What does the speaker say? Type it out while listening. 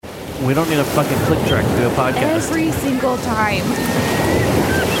We don't need a fucking click track to do a podcast. Every single time.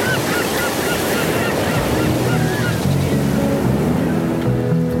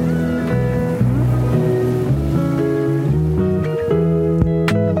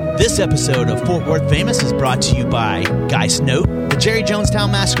 This episode of Fort Worth Famous is brought to you by Geist Note, the Jerry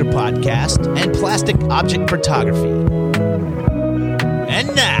Jonestown Massacre Podcast, and Plastic Object Photography.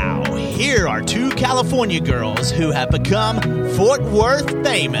 And now, here are two California girls who have become Fort Worth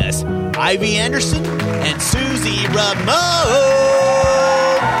famous, Ivy Anderson and Susie Ramone.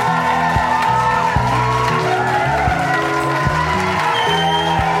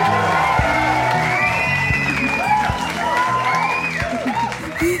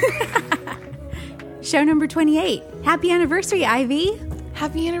 Show number 28. Happy anniversary, Ivy.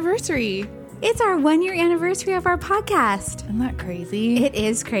 Happy anniversary. It's our 1-year anniversary of our podcast. Isn't that crazy? It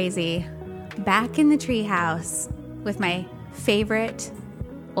is crazy. Back in the treehouse with my favorite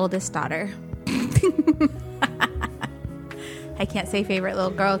oldest daughter. I can't say favorite little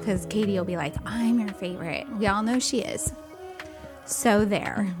girl because Katie will be like, I'm your favorite. We all know she is. So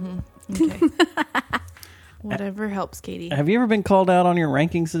there. Okay. Whatever helps, Katie. Have you ever been called out on your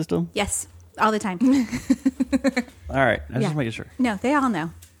ranking system? Yes, all the time. All right. I was just making sure. No, they all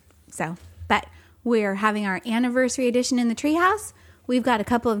know. So, but we're having our anniversary edition in the treehouse. We've got a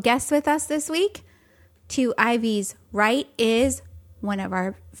couple of guests with us this week. To Ivy's right is one of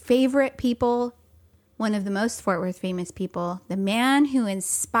our favorite people, one of the most Fort Worth famous people, the man who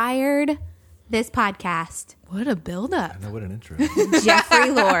inspired this podcast, What a build-up. I know, what an intro. Jeffrey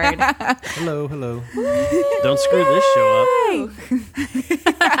Lord. Hello, hello. Don't screw this show up.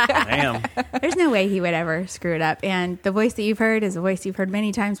 Damn. There's no way he would ever screw it up. And the voice that you've heard is a voice you've heard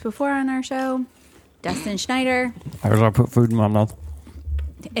many times before on our show, Dustin Schneider. Here's I put food in my mouth.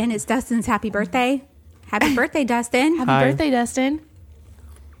 And it's Dustin's happy birthday. Happy birthday, Dustin. Happy Hi. birthday, Dustin.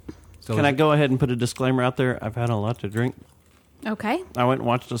 So Can I go ahead and put a disclaimer out there? I've had a lot to drink. Okay. I went and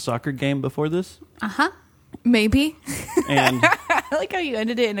watched a soccer game before this, Uh-huh. Maybe. and I like how you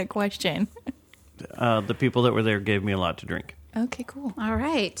ended it in a question. the people that were there gave me a lot to drink. Okay, cool. All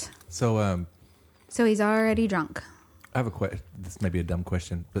right. So, So he's already drunk. I have a question. This may be a dumb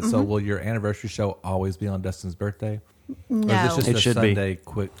question, but so will your anniversary show always be on Dustin's birthday? Or No. is this just It the should be. Sunday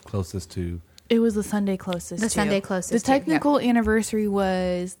closest to? It was the Sunday closest The to. Sunday closest The to, technical anniversary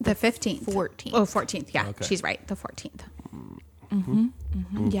was The 15th. 14th. Oh, 14th. Yeah, Okay. she's right. The 14th.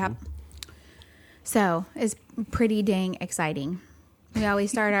 Mm-hmm. Yep. So it's pretty dang exciting. We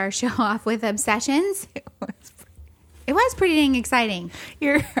always start our show off with obsessions. It was pretty dang exciting.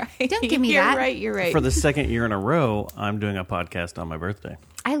 You're right. Don't give me you're that. Right, you're right. For the second year in a row, I'm doing a podcast on my birthday.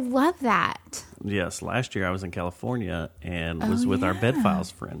 I love that. Yes, last year I was in California and was with our Bed Files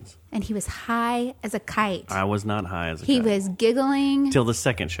friends. And he was high as a kite. I was not high as a He kite. was giggling. Till the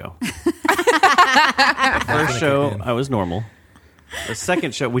second show. First show, I was normal. The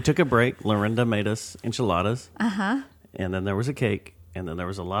second show, we took a break. Lorinda made us enchiladas. Uh-huh. And then there was a cake. And then there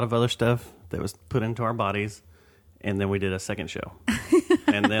was a lot of other stuff that was put into our bodies. And then we did a second show.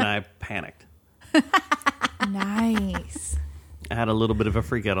 And then I panicked. Nice. I had a little bit of a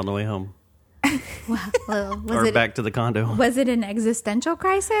freak out on the way home. Well, Or back to the condo. was it an existential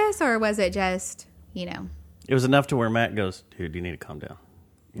crisis or was it just, you know, It was enough to where Matt goes, dude, you need to calm down.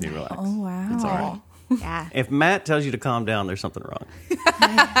 You need to relax. Oh, wow. It's all right. yeah. If Matt tells you to calm down, there's something wrong.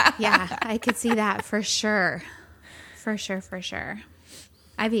 Yeah, I could see that for sure. For sure.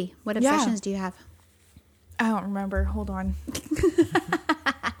 Ivy, what obsessions do you have? I don't remember. Hold on.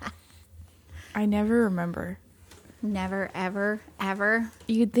 I never remember. Never, ever.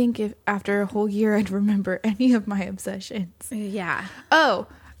 You'd think if after a whole year I'd remember any of my obsessions. Yeah. Oh,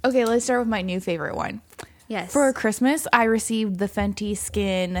 okay. Let's start with my new favorite one. Yes. For Christmas, I received the Fenty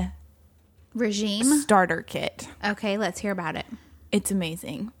Skin regime. starter kit. Okay, let's hear about it. It's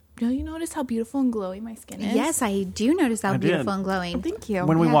amazing. Do you notice how beautiful and glowy my skin is? Yes, I do notice how I beautiful did. and glowing. Thank you.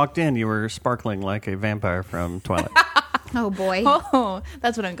 When we Yeah. walked in, you were sparkling like a vampire from Twilight. Oh boy. Oh,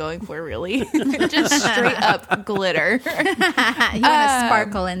 that's what I'm going for, really. Just straight up glitter. You want to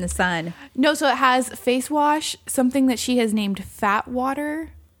sparkle in the sun. No, so it has face wash, something that she has named Fat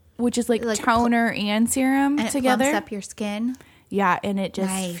Water, which is like toner and serum And it together. plumps up your skin. Yeah, and it just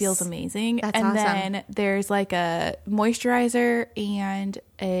Nice. feels amazing. That's and awesome. then there's like a moisturizer and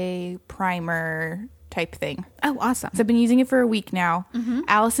a primer type thing. Oh, awesome. So I've been using it for a week now.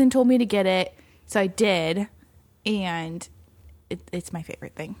 Allison told me to get it, so I did, and it's my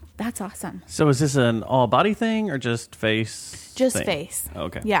favorite thing. That's awesome. So is this an all body thing or just face? Just thing? face.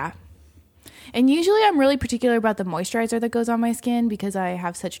 Okay. Yeah. And usually I'm really particular about the moisturizer that goes on my skin because I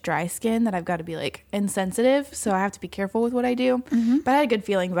have such dry skin that I've got to be like insensitive. So I have to be careful with what I do. But I had a good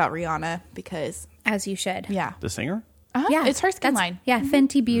feeling about Rihanna because, As you should. yeah. The singer? Yeah. It's her skin That's- line. Yeah,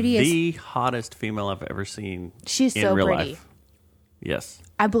 Fenty Beauty is. The hottest female I've ever seen. She's in so real pretty. life. Yes.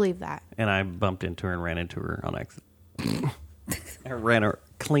 I believe that. And I bumped into her and ran into her on accident. I ran her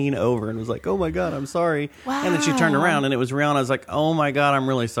clean over and was like, oh my God, I'm sorry. And then she turned around and it was Rihanna. I was like, oh my God, I'm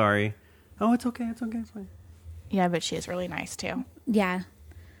really sorry. Oh, it's okay. It's okay. It's fine. Yeah, but she is really nice too. Yeah.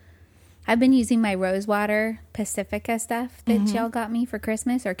 I've been using my Rosewater Pacifica stuff that y'all got me for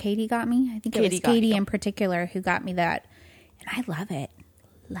Christmas, or Katie got me. I think it was Katie got Katie you. in particular who got me that. And I love it.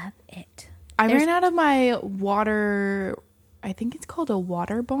 Love it. I There's- ran out of my water. I think it's called a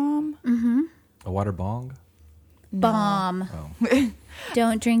water bomb. A water bong? Bomb. Oh.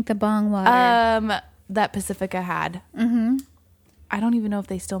 Don't drink the bong water. That Pacifica had. Mm-hmm. I don't even know if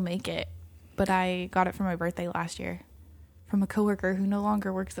they still make it, but I got it for my birthday last year from a coworker who no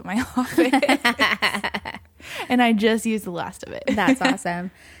longer works at my office. And I just used the last of it. That's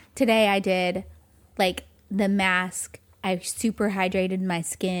awesome. Today I did like the mask. I super hydrated my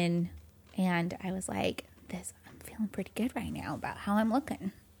skin, and I was like, "This, I'm feeling pretty good right now about how I'm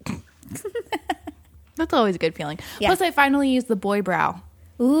looking." That's always a good feeling. Yeah. Plus, I finally used the boy brow.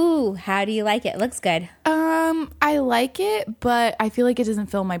 Ooh, how do you like it? Looks good. I like it, but I feel like it doesn't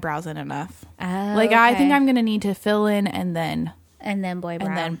fill my brows in enough. Oh, Like I think okay. I'm gonna need to fill in and then boy brow.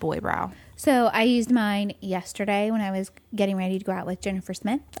 and then boy brow. So I used mine yesterday when I was getting ready to go out with Jennifer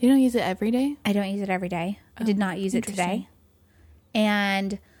Smith. You don't use it every day? I don't use it every day. I did not use it interesting. today.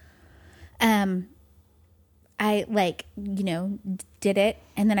 And I like, did it,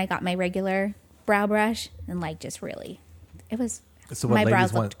 and then I got my regular brow brush and like just really it was So my ladies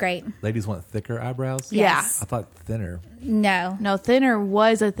brows want, looked great. Ladies want thicker eyebrows? Yes. I thought thinner. No. No, thinner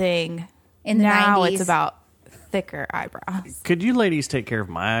was a thing. In the now 90s. it's about thicker eyebrows. Could you ladies take care of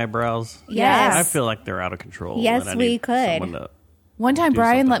my eyebrows? Yes. I feel like they're out of control. Yes, and I we need could. someone to- One time Do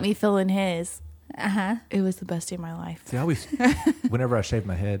Brian something. let me fill in his. Uh-huh. It was the best day of my life. See, I always, whenever I shave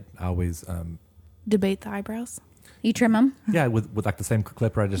my head, I always, Debate the eyebrows. You trim them? yeah, with like the same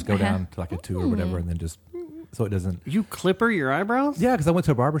clipper, I just go down to like a 2 or whatever, and then just, so it doesn't. You clipper your eyebrows? Yeah, because I went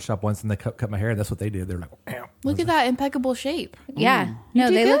to a barber shop once and they cut my hair, and that's what they did. They're like, "Ow." Look at that impeccable shape. Yeah. No,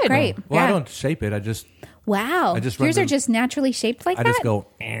 do they look good. great. Well, yeah. I don't shape it. I just Wow. I just run Yours are them- just naturally shaped like I that? just go,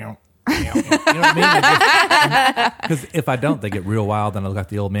 "Ow, ow." You know what I mean? Because if I don't, they get real wild, and I look like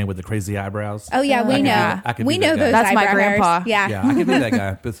the old man with the crazy eyebrows. Oh, yeah, we could be know. that- I could We be that know guy. those That's my eyebrow hairs. grandpa. Yeah. Yeah, I could be that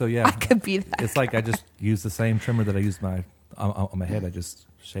guy. But so yeah, Could be that. it's like I just use the same trimmer that I use on my head. I just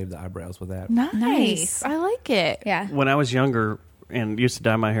shave the eyebrows with that. Nice. Nice. I like it. Yeah. When I was younger and used to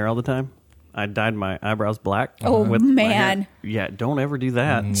dye my hair all the time, I dyed my eyebrows black. Oh, with my hair. man. Yeah, don't ever do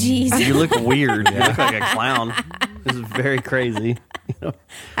that. Jeez. You look weird. You look like a clown. This is very crazy. You know?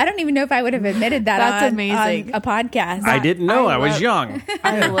 I don't even know if I would have admitted that That's on amazing. on a podcast. I didn't know. I was love- young.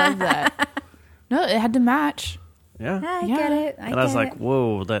 I love that. No, it had to match. Yeah. I Yeah. get it. And I was like,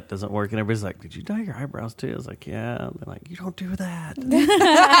 whoa, that doesn't work. And everybody's like, did you dye your eyebrows too? I was like, yeah. And they're like, you don't do that.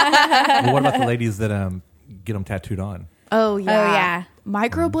 Well, what about the ladies that get them tattooed on? Oh yeah. yeah.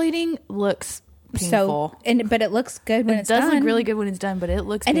 Microblading looks painful. but it looks good when It it's does done. look really good when it's done, but it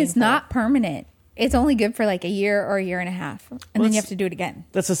looks And it's painful. not permanent. It's only good for like a year or a year and a half. And then you it's- have to do it again.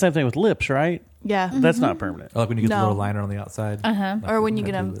 That's the same thing with lips, right? Yeah. That's not permanent. Like when you get the No. little liner on the outside, like Or when you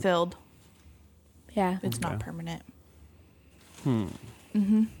get tattoo them lip. filled. Yeah. It's not permanent. Yeah.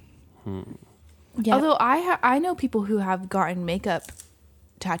 Although I know people who have gotten makeup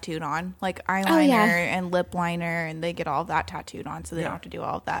tattooed on, like eyeliner Oh, yeah. and lip liner, and they get all of that tattooed on, so they don't have to do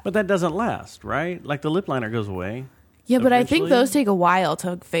all of that. But that doesn't last, right? Like the lip liner goes away. Yeah, but I think eventually. those take a while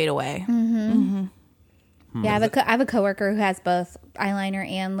to fade away. Yeah, I have a coworker who has both eyeliner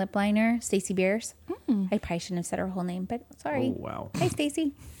and lip liner, Stacy Beers. I probably shouldn't have said her whole name, but sorry. Oh, wow. Hi,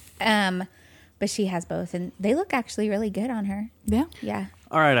 Stacy. But she has both, and they look actually really good on her. Yeah. Yeah.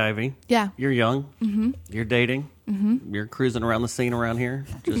 All right, Ivy. Yeah. You're young. Mm-hmm. You're dating. Mm-hmm. You're cruising around the scene around here,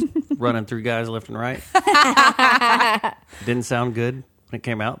 just running through guys left and right. Didn't sound good when it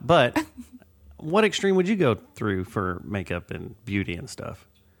came out, but what extreme would you go through for makeup and beauty and stuff?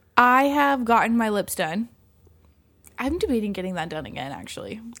 I have gotten my lips done. I'm debating getting that done again,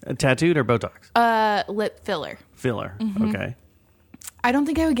 actually. Tattooed or Botox? Lip filler. Filler. Mm-hmm. Okay. I don't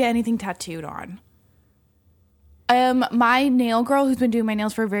think I would get anything tattooed on. My nail girl who's been doing my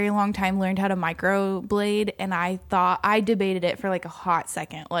nails for a very long time learned how to microblade, and I debated it for like a hot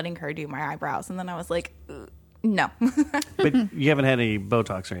second, letting her do my eyebrows, and then I was like, no. But you haven't had any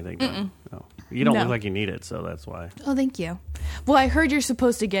Botox or anything done? No. You don't No. look like you need it, so that's why. Oh, thank you. Well, I heard you're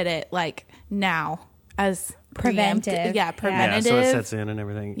supposed to get it like now as Preventive. Yeah, Yeah, preventative. so it sets in and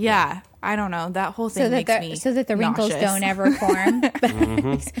everything. Yeah, I don't know. That whole thing makes me so that the wrinkles nauseous. don't ever form.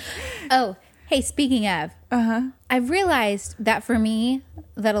 Oh, hey, speaking of, I've realized that for me,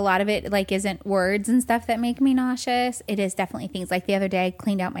 that a lot of it like isn't words and stuff that make me nauseous. It is definitely things like the other day I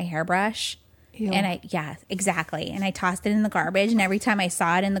cleaned out my hairbrush. Ew. And exactly. And I tossed it in the garbage. And every time I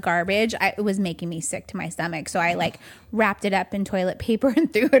saw it in the garbage, it was making me sick to my stomach. So I like wrapped it up in toilet paper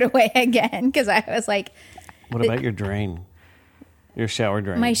and threw it away again. Because I was like, What about your drain? Your shower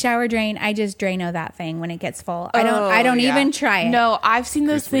drain? my shower drain, I just Drano that thing when it gets full. I don't yeah. even try it. No, I've seen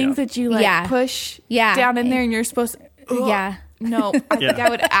those Creeps me things out. that you like Yeah. push Yeah. down in there and you're supposed to. Ugh. Yeah. No, I think I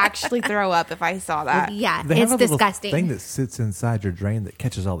would actually throw up if I saw that. Yeah. They have It's a little disgusting. thing that sits inside your drain that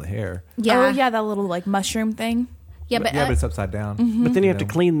catches all the hair. Yeah. Oh, yeah, that little like mushroom thing. Yeah, but, but it's upside down. But then you have to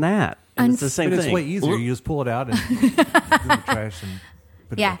clean that. And it's the same But it's thing. way easier. You just pull it out and put it in the trash and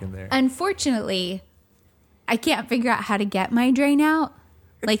put it yeah. back in there. Unfortunately, I can't figure out how to get my drain out.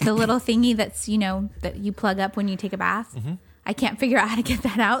 Like the little thingy that's, that you plug up when you take a bath. Mm-hmm. I can't figure out how to get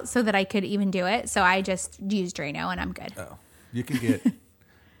that out so that I could even do it. So I just use Drano and I'm good. Oh, you can get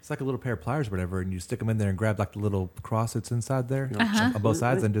it's like a little pair of pliers or whatever, and you stick them in there and grab like the little cross that's inside there on both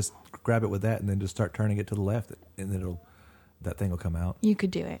sides, and just grab it with that, and then just start turning it to the left, and then that thing will come out. You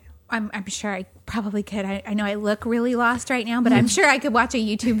could do it. I'm sure I probably could. I know I look really lost right now, but I'm sure I could watch a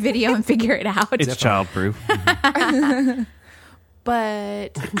YouTube video and figure it out. It's childproof.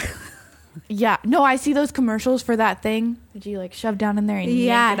 But yeah, no, I see those commercials for that thing that you like shove down in there and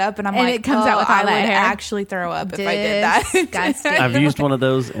yank it up, and I'm and like, it comes out with all I would that hair. actually throw up if I did that. Disgusting. I've used one of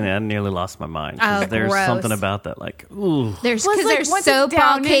those and I nearly lost my mind. 'Cause Oh, there's gross. something about that, like, ooh. There's Well, it's because like there's once soap it's all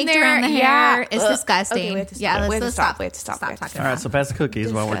down in caked there, around the yeah. hair. It's Ugh. disgusting. Okay, we have to stop. Yeah, We have let's to stop. stop. We have to stop. Stop We have to talking All right, about so pass the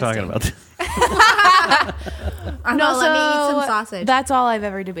cookies while we're talking about this. No, let me eat some sausage. That's all I've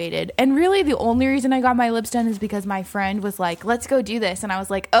ever debated. And really, the only reason I got my lips done is because my friend was like, let's go do this. And I was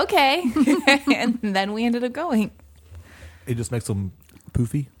like, okay. And then we ended up going. It just makes them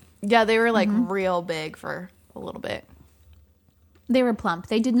poofy. Yeah, they were like real big for a little bit. They were plump.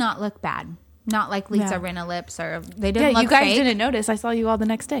 They did not look bad. Not like Lisa Yeah. Rinna lips, or they didn't Yeah, look you guys fake. didn't notice. I saw you all the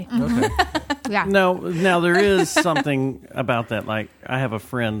next day. Okay. Yeah. No, now there is something about that. Like, I have a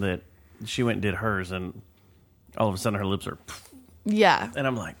friend that she went and did hers, and all of a sudden her lips are, Yeah. and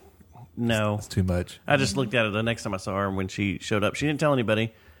I'm like, no. It's too much. I just looked at her the next time I saw her when she showed up. She didn't tell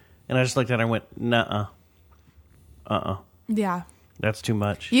anybody, and I just looked at her and went, nuh-uh. Yeah. That's too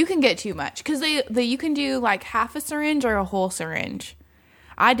much. You can get too much because you can do like half a syringe or a whole syringe.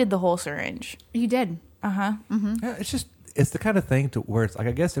 I did the whole syringe. You did. Yeah, it's the kind of thing to where it's like,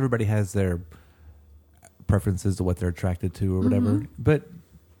 I guess everybody has their preferences to what they're attracted to or whatever. But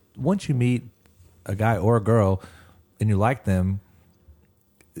once you meet a guy or a girl and you like them,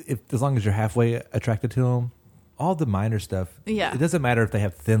 as long as you're halfway attracted to them, all the minor stuff, Yeah. it doesn't matter if they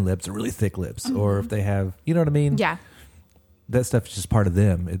have thin lips or really thick lips, or if they have, you know what I mean? Yeah. That stuff is just part of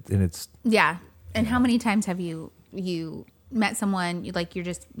them, and it's Yeah. And how many times have you met someone, you're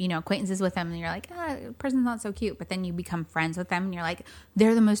just, acquaintances with them, and you're like, the person's not so cute, but then you become friends with them and you're like,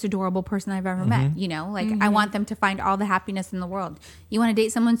 they're the most adorable person I've ever met. I want them to find all the happiness in the world. You want to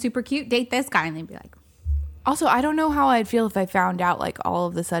date someone super cute, date this guy. And they'd be like, Also, I don't know how I'd feel if I found out like all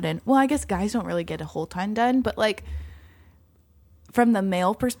of a sudden. Well, I guess guys don't really get a whole ton done, but like from the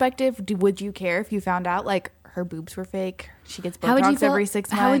male perspective, would you care if you found out like her boobs were fake? She gets how would you Botox feel every 6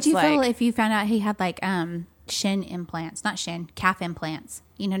 months. How would you feel like, if you found out he had like shin implants, not shin, calf implants,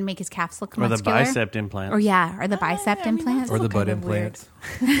 to make his calves look Or the muscular? bicep implants. Or the bicep implants. or the butt kind of weird.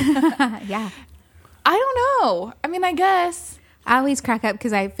 implants. Yeah. I don't know. I mean, I guess. I always crack up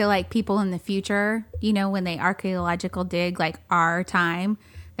because I feel like people in the future, when they archaeological dig like our time,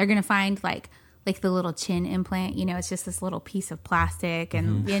 they're going to find like the little chin implant. It's just this little piece of plastic.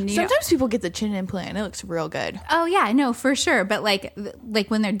 And, Sometimes people get the chin implant and it looks real good. oh, yeah, no, for sure. But like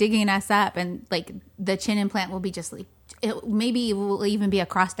when they're digging us up and like the chin implant will be just like, maybe it will even be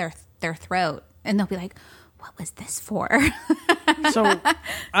across their throat. And they'll be like, what was this for? So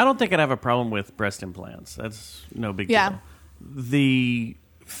I don't think I'd have a problem with breast implants. That's no big Yeah. deal. The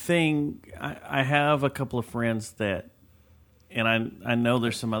thing, I have a couple of friends that, and I know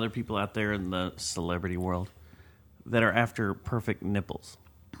there's some other people out there in the celebrity world that are after perfect nipples,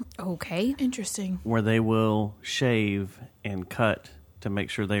 Okay. Interesting. where they will shave and cut to make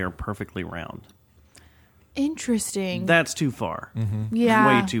sure they are perfectly round. Interesting. That's too far.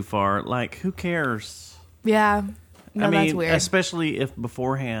 yeah. Way too far. Like, who cares? Yeah. No, I mean, that's weird. especially if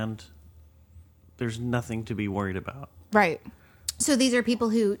beforehand there's nothing to be worried about. Right. So these are people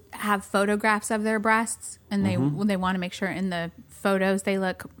who have photographs of their breasts, and they want to make sure in the photos they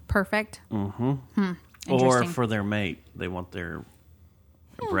look perfect. Or Interesting. for their mate, they want their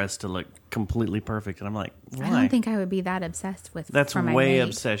breasts to look completely perfect. And I'm like, why? I don't think I would be that obsessed with. That's for my way mate.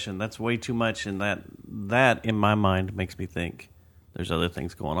 obsession. That's way too much, and that in my mind makes me think there's other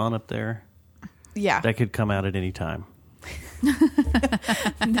things going on up there Yeah. that could come out at any time.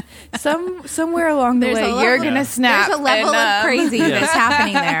 Somewhere along the There's a way, level- you're gonna snap. There's a level of crazy that's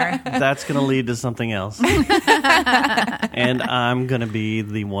happening there. That's going to lead to something else, and I'm going to be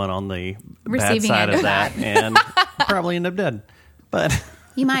the one on the Receiving bad side end of of that, and probably end up dead. But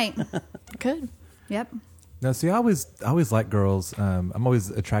You might. Good. Yep. No, see, I always like girls. I'm always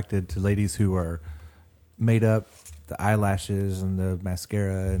attracted to ladies who are made up, the eyelashes and the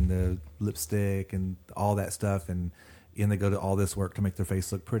mascara and the lipstick and all that stuff, and they go to all this work to make their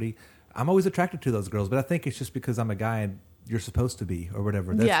face look pretty. I'm always attracted to those girls, but I think it's just because I'm a guy and you're supposed to be or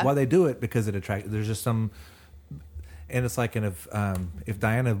whatever. That's why they do it, because it attracts. There's just some, and it's like, and if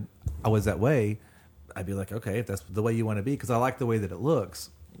Diana, I was that way, I'd be like, okay, if that's the way you want to be, because I like the way that it looks,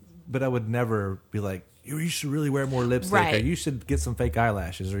 but I would never be like, you should really wear more lipstick, or Right. you should get some fake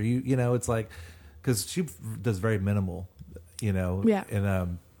eyelashes, or you know, it's like, because she does very minimal, you know, Yeah.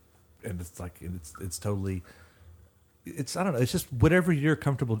 and it's like it's totally, I don't know, it's just whatever you're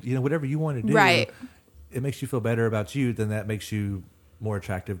comfortable, you know, whatever you want to do, Right. It makes you feel better about you, then that makes you more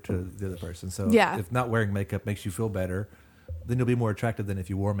attractive to the other person. So Yeah. if not wearing makeup makes you feel better, then you'll be more attractive than if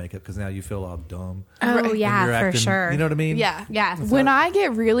you wore makeup, because now you feel all dumb. Oh when yeah, you're for acting- sure. You know what I mean? Yeah. Yeah. When I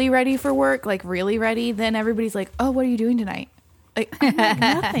get really ready for work, like really ready, then everybody's like, "Oh, what are you doing tonight?" Like, I'm like,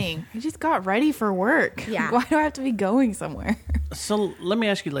 nothing. I just got ready for work. Yeah. Why do I have to be going somewhere? So let me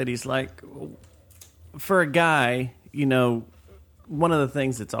ask you, ladies, like, for a guy, you know, one of the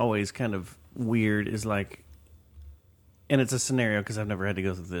things that's always kind of weird is like, and it's a scenario because I've never had to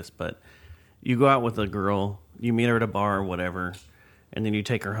go through this, but you go out with a girl, you meet her at a bar or whatever, and then you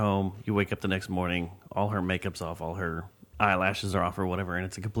take her home, you wake up the next morning, all her makeup's off, all her eyelashes are off or whatever, and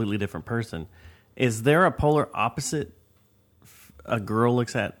it's a completely different person. Is there a polar opposite a girl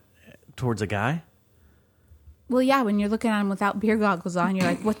looks at towards a guy? Well, yeah. When you're looking at them without beer goggles on, you're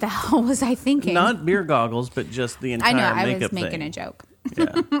like, "What the hell was I thinking?" Not beer goggles, but just the I entire know. I makeup was making thing. a joke.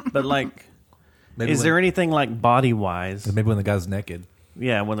 Yeah. But like, Maybe is when, there anything like body wise? maybe when the guy's naked?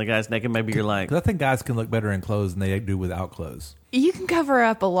 Yeah, when the guy's naked, maybe you're like, Because I think guys can look better in clothes than they do without clothes. You can cover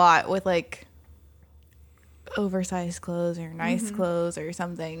up a lot with like oversized clothes or nice clothes or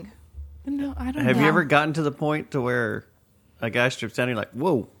something. No, I don't know. have you ever gotten to the point to where a guy strips down and you're like,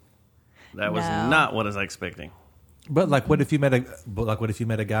 whoa, that was No. not what I was expecting? But like, what if you met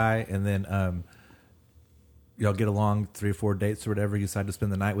a guy and then y'all get along 3 or 4 dates or whatever, you decide to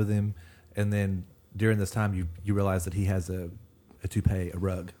spend the night with him, and then during this time you realize that he has a toupee, a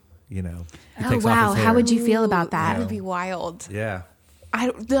rug, you know. He Oh takes off wow! his How hair. would you feel about That that? would be wild. Yeah,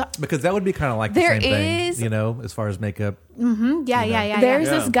 The because that would be kind of like the There same thing, is- you know, as far as makeup. Yeah. There's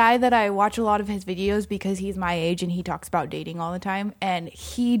Yeah. this guy that I watch a lot of his videos because he's my age and he talks about dating all the time. And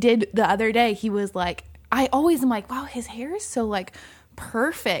he did the other day, he was like, I always am like, wow, his hair is so like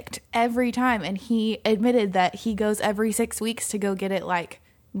perfect every time. And he admitted that he goes every 6 weeks to go get it like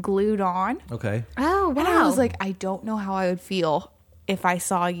glued on. Okay, Oh wow! And I was like, I don't know how I would feel if I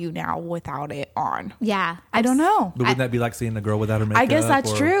saw you now without it on. yeah. I don't know. but wouldn't that be like seeing a girl without her makeup? I guess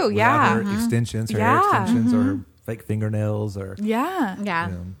that's or true, without yeah. her extensions, her hair Yeah. extensions, or her fake fingernails, or Yeah. Yeah.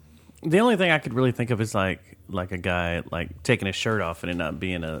 you know. The only thing I could really think of is like a guy like taking his shirt off and it not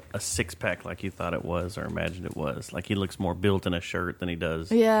being a 6-pack like you thought it was or imagined it was. Like he looks more built in a shirt than he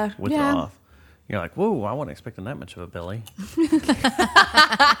does Yeah. with it Yeah. off. You're like, whoa, I wasn't expecting that much of a belly.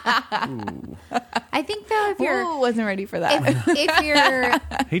 I think though, if you're Ooh, wasn't ready for that. if you're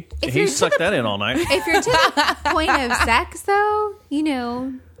He you're sucked that in all night. if you're to the point of sex, though, you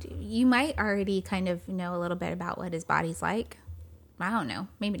know, you might already kind of know a little bit about what his body's like. I don't know.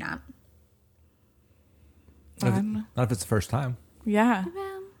 Maybe not. Not if it's the first time. Yeah.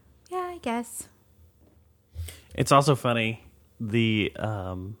 Well, yeah, I guess. It's also funny the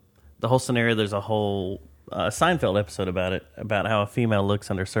whole scenario. There's a whole Seinfeld episode about it, about how a female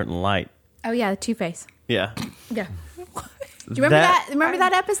looks under certain light. Oh yeah, the Two-Face. Yeah, Yeah. Do you remember that? Remember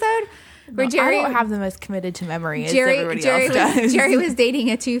that episode where Jerry I don't have them as committed to memory as Jerry everybody else does. Jerry was dating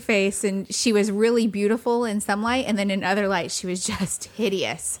a Two-Face, and she was really beautiful in some light, and then in other light, she was just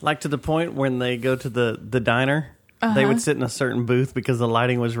hideous. like to the point when they go to the diner. They would sit in a certain booth because the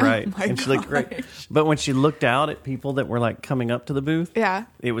lighting was right, and she looked great. But when she looked out at people that were like coming up to the booth, Yeah.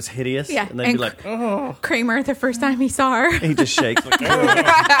 it was hideous. Yeah, and they'd and be like, "Oh," Kramer, the first time he saw her. he just shakes. Like,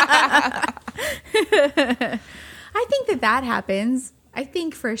 "Oh." I think that happens. I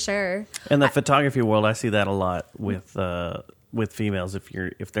think for sure. In the photography world, I see that a lot with females.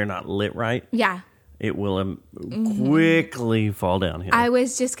 If they're not lit right, Yeah. it will quickly fall downhill. I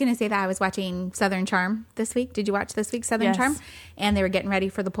was just going to say that I was watching Southern Charm this week. Did you watch this week's Southern Yes. Charm? And they were getting ready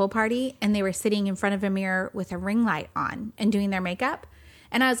for the pool party, and they were sitting in front of a mirror with a ring light on and doing their makeup.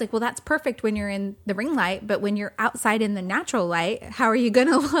 And I was like, well, that's perfect when you're in the ring light, but when you're outside in the natural light, how are you going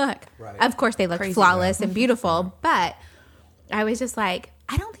to look? Right. Of course, they look flawless and beautiful, but I was just like,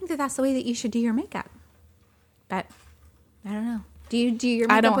 I don't think that's the way that you should do your makeup. But I don't know. Do you do your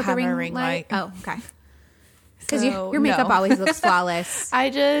makeup I don't with have a a ring, ring light? light. Oh, okay. Because So, your makeup no. always looks flawless. I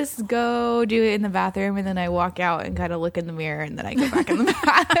just go do it in the bathroom, and then I walk out and kind of look in the mirror, and then I go back in the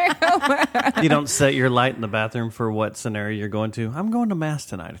bathroom. You don't set your light in the bathroom for what scenario you're going to. I'm going to mass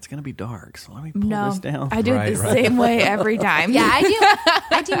tonight. It's going to be dark, so let me pull No, this down. I do it the same way every time. Yeah,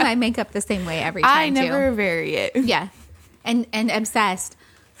 I do my makeup the same way every time. I never too. vary it. Yeah, and obsessed.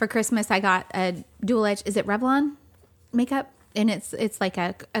 For Christmas, I got a dual edge. Is it Revlon makeup? And it's like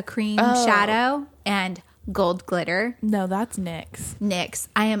a cream shadow and gold glitter. No, that's NYX. NYX.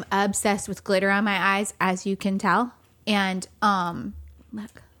 I am obsessed with glitter on my eyes, as you can tell. And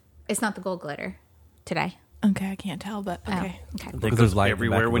look, it's not the gold glitter today. Okay, I can't tell, but okay. Oh, okay. It Because goes there's light in the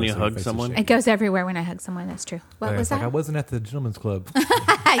everywhere back when of you us, so your hug face is someone. shaking. It goes everywhere when I hug someone. That's true. What was It's like, that? I wasn't at the gentleman's club.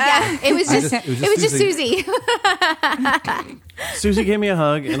 Yeah, it was just it was it was just Susie. Susie. Susie gave me a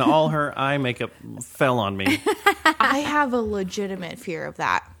hug, and all her eye makeup fell on me. I have a legitimate fear of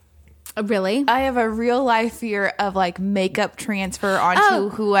that. Really? I have a real life fear of like makeup transfer onto Oh.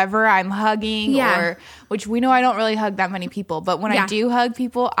 whoever I'm hugging, Yeah. or which we know I don't really hug that many people, but when Yeah. I do hug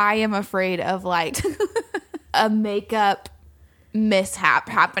people, I am afraid of like a makeup mishap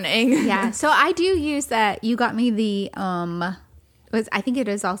happening. Yeah. So I do use that. You got me the I think it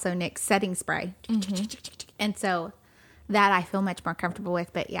is also NYX setting spray, and so that I feel much more comfortable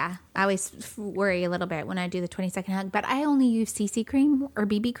with. But yeah, I always worry a little bit when I do the 20-second hug. But I only use CC cream or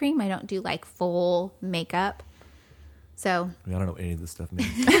BB cream. I don't do like full makeup. So I don't know what any of this stuff means.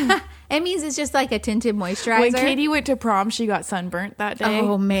 it means it's just like a tinted moisturizer. When Katie went to prom, she got sunburnt that day.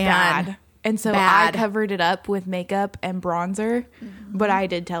 Oh, man. Bad. And so Bad. I covered it up with makeup and bronzer, but I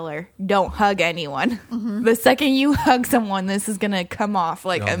did tell her, don't hug anyone. The second you hug someone, this is going to come off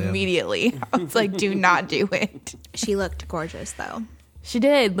like Oh, yeah. immediately. I was like, do not do it. She looked gorgeous though. She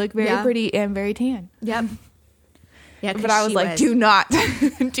did look very Yeah. pretty and very tan. Yep. Yeah, But I was like, do not,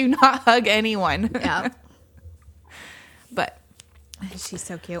 do not hug anyone. Yeah. But She's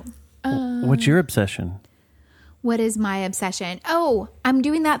so cute. What's your obsession? What is my obsession? Oh, I'm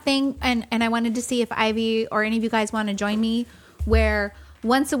doing that thing, and I wanted to see if Ivy or any of you guys want to join me, where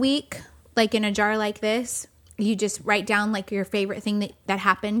once a week, like in a jar like this, you just write down like your favorite thing that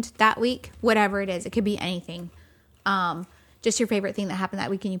happened that week, whatever it is. It could be anything. Just your favorite thing that happened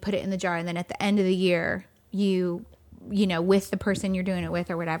that week, and you put it in the jar, and then at the end of the year, you know, with the person you're doing it with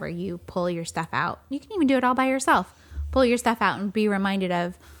or whatever, you pull your stuff out. You can even do it all by yourself. Pull your stuff out and be reminded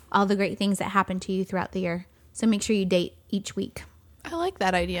of all the great things that happened to you throughout the year. So make sure you date each week. I like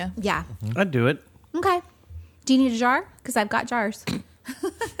that idea. Yeah. I'd do it. Okay. Do you need a jar? Because I've got jars.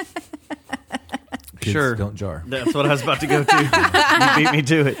 Kids Sure. don't jar. That's what I was about to go to. You beat me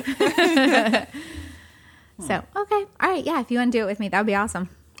to it. So, okay. All right. Yeah. If you want to do it with me, that would be awesome.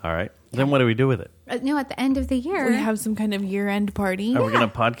 All right. Then what do we do with it? No, at the end of the year. We have some kind of year-end party. Are we going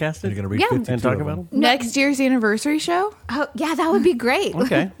to podcast And it? you're going to read Yeah. 52 And talk of about them. them? Next year's anniversary show? Oh, yeah. That would be great.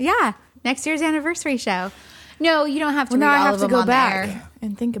 Okay. Yeah. Next year's anniversary show. No, you don't have to Well, read now I all have of to them go on back there.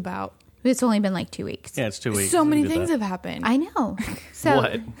 and think about. It's only been like 2 weeks. Yeah, it's 2 weeks. So We many did things that. have happened. I know. So,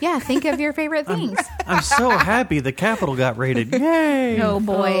 What? yeah, think of your favorite things. I'm so happy the Capitol got raided. Yay! Oh,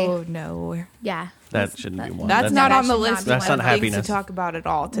 boy. Oh, no. Yeah. That shouldn't be one. That's not that on the should not list be of That's not things happiness. to talk about at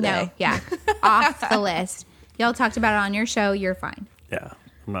all today. No. Yeah. Off the list. Y'all talked about it on your show. You're fine. Yeah,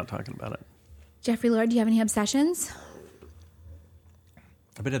 I'm not talking about it. Jeffrey Lord, do you have any obsessions?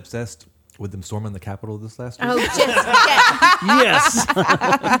 I've been obsessed with them storming the Capitol this last week. Oh, just Yes.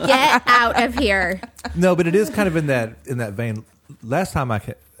 get out of here. No, but it is kind of in that vein. Last time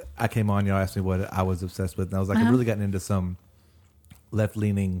I came on, y'all asked me what I was obsessed with, and I was like, I've really gotten into some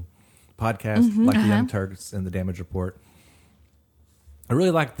left-leaning podcasts like the Young Turks and the Damage Report. I really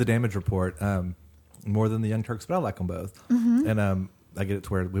like the Damage Report more than the Young Turks, but I like them both. And I get it to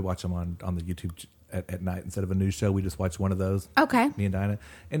where we watch them on the YouTube at night instead of a news show. We just watch one of those. Okay. Me and Dinah,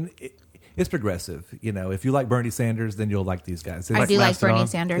 and it's progressive. You know, if you like Bernie Sanders, then you'll like these guys. I do like Mastodon. Bernie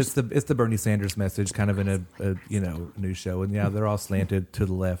Sanders. It's the Bernie Sanders message, kind of in a news show, and yeah, they're all slanted to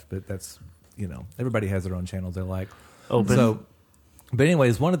the left, but that's everybody has their own channels they like. Open. So But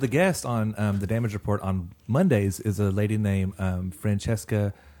anyways, one of the guests on the Damage Report on Mondays is a lady named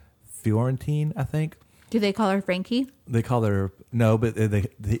Francesca Fiorentine, I think. Do they call her Frankie? They call her but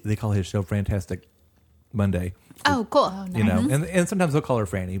they call his show Fantastic Monday. Oh, cool. You know, and sometimes they'll call her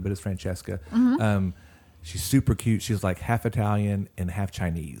Franny, but it's Francesca. She's super cute. She's like half Italian and half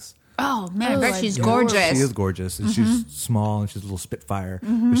Chinese. Oh man, I bet she's Yeah, gorgeous. She is gorgeous, and she's small, and she's a little spitfire.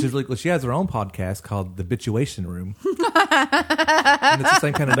 But she's really. She has her own podcast called The Bituation Room, and it's the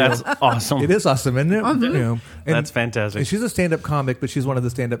same kind of deal. That's awesome. It is awesome, isn't it? You know, and- That's fantastic. And she's a stand-up comic, but she's one of the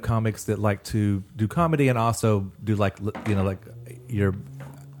stand-up comics that like to do comedy and also do like your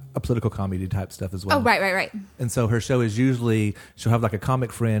a political comedy type stuff as well. Oh, right. And so her show is usually she'll have like a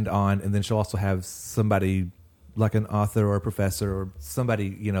comic friend on, and then she'll also have somebody like an author or a professor or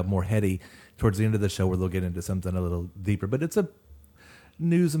somebody, you know, more heady towards the end of the show where they'll get into something a little deeper. But it's a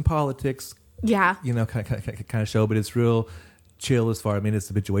news and politics, Yeah. you know, kind of show, but it's real chill as far. I mean, it's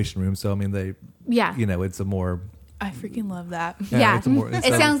the Bituation Room, so I mean, Yeah. you know, it's a more. I freaking love that. Yeah. it's a more. It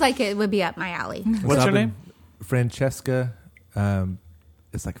sounds like it would be up my alley. What's her name? Francesca.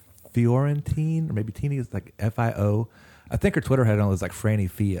 It's like Fiorentine, or maybe Teeny is like FIO. I think her Twitter handle is like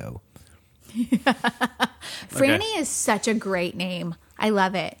Franny Fio. Franny is such a great name. I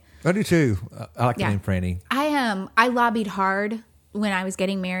love it. I do too. I like the Yeah. name Franny. I lobbied hard when I was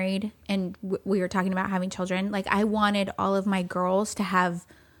getting married and we were talking about having children. Like I wanted all of my girls to have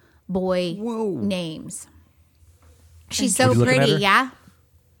boy names. She's so Were you looking at pretty, her? yeah.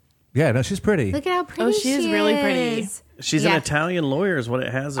 Yeah, no, she's pretty. Look at how pretty she is really pretty. is. She's Yeah. an Italian lawyer, is what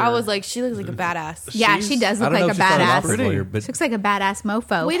it has. Her. I was like, she looks like a badass. Yeah, She's- she does I look don't know like if a she started off badass. as a lawyer, but She looks like a badass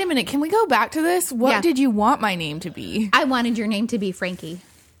mofo. Wait a minute, can we go back to this? What Yeah. did you want my name to be? I wanted your name to be Frankie.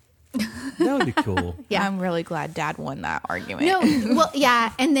 that would be cool. Yeah. I'm really glad Dad won that argument. No, well,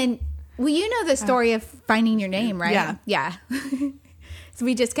 yeah, and then, well, you know the story of finding your name, right? Yeah. So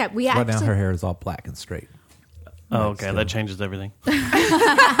we just kept. We Right actually. now, her hair is all black and straight. oh, okay, that changes everything. That's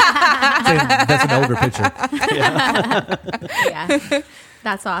an older picture. Yeah,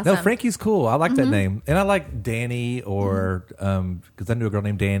 that's awesome. No, Frankie's cool. I like that name, and I like Danny or because I knew a girl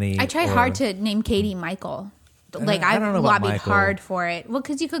named Danny. I tried or- hard to name Katie Michael. Like I I don't know about lobbied Michael. hard for it. Well,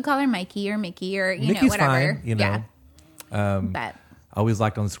 because you could call her Mikey or Mickey or you Mickey's know whatever. fine, you know. Yeah. But I always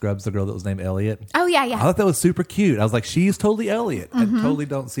liked on Scrubs the girl that was named Elliot. oh yeah, I yeah. thought that was super cute. I was like, she's totally Elliot. I totally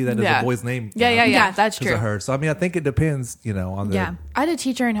don't see that as Yeah. a boy's name. Yeah, Yeah. that's Because true. of her. So I mean, I think it depends, you know, on the. Yeah. I had a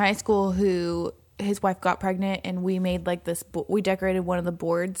teacher in high school who his wife got pregnant, and we made like this. We decorated one of the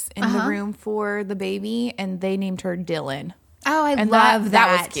boards in the room for the baby, and they named her Dylan. Oh, I And love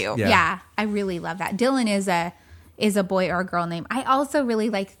that was cute. Yeah. Yeah, I really love that. Dylan is a boy or a girl name. I also really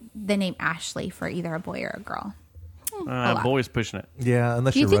like the name Ashley for either a boy or a girl. lot. Boys pushing it. Yeah,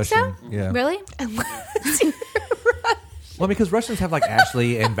 unless Do you you're think Russian. so? Yeah. Really? Well, because Russians have like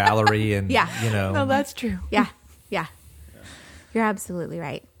Ashley and Valerie and, Yeah. you know. No, that's true. Yeah. Yeah. You're absolutely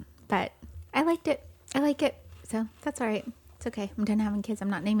right. But I liked it. I like it. So that's all right. It's okay. I'm done having kids. I'm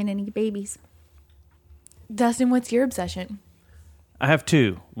not naming any babies. Dustin, what's your obsession? I have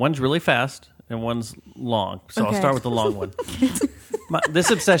two. One's really fast and one's long. So I'll Okay. start with the long one.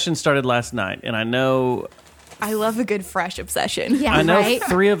 This obsession started last night, and I know I love a good fresh obsession. Yeah, I know right?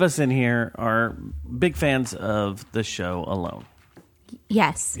 three of us in here are big fans of the show Alone,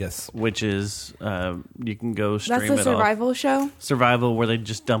 Yes. Yes. which is you can go stream That's the it off. survival show? Survival, where they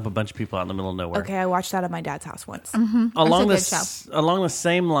just dump a bunch of people out in the middle of nowhere. Okay, I watched that at my dad's house once. Along That's a good along the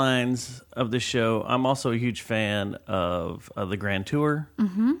same lines of the show, I'm also a huge fan of the Grand Tour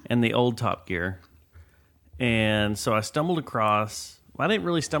and the old Top Gear. And so I stumbled across. I didn't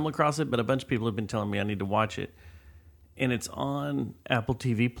really stumble across it, but a bunch of people have been telling me I need to watch it, and it's on Apple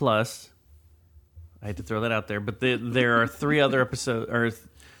TV Plus. I hate to throw that out there, but there are three other episodes or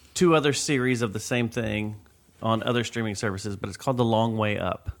two other series of the same thing on other streaming services, but it's called The Long Way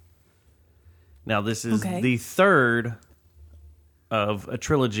Up. Now, this is Okay. the third of a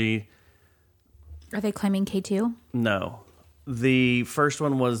trilogy. Are they claiming K2? No. The first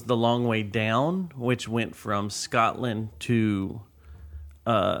one was The Long Way Down, which went from Scotland to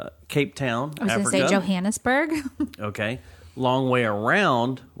Cape Town, I was going to Africa. say Johannesburg. Okay. Long Way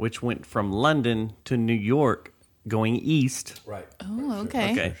Around, which went from London to New York, going east. Right. Oh,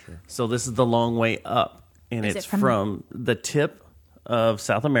 okay. Okay. So this is The Long Way Up, and Is it it's from- from the tip of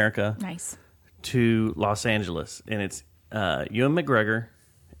South America Nice. to Los Angeles, and it's Ewan McGregor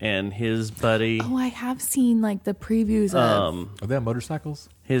and his buddy, Oh, I have seen like the previews of. Are they on motorcycles?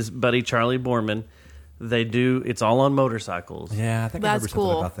 his buddy Charlie Borman. They do. It's all on motorcycles. Yeah, I think I remember That's something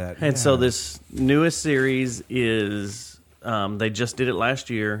cool. about that. And Yeah. so this newest series is they just did it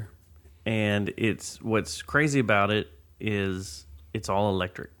last year, and it's what's crazy about it is it's all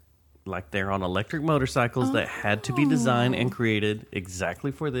electric. Like they're on electric motorcycles that had to be designed and created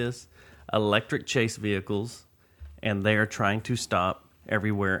exactly for this, electric chase vehicles, and they are trying to stop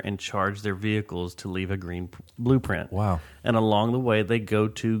everywhere and charge their vehicles to leave a green blueprint. Wow. And along the way, they go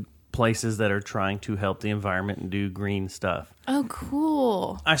to places that are trying to help the environment and do green stuff. Oh,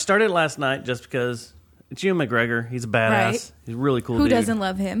 cool. I started last night just because it's Ewan McGregor. He's a badass. Right. He's a really cool Who dude. doesn't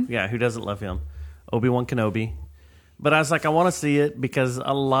love him? Yeah, who doesn't love him? Obi-Wan Kenobi. But I was like, I want to see it because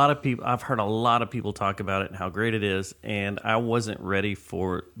I've heard a lot of people talk about it and how great it is, and I wasn't ready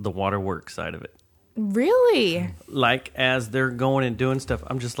for the waterworks side of it. Really? Like, as they're going and doing stuff,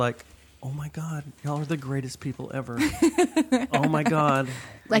 I'm just like, oh my God, y'all are the greatest people ever. Oh my God.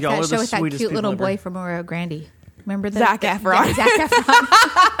 Like y'all that are show the with that sweetest cute people little ever. boy from Rio Grande. Remember Zac Efron. Yeah, Zac Efron.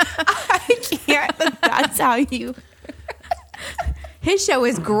 I can't. That's how you... His show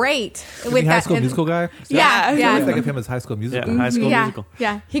is great. Is he High School Musical guy? Yeah, I always yeah. think of him as High School Musical. Yeah, High School yeah, Musical.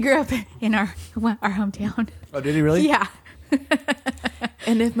 yeah. He grew up in our hometown. Oh, did he really? Yeah.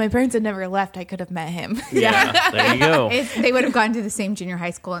 And if my parents had never left, I could have met him. Yeah, there you go. They would have gone to the same junior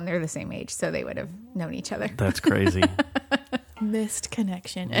high school, and they're the same age, so they would have known each other. That's crazy. Missed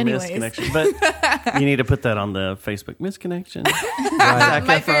connection. Anyways. Misconnection. But you need to put that on the Facebook. Misconnection. Right. Zac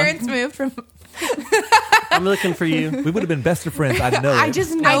My Efron. parents moved from... I'm looking for you. We would have been best of friends. I know it. I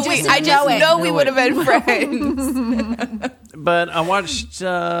just know we Know would it. have been friends. But I watched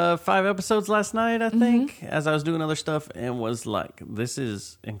 5 episodes last night, I think, as I was doing other stuff, and was like, this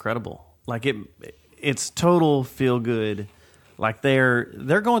is incredible. Like it's total feel good. Like they're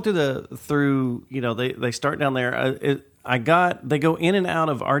going through you know, they start down there. They go in and out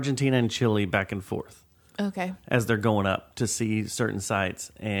of Argentina and Chile back and forth Okay. as they're going up to see certain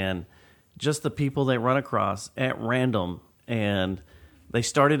sites, and just the people they run across at random. And they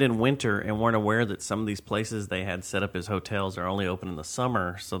started in winter and weren't aware that some of these places they had set up as hotels are only open in the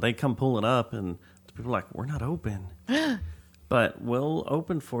summer. So they come pulling up, and people are like, we're not open. But we'll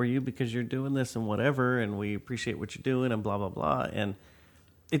open for you because you're doing this and whatever, and we appreciate what you're doing and blah, blah, blah. And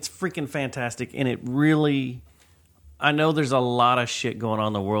it's freaking fantastic. And it really, I know there's a lot of shit going on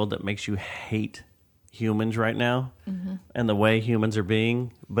in the world that makes you hate humans right now and the way humans are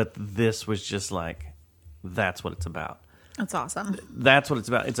being. But this was just like, that's what it's about. That's awesome. That's what it's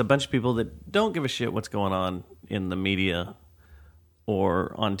about. It's a bunch of people that don't give a shit what's going on in the media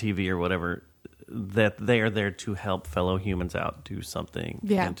or on TV or whatever, that they are there to help fellow humans out, do something.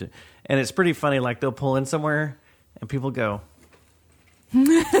 Yeah. And it's pretty funny. Like they'll pull in somewhere and people go,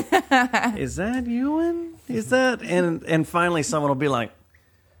 is that Ewan? Is that? And finally someone will be like,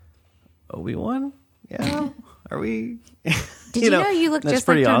 Obi-Wan? Yeah. Are we? Did you know you look that's just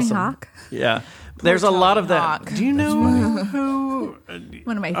like pretty Tony awesome. Hawk? Yeah. There's a lot of that. Hawk. Do you know who?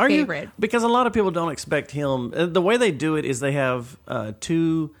 One of my Are you? favorite. Because a lot of people don't expect him. The way they do it is they have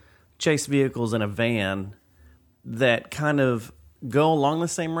 2 chase vehicles in a van that kind of go along the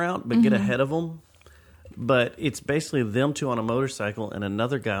same route but get ahead of them. But it's basically them 2 on a motorcycle and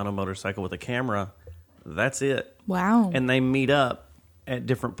another guy on a motorcycle with a camera. That's it. Wow. And they meet up at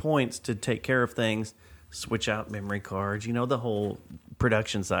different points to take care of things, switch out memory cards, you know, the whole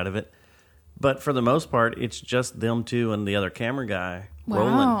production side of it. But for the most part, it's just them 2 and the other camera guy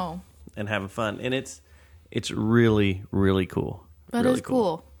rolling Wow. and having fun. And it's really, really cool. That really is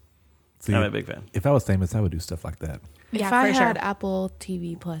cool. See, I'm a big fan. If I was famous, I would do stuff like that. Yeah, If I for had sure. Apple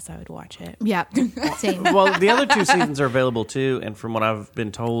TV Plus, I would watch it. Yeah. Same. Well, the other 2 seasons are available too, and from what I've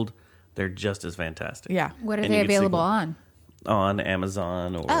been told, they're just as fantastic. Yeah. What are And they you can see available them on? on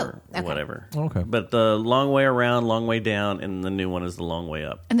Amazon or Oh, okay. whatever. Okay. But the Long Way Around, Long Way Down, and the new one is the Long Way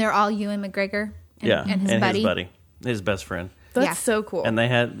Up. And they're all Ewan McGregor and, Yeah, and his buddy. his best friend. That's Yeah. so cool. And they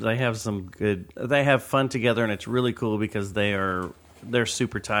have some good. They have fun together, and it's really cool because they're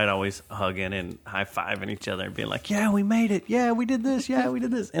super tight, always hugging and high fiving each other, and being like, "Yeah, we made it. Yeah, we did this. Yeah, we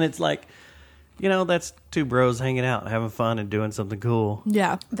did this." And it's like, you know, that's 2 bros hanging out, having fun, and doing something cool.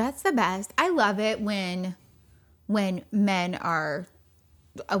 yeah. That's the best. I love it when men are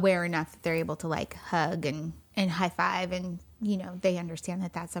aware enough that they're able to like hug and high five, and you know they understand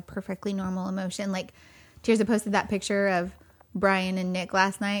that that's a perfectly normal emotion. Like Tirza posted that picture of Brian and Nick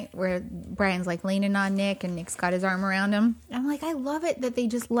last night where Brian's like leaning on Nick and Nick's got his arm around him. I'm like, I love it that they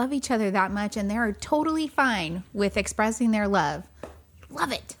just love each other that much and they're totally fine with expressing their love.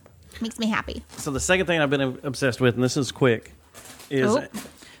 Love it. Makes me happy. So the second thing I've been obsessed with, and this is quick, is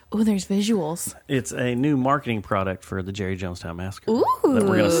Oh, there's visuals. it's a new marketing product for the Jerry Jonestown Massacre Ooh. that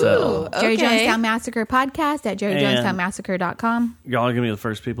we're going to sell. Jerry Okay. Jonestown Massacre podcast at jerryjonestownmassacre.com. Y'all are going to be the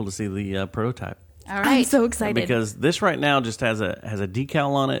first people to see the prototype. All I'm right. so excited. Because this right now just has a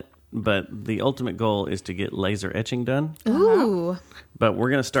decal on it but the ultimate goal is to get laser etching done. Ooh. But we're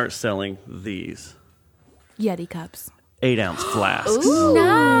going to start selling these Yeti cups. 8-ounce flasks.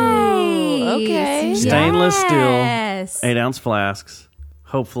 Nice. Okay. Stainless Yes. steel 8-ounce flasks.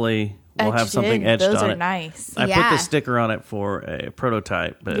 Hopefully we'll have Etched something in. etched Those on are it. nice. I put Yeah. the sticker on it for a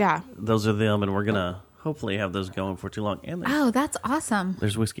prototype, but Yeah. those are them, and we're going to hopefully have those going for too long. And Oh, that's awesome.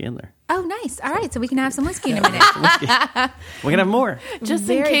 there's whiskey in there. Oh, nice. All right, so we can have some whiskey in a minute. We can have more. Just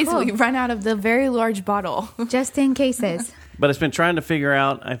in Very case cool. we run out of the very large bottle. Just in cases. But it's been trying to figure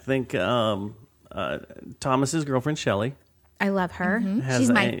out, I think, Thomas's girlfriend, Shelly, I love her. has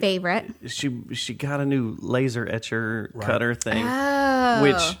She's my a- favorite. She got a new laser etcher Right. cutter thing, Oh.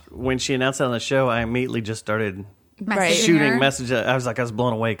 which when she announced it on the show, I immediately just started Right. Messaging shooting her. messages. I was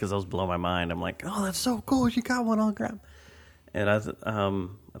blown away because I was blowing my mind. I'm like, oh, that's so cool. You got one on grab. And I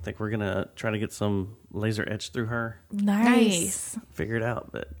think we're gonna try to get some laser etched through her, Nice. figure it out.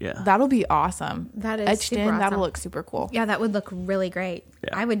 But yeah, That'll be awesome. That is etched super in. awesome. That'll look super cool. Yeah, that would look really great. Yeah.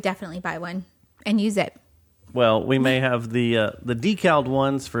 I would definitely buy one and use it. well, we may have the decaled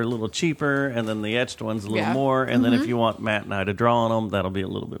ones for a little cheaper, and then the etched ones a little Yeah. more. And then if you want Matt and I to draw on them, that'll be a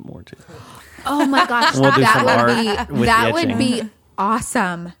little bit more too. Oh my gosh, We'll do some that art would with be that the would etching. be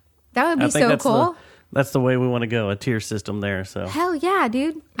awesome. That would be I think so that's cool. that's the way we want to go, a tier system there. So Hell yeah,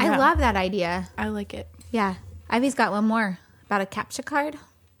 dude. I Yeah. love that idea. I like it. Yeah. Ivy's got one more about a captcha card.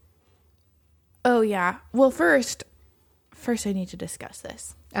 Oh yeah. Well, first I need to discuss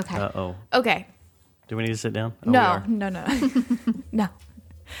this. Okay. uh-oh. Okay. Do we need to sit down? Oh, we No, are. no, no.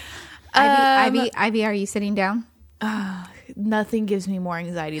 Ivy, are you sitting down? Nothing gives me more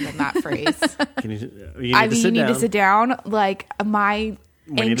anxiety than that phrase. Can you need Ivy, to sit you need down. to sit down. Like my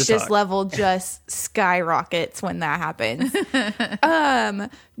We need to anxious talk. level just skyrockets when that happens.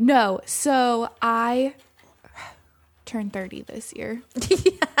 No. So I turned 30 this year.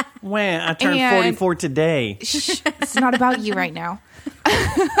 Wah, I turned And- 44 today. Shh, it's not about you right now.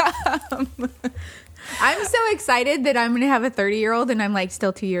 I'm so excited that I'm going to have a 30-year-old and I'm like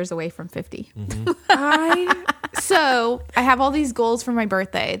still 2 years away from 50. So I have all these goals for my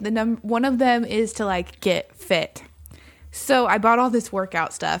birthday. One of them is to like get fit. So I bought all this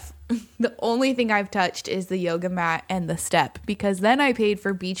workout stuff. The only thing I've touched is the yoga mat and the step because then I paid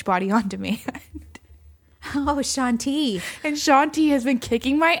for Beachbody on demand. Oh, Shanti. And Shanti has been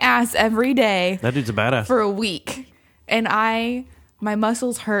kicking my ass every day That dude's a badass. for a week. And my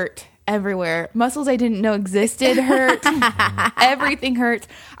muscles hurt everywhere. Muscles I didn't know existed hurt. Everything hurts.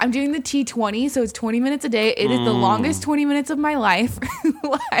 I'm doing the T20, so it's 20 minutes a day. It is the longest 20 minutes of my life.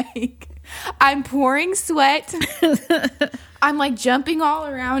 Like, I'm pouring sweat. I'm like jumping all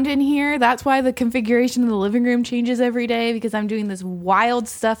around in here. That's why the configuration of the living room changes every day because I'm doing this wild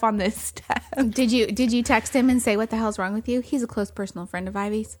stuff on this step. Did you text him and say what the hell's wrong with you? He's a close personal friend of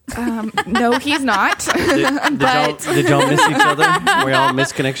Ivy's. No, he's not. Did y'all miss each other? Were y'all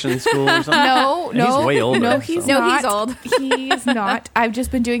miss connection in school or something? No, He's way older, No, he's so. not. No, he's old. He's not. I've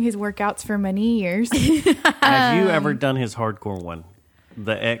just been doing his workouts for many years. Have you ever done his hardcore one?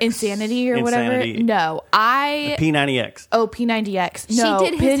 The X Insanity or Insanity, whatever. No, P90X. P90X. No,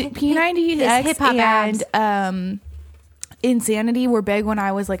 She did his P90X hip-hop abs. and Insanity were big when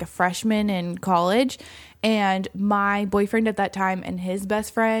I was like a freshman in college. And my boyfriend at that time and his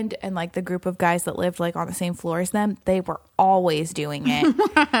best friend and like the group of guys that lived like on the same floor as them, they were always doing it.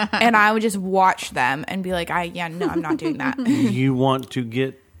 And I would just watch them and be like, I'm not doing that. You want to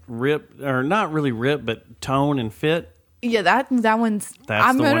get ripped, or not really ripped, but tone and fit, Yeah, that one's. That's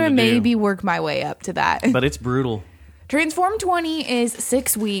I'm the one gonna to do. maybe work my way up to that. but it's brutal. Transform 20 is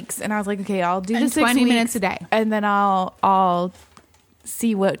 6 weeks, and I was like, okay, I'll do the And 6 20 weeks, minutes a day. and then I'll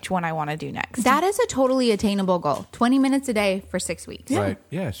see which one I want to do next. That is a totally attainable goal. 20 minutes a day for 6 weeks. Right.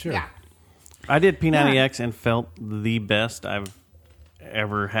 Yeah, sure. Yeah. I did P90X and felt the best I've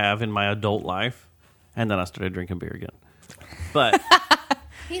ever have in my adult life, and then I started drinking beer again. But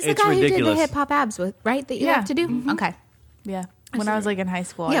He's the It's guy who did ridiculous. the hip hop abs with, right? That you Yeah. have to do? Okay. yeah, when I was like in high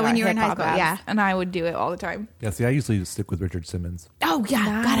school. Yeah, I when got you were in high hip-hop school, abs, yeah. and I would do it all the time. Yeah, see, I usually stick with Richard Simmons. Oh,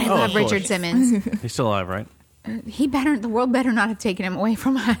 yeah. God, I Oh, love of Richard course. Simmons. he's still alive, right? The world better not have taken him away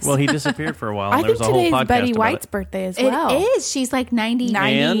from us. Well, he disappeared for a while. I And there think was a whole today's podcast Betty about White's it. birthday as It well. is. She's like 99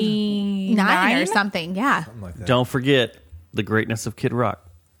 99 or something. Yeah. Something like that. Don't forget the greatness of Kid Rock.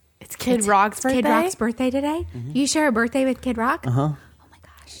 It's Kid Rock's It's birthday. Kid Rock's birthday today. You share a birthday with Kid Rock? Uh-huh. Oh my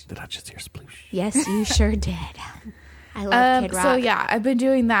gosh. Did I just hear sploosh? Yes, you sure did. I love Kid Rock. So yeah, I've been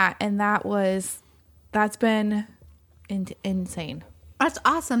doing that, and that's been insane. That's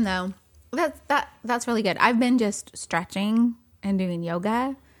awesome though. That's really good. I've been just stretching and doing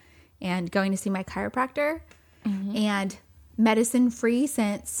yoga and going to see my chiropractor and medicine free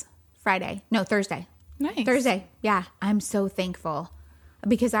since Thursday. Nice. Thursday. Yeah. I'm so thankful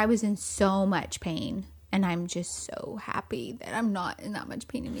because I was in so much pain, and I'm just so happy that I'm not in that much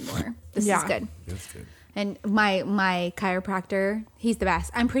pain anymore. This is good. That's good. And my chiropractor, he's the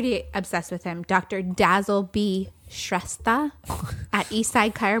best. I'm pretty obsessed with him. Dr. Dazzle B. Shrestha at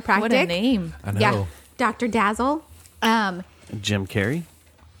Eastside Chiropractic. What a name. I know. Yeah. Dr. Dazzle. Jim Carrey,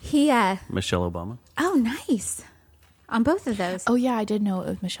 He Michelle Obama. oh, nice. On both of those. Oh, yeah, I did know it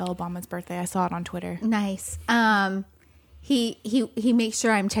was Michelle Obama's birthday. I saw it on Twitter. Nice. He makes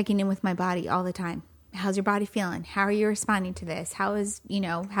sure I'm checking in with my body all the time. How's your body feeling? How are you responding to this? How's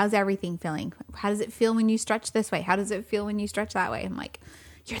everything feeling? How does it feel when you stretch this way? How does it feel when you stretch that way? I'm like,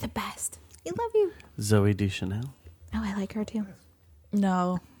 you're the best. I love you. Zoe Deschanel. Oh, I like her too.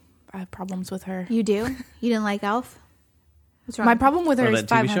 No, I have problems with her. You do? You didn't like Elf? What's wrong? My problem with her Oh, is that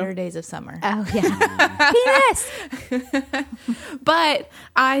TV show? 500 Days of Summer. Oh, yeah. Penis. But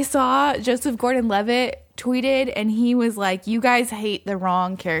I saw Joseph Gordon-Levitt tweeted, and he was like, you guys hate the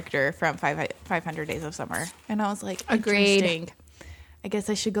wrong character from 500 Days of Summer. And I was like, Agreed. interesting. I guess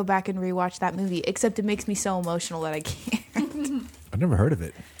I should go back and rewatch that movie, except it makes me so emotional that I can't. I've never heard of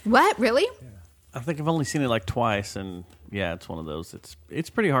it. What? Really? I think I've only seen it like twice, and yeah, it's one of those. It's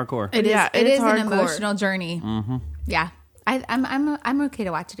pretty hardcore. It is. Yeah, It it's is an hardcore. emotional journey. Mm-hmm. Yeah. I'm okay to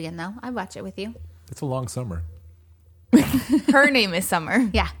watch it again though. I'd watch it with you. It's a long summer. Her name is Summer.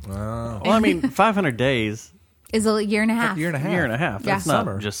 Yeah. Oh. Well, I mean, 500 days, Is a year and a half. Year and a half. year and a half. Yeah. That's not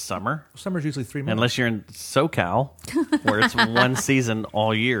Summer. just summer, Summer's usually 3 months. unless you're in SoCal, where it's one season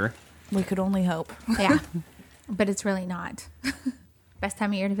all year. We could only hope. Yeah. But it's really not. Best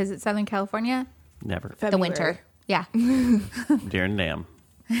time of year to visit Southern California? Never. The February. winter. Yeah. Dear and damn.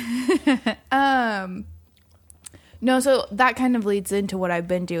 No, so that kind of leads into what I've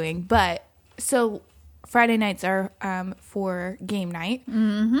been doing. But so Friday nights are for game night.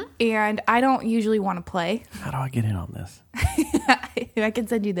 Mm-hmm. And I don't usually want to play. How do I get in on this? I can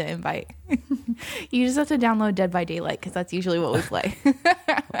send you the invite. You just have to download Dead by Daylight because that's usually what we play.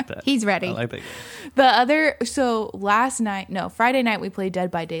 Like that. He's ready. I like that. Friday night we played Dead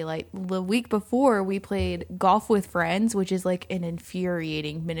by Daylight. The week before we played Golf with Friends, which is like an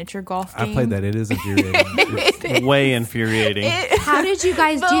infuriating miniature golf game. I played that. It is infuriating. It's way infuriating. How did you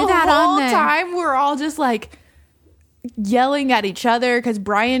guys do that the whole on the time we're all just like yelling at each other because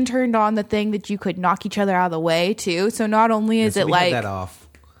Brian turned on the thing that you could knock each other out of the way too. So not only is So it we like had that off.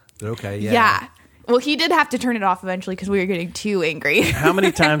 Okay, yeah. yeah. Well, he did have to turn it off eventually because we were getting too angry. How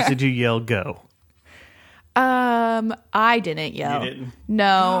many times did you yell "go"? I didn't yell. You didn't?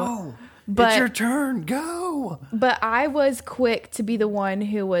 No. But It's your turn. Go. But I was quick to be the one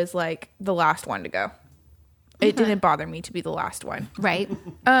who was like the last one to go. It didn't bother me to be the last one. right?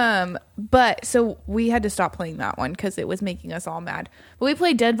 But so we had to stop playing that one because it was making us all mad. But we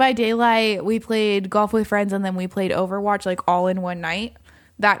played Dead by Daylight, we played Golf with Friends, and then we played Overwatch like all in one night.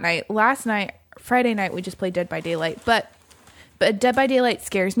 That night, last night, Friday night, we just played Dead by Daylight. But Dead by Daylight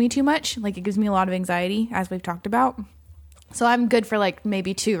scares me too much. Like it gives me a lot of anxiety, as we've talked about. So I'm good for like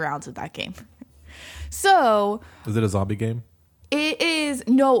maybe 2 rounds of that game. So Is it a zombie game? it is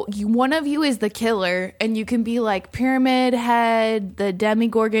one of you is the killer, and you can be like Pyramid Head, the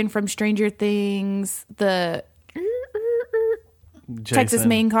Demogorgon from Stranger Things, the Texas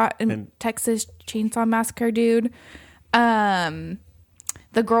Texas Chainsaw Massacre dude,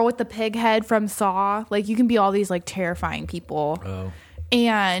 the girl with the pig head from Saw. Like you can be all these like terrifying people. Oh.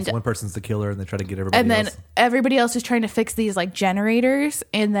 And So one person's the killer and they try to get everybody and then else. everybody else is trying to fix these like generators,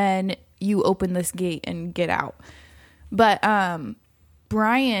 and then you open this gate and get out. But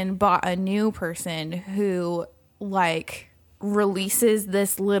Brian bought a new person who like releases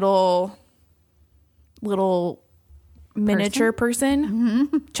this little miniature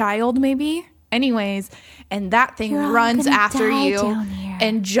person, child maybe. Anyways, and that thing You're all runs gonna after die you down here.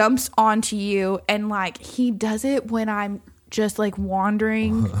 and jumps onto you, and like he does it when I'm just like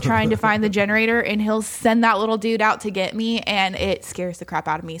wandering trying to find the generator, and he'll send that little dude out to get me, and it scares the crap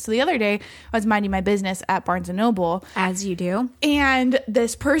out of me. So the other day I was minding my business at Barnes and Noble, As you do. and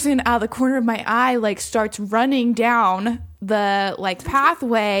this person out of the corner of my eye like starts running down the like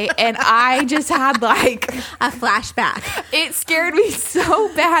pathway, and I just had like A flashback. it scared me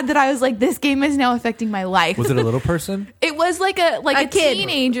so bad that I was like, this game is now affecting my life. Was it a little person? It was like a A kid.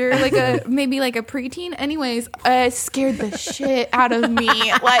 teenager, like a maybe like a preteen. Anyways, it scared the shit out of me.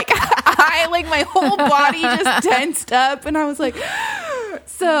 Like I like my whole body just tensed up, and I was like,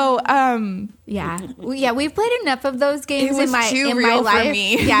 So, Yeah, we've played enough of those games It was too real for life.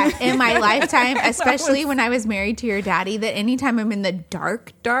 me. Yeah, in my lifetime, especially when I was married to your daddy. That anytime I'm in the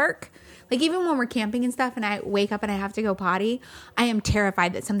dark, like even when we're camping and stuff, and I wake up and I have to go potty, I am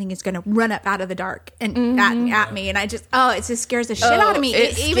terrified that something is going to run up out of the dark and at me, and it just scares the shit out of me,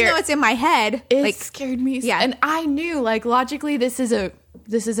 even though it's in my head. it scared me. Yeah. And I knew, like, logically, this is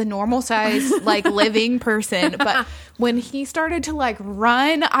a normal size, like, living person. But when he started to, like,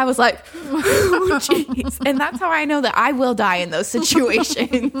 run, I was like, oh, jeez. And that's how I know that I will die in those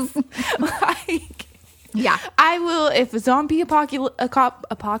situations. Like, Yeah. I will, if a zombie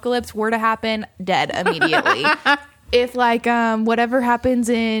apocalypse were to happen, dead immediately. If, like, whatever happens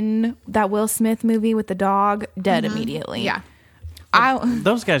in that Will Smith movie with the dog, dead immediately. Yeah.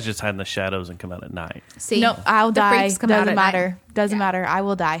 Those guys just hide in the shadows and come out at night. See, No, I'll the die. freaks come out Doesn't at matter. night. Doesn't matter. I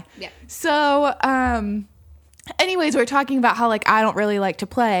will die. Yeah. So, anyways, we're talking about how, like, I don't really like to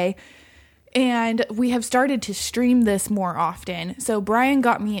play. And we have started to stream this more often. So Brian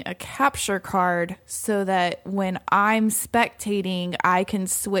got me a capture card so that when I'm spectating, I can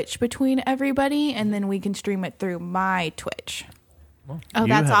switch between everybody, and then we can stream it through my Twitch. Oh, You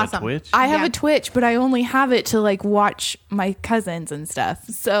that's have a awesome. Twitch? I have Yeah. a Twitch, but I only have it to, like, watch my cousins and stuff.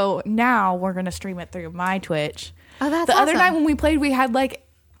 So now we're going to stream it through my Twitch. Oh, that's The other awesome. night when we played, we had, like,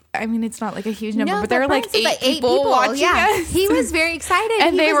 I mean, it's not like a huge number, but there were like Brian said eight people watching Yeah, us. he was very excited,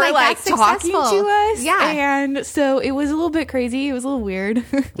 And He they was were like "That's talking successful." to us. Yeah, And so it was a little bit crazy. It was a little weird.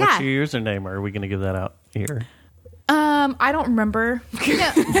 yeah. What's your username? Or are we going to give that out here? I don't remember.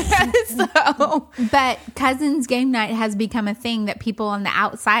 So But Cousins Game Night has become a thing that people on the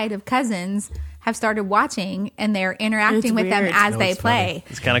outside of Cousins have started watching, and they're interacting It's with them weird. as No, they it's play.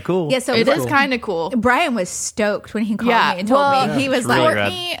 It's kind of cool. Yeah, so it is kind of cool. Brian was stoked when he called Yeah, me and told well, me. He was It's like, really rad.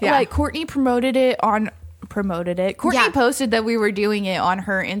 Courtney, Yeah. like Courtney promoted it. Courtney Yeah. posted that we were doing it on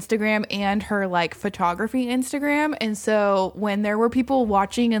her Instagram and her, like, photography Instagram. And so when there were people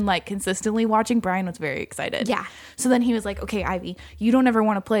watching and, like, consistently watching, Brian was very excited. Yeah. So then he was like, okay, Ivy, you don't ever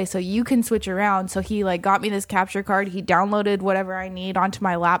want to play, so you can switch around. So he, like, got me this capture card. He downloaded whatever I need onto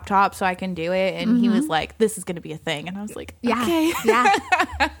my laptop so I can do it. And he was like, this is going to be a thing. And I was like, yeah, okay. yeah,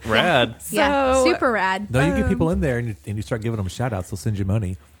 Rad. yeah, So- super rad. No, you get people in there and you start giving them shout outs. They'll send you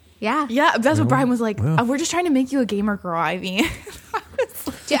money. Yeah, Yeah, that's what Brian was like. Yeah. We're just trying to make you a gamer girl, Ivy.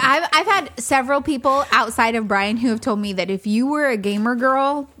 Dude, I've had several people outside of Brian who have told me that if you were a gamer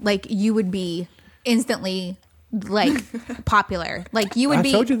girl, like, you would be instantly, like, popular. Like, you would I be.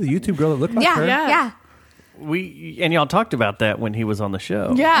 showed you the YouTube girl that looked like Yeah, her. yeah. And y'all talked about that when he was on the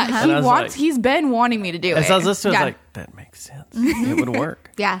show. Yeah, And I was like- he's been wanting me to do And it. so I was listening, I Yeah. was like, that makes sense. It would work.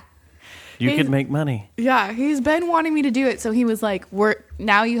 Yeah. You could make money. Yeah, he's been wanting me to do it. So he was like,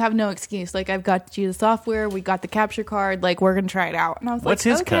 now you have no excuse. Like, I've got you the software, we got the capture card, like, we're gonna try it out. And I was What's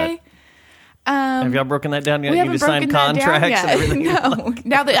like, his okay. Have y'all broken that down yet? We You haven't just signed broken that down contracts and yet. everything? No.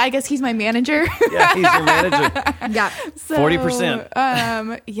 Now that I guess he's my manager. Yeah, he's your manager. Yeah. So,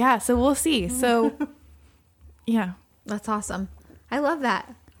 40%. Yeah, so we'll see. So yeah. That's awesome. I love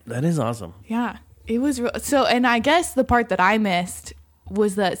that. That is awesome. Yeah, it was so. And I guess the part that I missed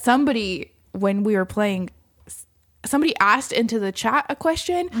was that somebody, when we were playing, somebody asked into the chat a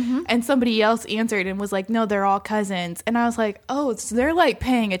question, and somebody else answered and was like, "No, they're all cousins." And I was like, "Oh, so they're, like,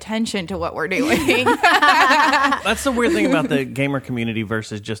 paying attention to what we're doing." That's the weird thing about the gamer community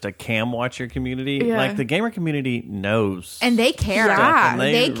versus just a cam watcher community. Yeah. Like, the gamer community knows And they care. Yeah. stuff, and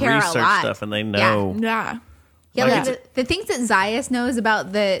They care a research lot. stuff, and they know. Yeah. Yeah, Like, like the things that Zayas knows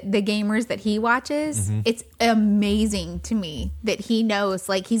about the gamers that he watches, it's amazing to me that he knows.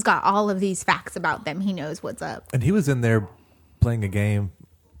 Like, he's got all of these facts about them. He knows what's up. And he was in there playing a game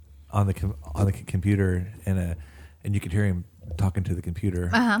on the computer, and you could hear him talking to the computer,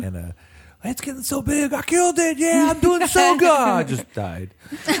 and it's getting so big, I killed it. Yeah, I'm doing so good. I just died.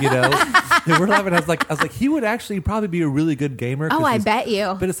 You know, and we're laughing. I was like, he would actually probably be a really good gamer. 'cause Oh, I he's- bet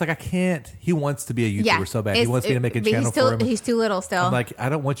you. But it's like, I can't. He wants to be a YouTuber Yeah, so bad. He it's- wants me to make a but he's channel still- for him. He's too little still. I'm like, I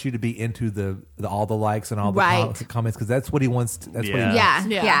don't want you to be into the all the likes and all the Right. comments, because that's what he wants. That's what he Yeah. wants.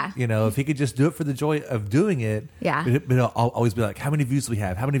 yeah, Yeah. yeah. You know, if he could just do it for the joy of doing it, Yeah. But I'll always be like, how many views do we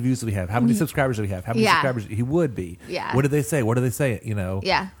have? How many views do we have? How many subscribers do we have? How many Yeah. subscribers? He would be. Yeah. What did they say? What do they say? You know?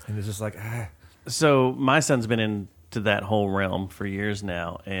 Yeah. And it's just like, So my son's been into that whole realm for years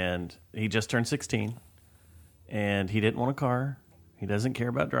now, and he just turned 16, and he didn't want a car. He doesn't care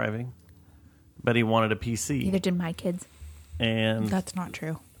about driving, but he wanted a PC. Neither did my kids. And That's not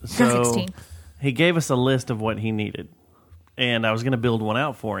true. so 16. he gave us a list of what he needed, and I was going to build one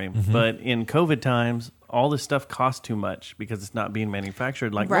out for him. But in COVID times, all this stuff costs too much because it's not being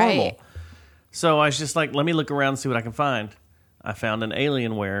manufactured like Right. normal. So I was just like, let me look around and see what I can find. I found an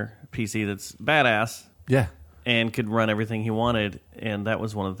Alienware PC that's badass Yeah. and could run everything he wanted. And that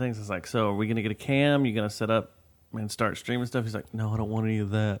was one of the things. It's like, so are we going to get a cam? You going to set up and start streaming stuff? He's like, no, I don't want any of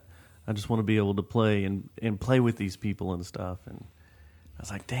that. I just want to be able to play and play with these people and stuff. And I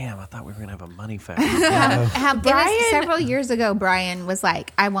was like, damn, I thought we were going to have a money factory. It was several years ago. Brian was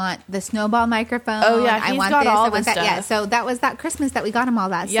like, "I want the snowball microphone. Oh, yeah, I he's want got this. all I the want that." stuff. Yeah, so that was that Christmas that we got him all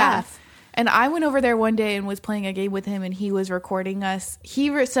that stuff. And I went over there one day and was playing a game with him, and he was recording us.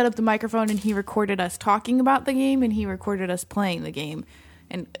 He set up the microphone, and he recorded us talking about the game, and he recorded us playing the game.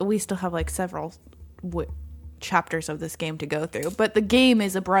 And we still have like several chapters of this game to go through. But the game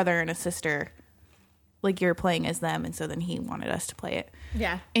is a brother and a sister. Like, you're playing as them, and so then he wanted us to play it.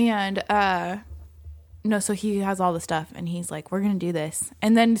 Yeah. And no, so he has all the stuff, and he's like, we're gonna do this.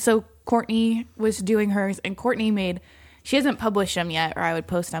 And then so Courtney was doing hers, and Courtney she hasn't published them yet, or I would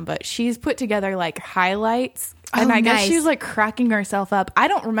post them, but she's put together like highlights, and I guess nice. she was like cracking herself up. I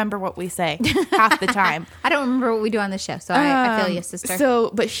don't remember what we say half the time. I don't remember what we do on the show, so I feel you, sister.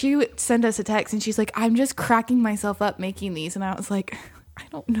 So, but she would send us a text, and she's like, I'm just cracking myself up making these. And I was like, I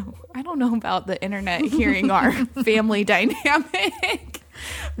don't know about the internet hearing our family dynamic.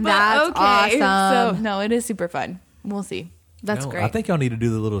 But That's awesome. So no, it is super fun. We'll see. That's No, great. I think y'all need to do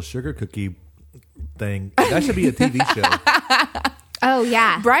the little sugar cookie thing. That should be a TV show. Oh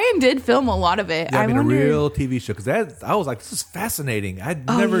yeah. Brian did film a lot of it. Yeah, I mean, wondered- a real TV show. Because I was like, this is fascinating. I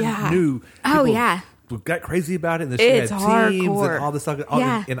Oh, never yeah. knew. Oh, people yeah. got crazy about it. And the It's show had teams hardcore. and all this stuff.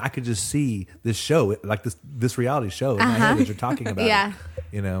 Yeah. And I could just see this show, like this reality show in my head that you're talking about. Yeah.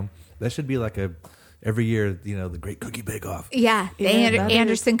 It. That should be like every year, the Great Cookie Bake Off. Yeah, the Yeah, that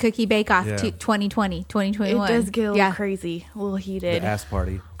Anderson Cookie Bake Off Yeah. 2020, It 2021. does get a little yeah. crazy, a little The heated. ass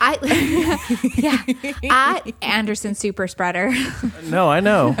party. At Anderson Super Spreader. No, I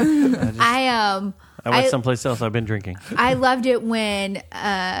know. I went someplace else. I've been drinking. I loved it when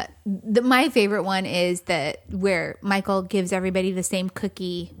my favorite one is where Michael gives everybody the same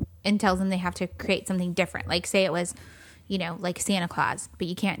cookie and tells them they have to create something different. Like say it was, like Santa Claus, but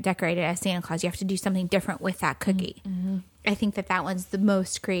you can't decorate it as Santa Claus. You have to do something different with that cookie. Mm-hmm. I think that one's the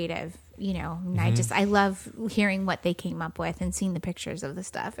most creative. And I love hearing what they came up with and seeing the pictures of the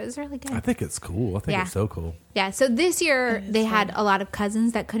stuff. It was really good. I think it's cool. I think Yeah. it's so cool. Yeah, so this year they had a lot of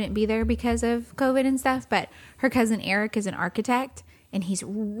cousins that couldn't be there because of COVID and stuff, but her cousin Eric is an architect and he's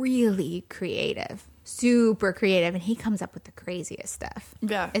really creative, super creative, and he comes up with the craziest stuff.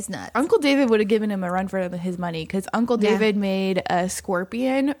 Yeah. It's nuts. Uncle David would have given him a run for his money because Uncle Yeah. David made a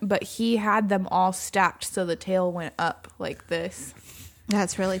scorpion, but he had them all stacked so the tail went up like this.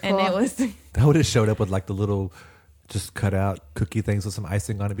 That's really cool. And it was That would have showed up with like the little just cut out cookie things with some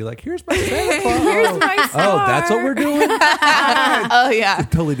icing on it. Be like, here's my Santa Claus. Here's my Oh, that's what we're doing? oh yeah.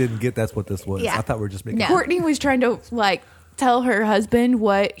 Totally didn't get that's what this was. Yeah. I thought we were just making No. Courtney was trying to tell her husband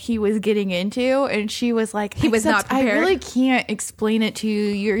what he was getting into, and she was like, He was not "Except I prepared." really can't explain it to you.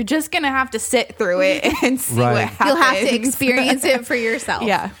 You're just gonna have to sit through it and see Right. what happens. You'll have to experience it for yourself.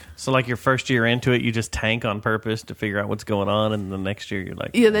 Yeah. So, like your first year into it, you just tank on purpose to figure out what's going on, and the next year you're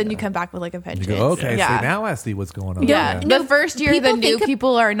like, Yeah, then you come back with like a You vengeance. go, okay, yeah. see, now I see what's going on. Yeah. No, The first year, people the new think of-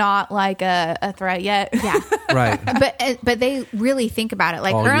 people are not like a threat yet. Yeah. Right. But they really think about it.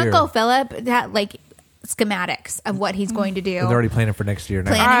 Like All her year. Uncle Philip had like schematics of what he's going to do. They're already planning for next year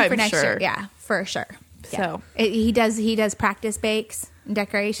now. Planning for I'm next sure. year. Yeah, for sure. Yeah. So- he does practice bakes and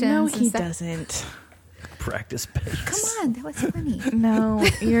decorations. No, and he stuff. doesn't. practice bakes. Come on, that was funny. No,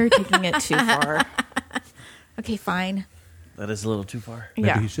 you're taking it too far. Okay, fine. That is a little too far. Maybe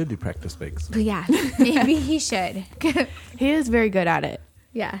Yeah. he should do practice bakes. But yeah, maybe he should. He is very good at it.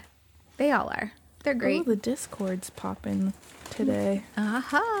 Yeah, they all are. They're Oh, great. the Discord's popping today.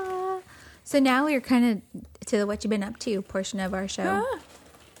 Aha. So now we're kind of to the what you've been up to portion of our show.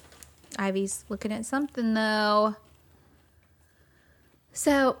 Ivy's looking at something though.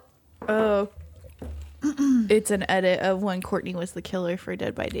 So Oh. It's an edit of when Courtney was the killer for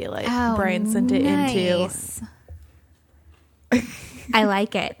Dead by Daylight. oh, Brian sent it into. nice. I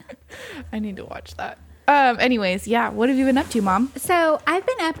like it. I need to watch that. Anyways, yeah. What have you been up to, Mom? So I've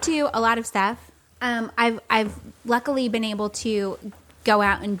been up to a lot of stuff. I've luckily been able to go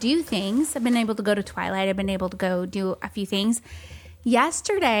out and do things. I've been able to go to Twilight. I've been able to go do a few things.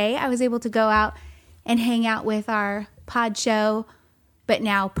 Yesterday, I was able to go out and hang out with our pod show, but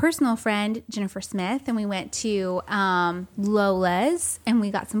now personal friend, Jennifer Smith. And we went to Lola's and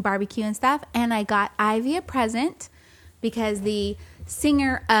we got some barbecue and stuff. And I got Ivy a present because the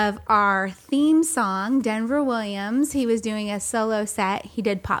singer of our theme song, Denver Williams, he was doing a solo set. He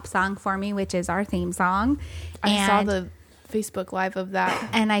did Pop Song for me, which is our theme song. I saw And- the Facebook Live of that.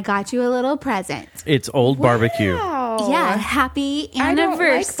 and I got you a little present. It's old barbecue. Wow. No. Yeah, happy I don't like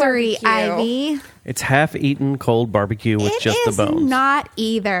anniversary, barbecue. Ivy. It's half-eaten cold barbecue with It just is the bones. not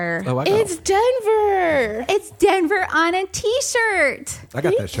either. Oh, I got, It's Denver. It's Denver on a t-shirt. I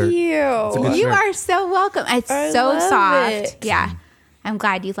got that shirt. You. It's a good You shirt. are so welcome. It's I so love soft. it. Yeah. I'm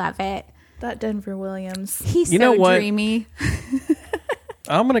glad you love it. That Denver Williams. He's You so know what? dreamy.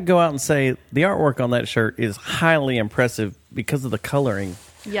 I'm going to go out and say the artwork on that shirt is highly impressive because of the coloring.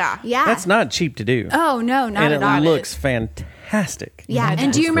 Yeah. Yeah. That's not cheap to do. Oh, no, not and at it all. looks fantastic. Yeah,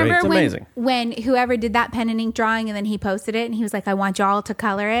 and do you It's great. remember It's amazing. when whoever did that pen and ink drawing and then he posted it and he was like, I want y'all to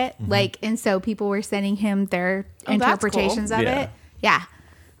color it? Like, and so people were sending him their that's interpretations cool. of Yeah. it. Yeah,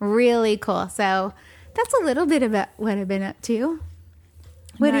 really cool. So that's a little bit about what I've been up to.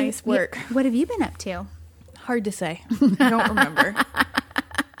 Nice work. What have you been up to? Hard to say. I don't remember.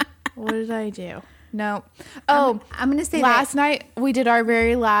 What did I do? No. Oh, I'm going to say last that. night we did our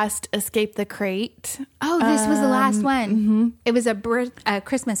very last Escape the Crate. Oh, this was the last one. It was a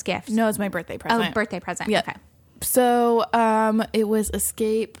Christmas gift. No, it's my birthday present. Oh, birthday present. Yeah. Okay. So, it was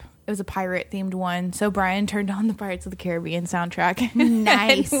Escape. It was a pirate themed one. So Brian turned on the Pirates of the Caribbean soundtrack.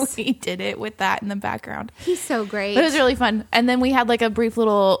 Nice. And we did it with that in the background. He's so great. It was really fun. And then we had like a brief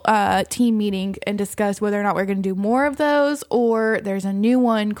little team meeting and discussed whether or not we're going to do more of those, or there's a new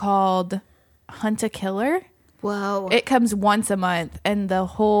one called Hunt a Killer. Whoa. It comes once a month and the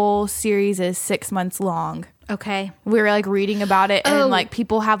whole series is 6 months long. Okay. We were like reading about it, and Oh. like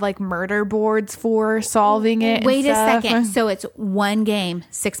people have like murder boards for solving it. and Wait a stuff. second. So it's one game,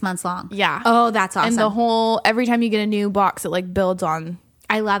 6 months long. Yeah. Oh, that's awesome. And the whole, every time you get a new box, it like builds on.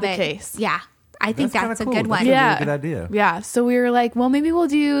 I love it. case. Yeah. I think kinda that's a cool. good one. That's Yeah. a really good idea. Yeah. So we were like, well, maybe we'll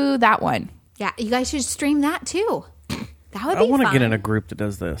do that one. Yeah. You guys should stream that too. That would I be want to fun. get in a group that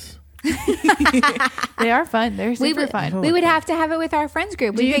does this. They are fun. They're super would, fun. We would have to have it with our friends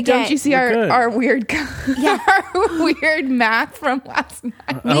group. We could Don't get, you see We could. our weird our weird math from last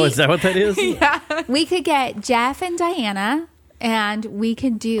night? Oh, is that what that is? we could get Jeff and Diana and we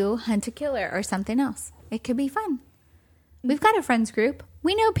could do Hunt a Killer or something else. It could be fun. We've got a friends group.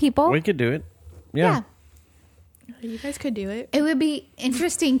 We know people. We could do it. yeah. Yeah. You guys could do it. It would be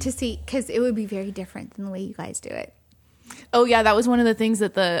interesting to see because it would be very different than the way you guys do it. Oh yeah, that was one of the things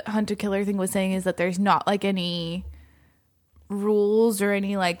that the Hunt a Killer thing was saying, is that there's not like any rules or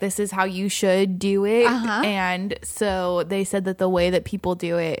any like this is how you should do it. And so they said that the way that people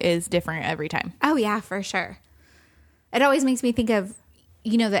do it is different every time. Oh, yeah, for sure. It always makes me think of,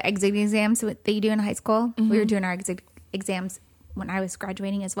 you know, the exit exams that you do in high school. We were doing our exit exams when I was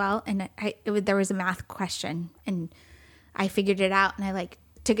graduating as well. And there was a math question and I figured it out and I like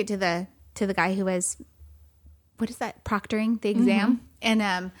took it to the guy who was, what is that, proctoring the exam. And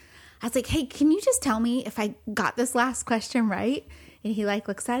I was like, hey, can you just tell me if I got this last question right? And he like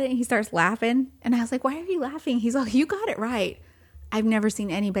looks at it and he starts laughing. And I was like, why are you laughing? He's like, you got it right. I've never seen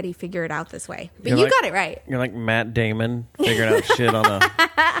anybody figure it out this way, but You're you like- got it right You're like Matt Damon figuring out shit on a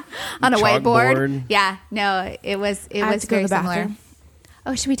on a whiteboard. chalkboard. Yeah, no, it was have to go very to the similar. bathroom.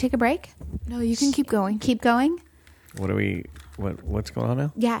 Oh, should we take a break? No, you can keep going. Keep going. What's going on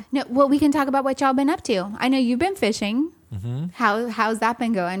now? Yeah, no. Well, we can talk about what y'all been up to. I know you've been fishing. How's that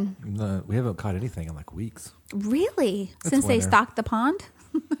been going? No, we haven't caught anything in like weeks. Really? It's Since they winter. stocked the pond?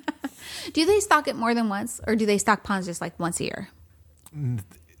 Do they stock it more than once, or do they stock ponds just like once a year?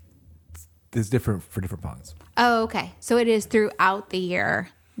 It's different for different ponds. Oh, okay. So it is throughout the year.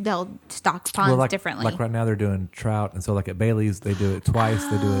 They'll stock ponds differently. Like right now, they're doing trout, and so like at Bailey's, they do it twice.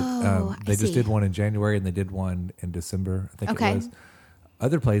 They do it. I They just see. did one in January, and they did one in December. I think Okay. it was.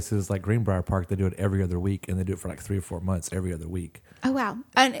 Other places like Greenbrier Park, they do it every other week, and they do it for like 3 or 4 months every other week. Oh, wow.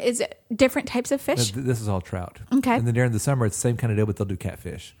 And is it different types of fish? This is all trout. Okay. And then during the summer, it's the same kind of deal, but they'll do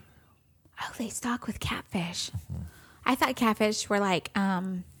catfish. Oh, they stock with catfish. I thought catfish were like,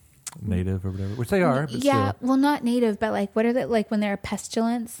 Native or whatever, which they are. But yeah, still. well, not native, but like, what are they like when they're a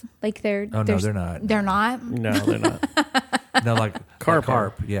pestilence? Like they're. Oh, no, they're not. They're not. No, they're not. No, like Carp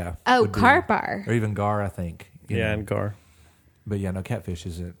carp. Yeah. Oh, would be- carp are. or even gar, I think. you Yeah, know. and gar. But yeah, no, catfish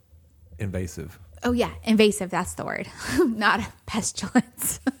isn't invasive. Oh yeah, invasive. That's the word. Not a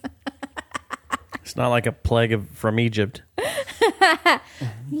pestilence. It's not like a plague from Egypt.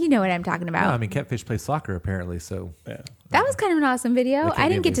 You know what I'm talking about. No, I mean catfish play soccer apparently. So Yeah. That was kind of an awesome video. They can I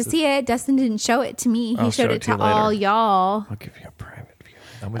be didn't get to invasive. see it. Dustin didn't show it to me. He I'll showed show it it to to you all later. y'all. I'll give you a private view.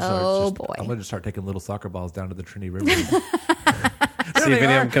 I'm gonna Oh, start boy. I'm gonna just start taking little soccer balls down to the Trinity River. See if any of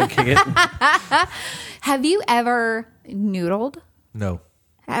them come kick it. Have you ever noodled? No,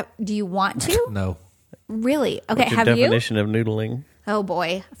 Do you want to? no. Really? Okay. What's your Have you? definition of noodling? Oh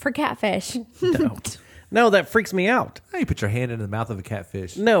boy, for catfish. No. No, that freaks me out. You put your hand in the mouth of a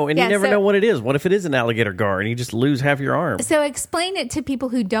catfish. No, and Yeah, you never so- know what it is. What if it is an alligator gar and you just lose half your arm? So explain it to people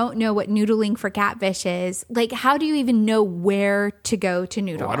who don't know what noodling for catfish is. Like, how do you even know where to go to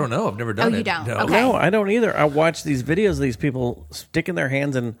noodle? I don't know. I've never done Oh, it. you don't? No. Okay. No, I don't either. I watch these videos of these people sticking their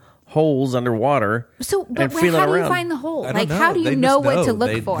hands in holes underwater So, and but feeling how do you around. find the hole? I don't Like, know. how do you They know just what to know.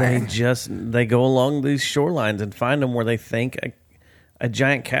 look They- for? They go along these shorelines and find them where they think a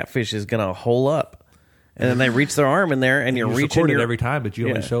giant catfish is going to hole up. And then they reach their arm in there, and you're You reaching record it your every time, but you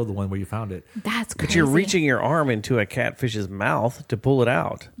only Yeah. show the one where you found it. That's crazy. But you're reaching your arm into a catfish's mouth to pull it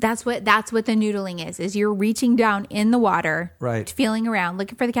out. That's what the noodling is you're reaching down in the water, Right. feeling around,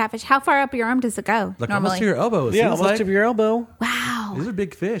 looking for the catfish. How far up your arm does it go Like normally? almost to your elbow. It Yeah, seems almost like. to your elbow. Wow. These are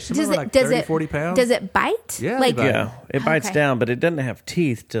big fish. Some Does of them are it like does 30, it 40 pounds. Does it bite? Yeah, like they bite. Yeah, it bites Okay. down, but it doesn't have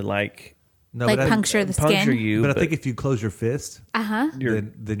teeth to like No, like but puncture the skin. puncture you. But I think if you close your fist, you're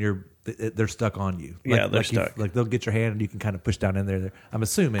then they're stuck on you. Yeah, Like, they're like stuck. Like they'll get your hand and you can kind of push down in there. I'm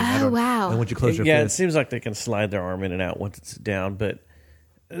assuming. I Oh, don't- wow. And once you close your yeah, it fist, seems like they can slide their arm in and out once it's down. But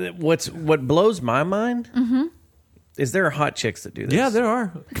what blows my mind is there are hot chicks that do this. yeah, there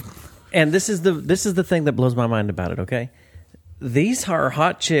are. And this is the thing that blows my mind about it. Okay, these are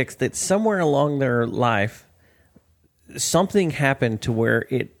hot chicks that somewhere along their life something happened to where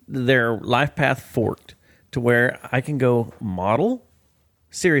their life path forked to where I can go model.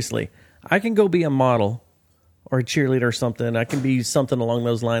 Seriously, I can go be a model or a cheerleader or something. I can be something along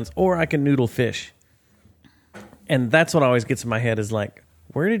those lines, or I can noodle fish. And that's what always gets in my head is like,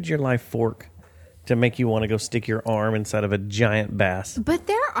 where did your life fork to make you want to go stick your arm inside of a giant bass? But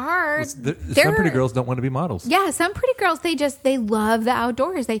there are Some pretty girls don't want to be models. Yeah, some pretty girls they love the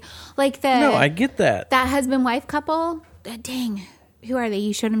outdoors. They like the No, I get that. that husband wife couple. Dang, who are they?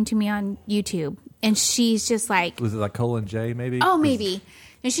 You showed them to me on YouTube, and she's just like, Was it like Cole and Jay maybe? oh, maybe,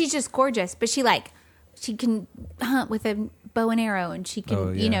 and she's just gorgeous. But she can hunt with a bow and arrow, and she can,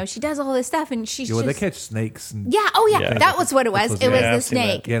 Oh, yeah. she does all this stuff, and she's Yeah, well, they just catch snakes. And, yeah. Oh yeah, Yeah. that was what it was. That's It what- was yeah, the I've seen that.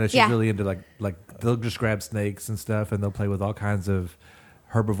 snake. Yeah, no, she's really into like they'll just grab snakes and stuff, and they'll play with all kinds of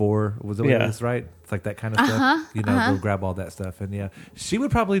herbivore. Was it what it Yeah. is, right? It's like that kind of stuff. They'll grab all that stuff, and yeah, she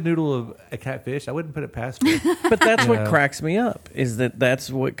would probably noodle a catfish. I wouldn't put it past her. But that's what Yeah. cracks me up is that's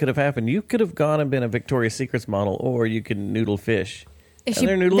what could have happened. You could have gone and been a Victoria's Secrets model, or you could noodle fish. And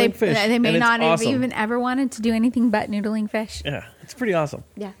they're noodling fish. They may and it's not have awesome. even ever wanted to do anything but noodling fish. Yeah, it's pretty awesome.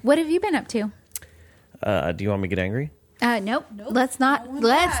 Yeah. What have you been up to? Do you want me to get angry? Nope. Let's not.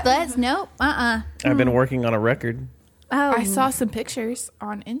 Let's. Nope. I've been working on a record Oh, I saw some pictures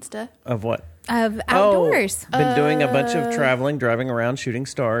on Insta. of what? of outdoors. Oh, been doing a bunch of traveling, driving around, shooting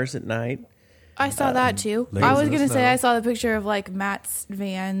stars at night. I saw that too. Ladies I was in the gonna say snow. I saw the picture of like Matt's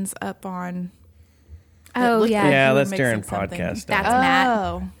vans up on. Oh, it looked yeah. like Yeah, you were that's mixing during something. podcast stuff. That's Matt.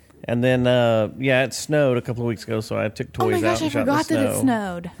 Oh. And then, it snowed a couple of weeks ago, so I took toys Oh my out gosh! I and shot in the forgot that it snow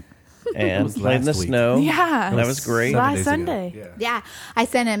snowed. and was played in the last week. snow. Yeah, And that was great. 7 Last days ago. Sunday. Yeah. Yeah, I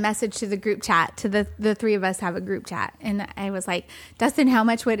sent a message to the group chat. To the three of us have a group chat, and I was like, Dustin, how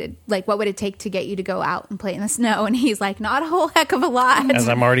much would it what would it take to get you to go out and play in the snow? And he's like, not a whole heck of a lot. As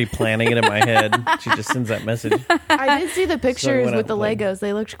I'm already planning it in my head, she just sends that message. I did see the pictures went out with the and played. Legos.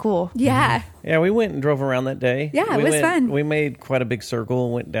 They looked cool. Yeah, Yeah, we went and drove around that day. Yeah, it We was went- fun. We made quite a big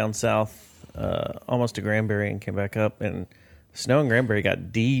circle, went down south, almost to Granbury, and came back up. And snow in Granbury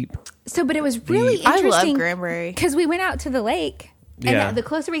got deep. So, but it was really I love interesting. Granbury. Because we went out to the lake, and Yeah. the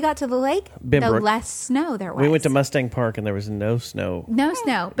closer we got to the lake, Benbrook. the less snow there was. We went to Mustang Park, and there was no snow. no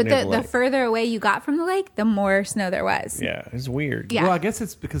snow, but Near the the lake. further away you got from the lake, the more snow there was. Yeah, it was weird. Yeah. Well, I guess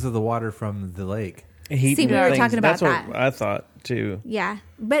it's because of the water from the lake. Heat See, and we were things. talking about That's what that. I thought too. Yeah,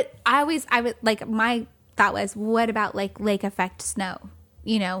 but I would like my thought was, what about like lake effect snow?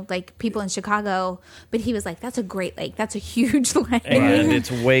 You know, like people in Chicago. But he was like, "That's a great lake. That's a huge lake." And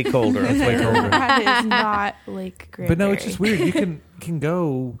it's way colder. It's way colder. That is not Lake Granbury. But no, it's just weird. You can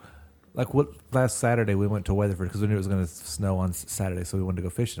go like last Saturday we went to Weatherford because we knew it was going to snow on Saturday, so we wanted to go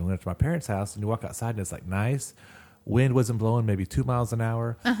fishing. We went to my parents' house and you walk outside and it's like nice. Wind wasn't blowing, maybe 2 miles an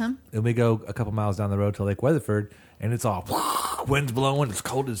hour. And we go a couple miles down the road to Lake Weatherford, and it's all wind's blowing. It's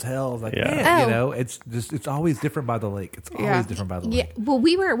cold as hell. It's like, Yeah. man, Oh. it's always different by the lake. It's always Yeah. different by the Yeah. lake. Well,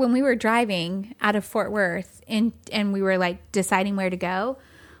 when we were driving out of Fort Worth and we were like deciding where to go,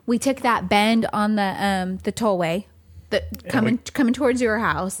 we took that bend on the tollway that coming towards your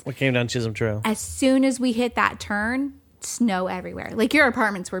house. We came down Chisholm Trail. As soon as we hit that turn, snow everywhere. Like your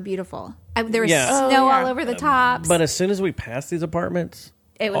apartments were beautiful. There was Yeah. snow Oh, yeah. all over the tops. But as soon as we passed these apartments,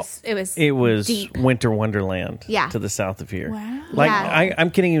 It was It was deep. winter wonderland. Yeah. To the south of here. Wow. Like Yeah. I'm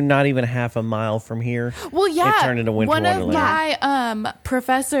kidding you, not even half a mile from here. Well, yeah. It turned into winter One wonderland. of my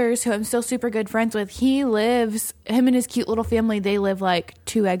professors, who I'm still super good friends with, him and his cute little family, they live like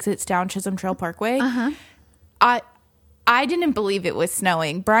 2 exits down Chisholm Trail Parkway. I didn't believe it was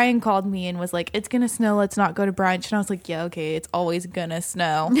snowing. Brian called me and was like, "It's gonna snow. Let's not go to brunch." And I was like, "Yeah, okay. It's always gonna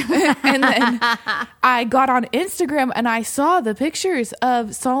snow." And then I got on Instagram and I saw the pictures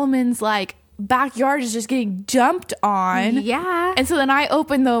of Solomon's like backyard is just getting dumped on. Yeah. And so then I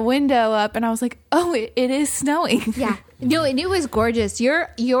opened the window up and I was like, "Oh, it is snowing." Yeah. No, and it was gorgeous. Your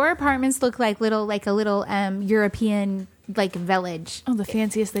apartments look like a little European like village. Oh, the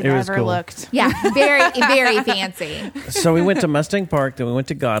fanciest they've It was ever cool. looked. Yeah, very very fancy. So we went to Mustang Park, then we went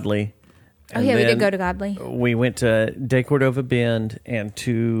to Godley. Oh and yeah, we then did go to Godley. We went to De Cordova Bend and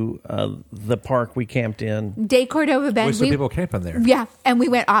to the park we camped in. De Cordova Bend. Wait, so people camping there. Yeah, and we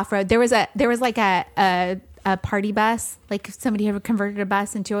went off road. There was like a party bus, like somebody had converted a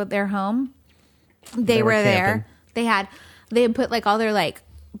bus into their home. They were were there. camping. They had put like all their like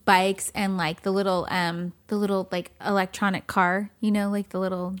bikes and like the little like electronic car, like the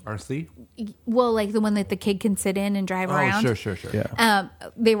little RC? like the one that the kid can sit in and drive around. Oh, sure. Yeah.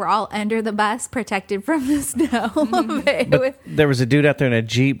 They were all under the bus, protected from the snow. But there was a dude out there in a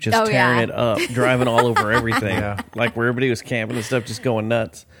Jeep just Oh, tearing yeah. it up, driving all over everything. Yeah. Like where everybody was camping and stuff, just going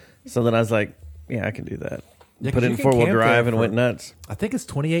nuts. So then I was like, yeah, I can do that. Yeah, Put 'cause it you in can 4-wheel camp there drive and for- went nuts. I think it's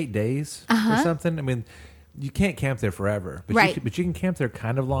 28 days or something. I mean, you can't camp there forever. But Right. but you can camp there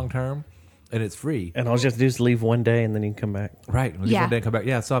kind of long term, and it's free. And all you have to do is leave one day and then you can come back. Right. When Yeah. one day and come back.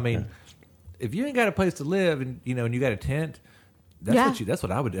 Yeah. So, I mean, if you ain't got a place to live and, and you got a tent, that's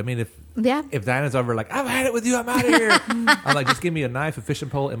what I would do. I mean, Yeah. if Dinah's over like, I've had it with you, I'm out of here. I'm like, just give me a knife, a fishing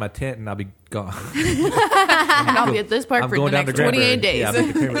pole, and my tent, and I'll be gone. And I'll be at this park I'm for going the down to next 28 Granbury. days. Yeah, I'm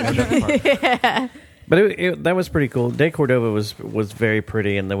at the Granbury Park. But that was pretty cool. De Cordova was very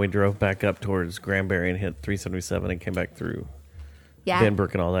pretty, and then we drove back up towards Granbury and hit 377 and came back through Yeah.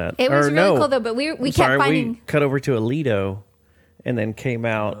 Benbrook and all that. It was Or really no, cool though, but we I'm kept sorry, finding. we cut over to Aledo and then came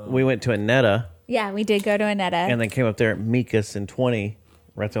out. We went to Annetta Yeah, we did go to Annetta. and then came up there at Micas and 20,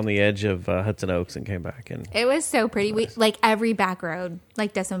 right on the edge of Hudson Oaks, and came back. And It was so pretty. We like every back road.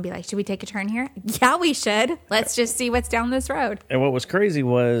 Like Desmond would be like, "Should we take a turn here?" Yeah, we should. Let's just see what's down this road. and what was crazy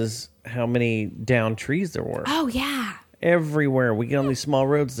was how many down trees there were. Oh yeah. Everywhere. We get on these small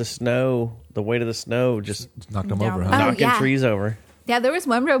roads, the weight of the snow just Knocked them Down over, the- huh? knocking yeah. trees over. Yeah, there was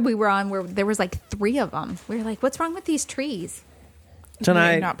one road we were on where there was like 3 of them. We were like, "What's wrong with these trees?"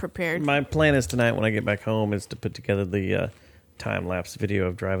 Tonight, not prepared. My plan is tonight when I get back home is to put together the time-lapse video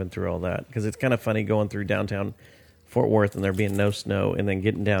of driving through all that, because it's kind of funny going through downtown Fort Worth and there being no snow, and then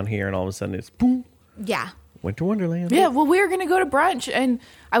getting down here and all of a sudden it's boom, Yeah. winter wonderland. Yeah, well, we were going to go to brunch, and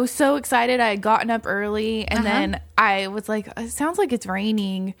I was so excited. I had gotten up early, and then I was like, it sounds like it's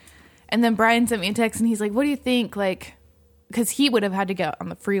raining. And then Brian sent me a text, and he's like, what do you think? Like, because he would have had to get on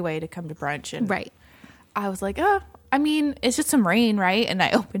the freeway to come to brunch. And Right. I was like, I mean, it's just some rain, right? And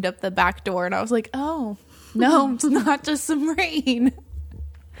I opened up the back door, and I was like, oh, no, it's not just some rain.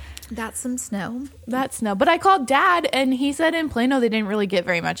 That's some snow. That's snow. But I called Dad, and he said in Plano they didn't really get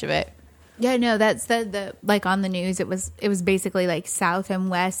very much of it. Yeah, no, that's the like on the news. It was basically like south and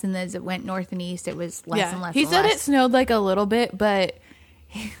west, and as it went north and east, it was less and less. He and said less. it snowed like a little bit, but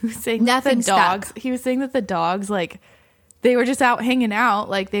he was saying that Nothing the dogs. stuck. He was saying that the dogs, like, they were just out hanging out.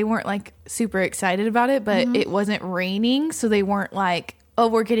 Like, they weren't like super excited about it, but Mm-hmm. it wasn't raining, so they weren't like, oh,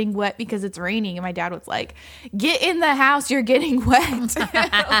 we're getting wet because it's raining. And my dad was like, get in the house, you're getting wet.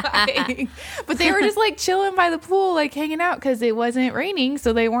 Like, but they were just like chilling by the pool, like hanging out because it wasn't raining,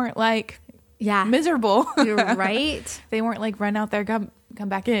 so they weren't like Yeah, miserable. you're right. They weren't like run out there, come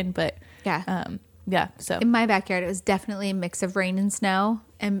back in. But Yeah. yeah. So In my backyard, it was definitely a mix of rain and snow.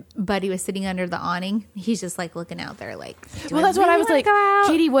 And Buddy was sitting under the awning. He's just like looking out there, like, do well, that's what I really was wanna like, go out?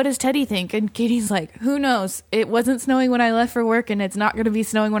 Katie, what does Teddy think? And Katie's like, who knows? It wasn't snowing when I left for work, and it's not going to be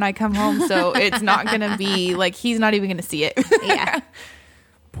snowing when I come home. So it's not going to be like, he's not even going to see it. Yeah.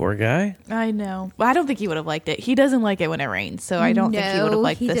 Poor guy. I know. Well, I don't think he would have liked it. He doesn't like it when it rains. So I don't think he would have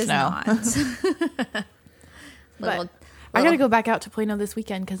liked he the does snow. not. But I got to go back out to Plano this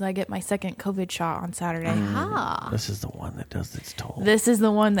weekend because I get my second COVID shot on Saturday. Ah. This is the one that does its toll. This is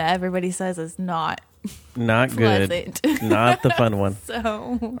the one that everybody says is not Not good. pleasant. Not the fun one.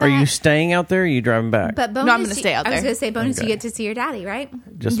 So Are you staying out there or are you driving back? But bonus, No, I'm gonna stay out I was there. going to say, bonus, Okay. you get to see your daddy, right?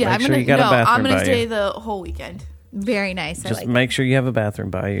 Just yeah, make I'm sure gonna you got a bathroom I'm gonna by stay you. the whole weekend. Very nice. I Just like make sure you have a bathroom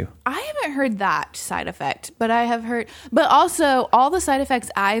by you. I haven't heard that side effect, but I have heard. But also, all the side effects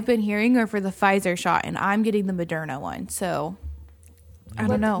I've been hearing are for the Pfizer shot, and I'm getting the Moderna one. So I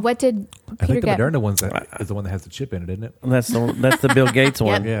don't know. What did I Peter think the get? Moderna one is the one that has the chip in it, isn't it? And that's the Bill Gates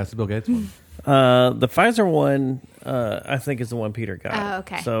one. Yeah, it's the Bill Gates one. The Pfizer one, I think, is the one Peter got. Oh,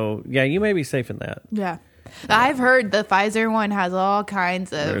 okay. So yeah, you may be safe in that. Yeah. I've heard the Pfizer one has all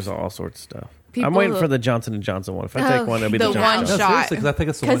kinds of. There's all sorts of stuff. People I'm waiting who- for the Johnson & Johnson one. If I take one, it'll be the the one Johnson. No, shot. seriously, because I think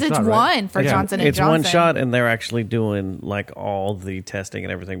it's the one Because it's shot, right? one for Yeah. Johnson and It's Johnson. one shot, and they're actually doing like all the testing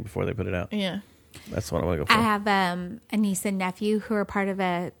and everything before they put it out. Yeah. That's what I'm gonna go for. I have a niece and nephew who are part of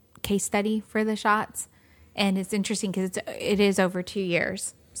a case study for the shots, and it's interesting because it is over 2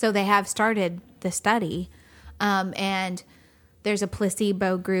 years. So they have started the study, and there's a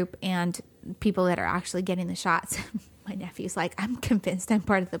placebo group and people that are actually getting the shots. My nephew's like, I'm convinced I'm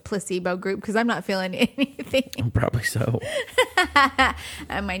part of the placebo group because I'm not feeling anything. Probably so.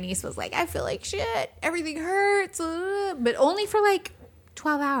 And my niece was like, I feel like shit. Everything hurts, but only for like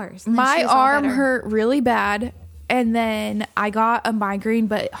 12 hours. And then My she was all arm better. hurt really bad. And then I got a migraine,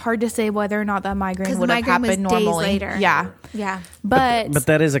 but hard to say whether or not that migraine 'Cause the would have migraine was happened days normally. later. Yeah. Yeah. But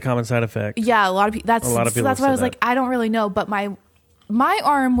That is a common side effect. yeah, a lot of people. That's A lot of people that's why I say was that. like, I don't really know. But my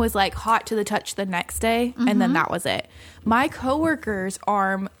arm was like hot to the touch the next day, and then that was it. My coworker's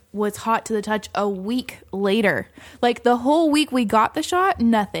arm was hot to the touch a week later. Like the whole week we got the shot,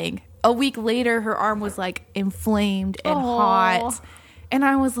 nothing. A week later, her arm was like inflamed and hot. And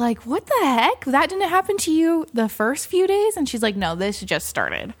I was like, what the heck? That didn't happen to you the first few days? And she's like, no, this just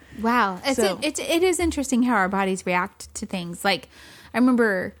started. Wow. So- It is interesting how our bodies react to things. Like, I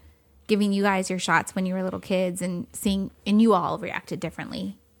remember giving you guys your shots when you were little kids and you all reacted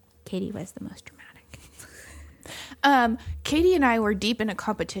differently. Katie was the most dramatic. Katie and I were deep in a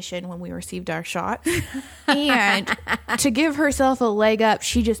competition when we received our shot. And to give herself a leg up,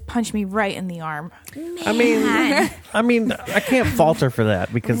 she just punched me right in the arm. I mean, I can't fault her for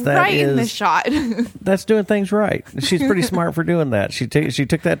that because that Right in the is shot. that's doing things right. She's pretty smart for doing that. She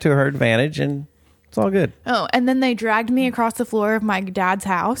took that to her advantage, and it's all good. Oh, and then they dragged me across the floor of my dad's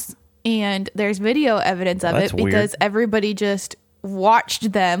house. And there's video evidence of That's it because weird. everybody just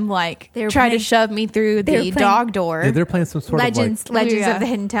watched them like They were try to playing- shove me through they were the playing dog door. Yeah, they're playing some sort Legends of Yeah. of the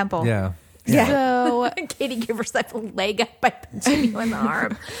Hidden Temple. like, yeah. So Katie gave herself a leg up by punching you in the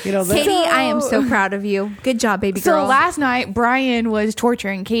arm. You know, Katie, I am so proud of you. Good job, baby So girl. last night, Brian was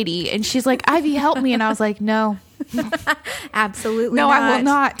torturing Katie, and she's like, "Ivy, help me!" And I was like, "No, Absolutely no, not. I will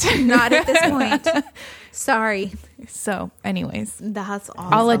not." Not at this point. Sorry. So, anyways, That's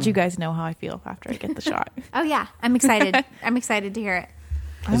awesome. I'll let you guys know how I feel after I get the shot. Oh, yeah. I'm excited. I'm excited to hear it.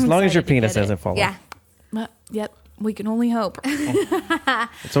 as long as your excited to penis get it. hasn't fallen. Yeah. Yep, we can only hope.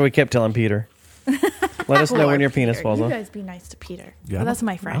 That's what we kept telling Peter. Let us know when your penis falls You off. guys be nice to Peter. Yeah, Well, I that's don't-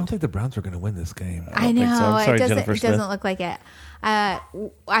 my I don't friend. think the Browns are going to win this game. I don't think know. so. I'm sorry, it doesn't, Jennifer it doesn't Smith. look like it. I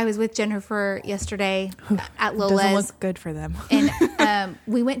was with Jennifer yesterday at Doesn't Lola's. look good for them. And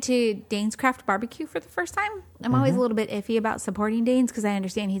we went to Dane's Craft Barbecue for the first time. I'm always a little bit iffy about supporting Dane's because I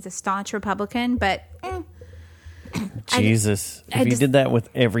understand he's a staunch Republican, but Jesus, I if you just- did that with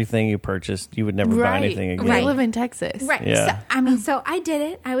everything you purchased, you would never buy anything again. We Right. live in Texas. right. Yeah. So I did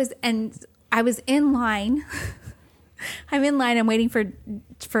it. I was in line. I'm in line. I'm waiting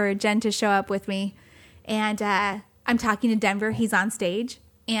for Jen to show up with me, and I'm talking to Denver. He's on stage,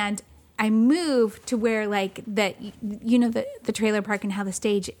 and I moved to where like that. You know the trailer park and how the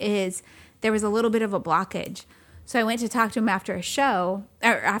stage is. There was a little bit of a blockage, so I went to talk to him after a show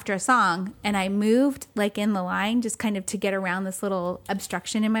or after a song, and I moved like in the line just kind of to get around this little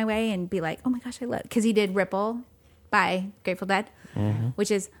obstruction in my way and be like, oh my gosh, I love, because he did Ripple by Grateful Dead,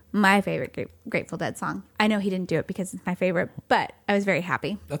 which is my favorite Grateful Dead song. I know he didn't do it because it's my favorite, but I was very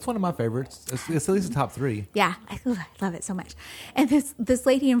happy. That's one of my favorites. It's at least the top three. Yeah, I love it so much. And this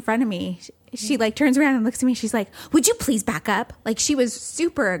lady in front of me, she like turns around and looks at me. She's like, "Would you please back up?" Like she was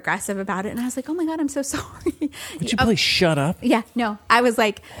super aggressive about it, and I was like, "Oh my god, I'm so sorry." Would you please shut up, Yeah, no, I was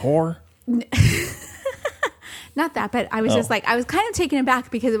like, whore? not that, but I was just like, I was kind of taken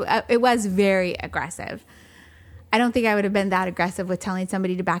aback because it was very aggressive. I don't think I would have been that aggressive with telling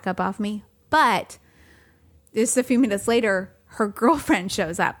somebody to back up off me. But just a few minutes later, her girlfriend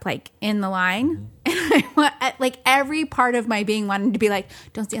shows up like in the line. And I want, like every part of my being wanted to be like,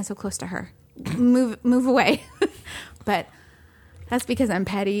 don't stand so close to her. Move away. But that's because I'm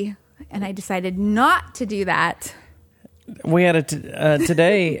petty. And I decided not to do that. We had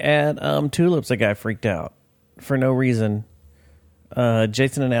today at Tulips. A guy freaked out for no reason.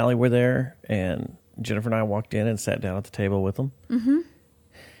 Jason and Allie were there, and Jennifer and I walked in and sat down at the table with them. Mm-hmm.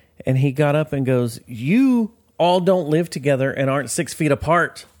 And he got up and goes, "You all don't live together and aren't 6 feet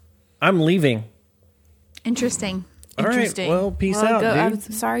apart. I'm leaving." Interesting. All right, Interesting. well, peace out, go. dude. I'm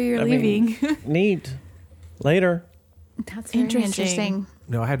sorry you're I mean, leaving. neat. Later. That's very interesting.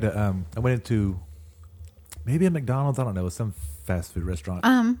 No, I had to. I went into maybe a McDonald's. I don't know, some fast food restaurant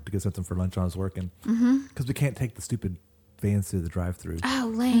to get something for lunch when I was working because we can't take the stupid vans through the drive-through.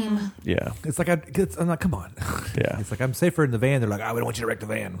 Oh, lame. Yeah. It's like I'm like, come on. Yeah. It's like I'm safer in the van. They're like, we don't want you to wreck the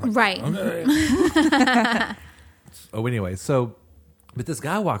van. I'm like, Right. okay. Oh, anyway, but this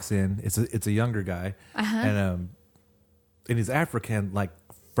guy walks in. It's a younger guy, and he's African, like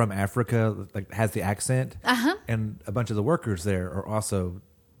from Africa, like has the accent, and a bunch of the workers there are also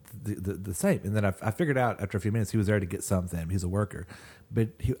the same. And then I figured out after a few minutes he was there to get something. He's a worker, but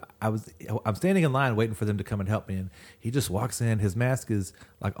I'm standing in line waiting for them to come and help me, and he just walks in. His mask is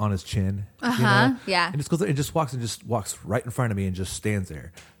like on his chin, Yeah. and just walks right in front of me and just stands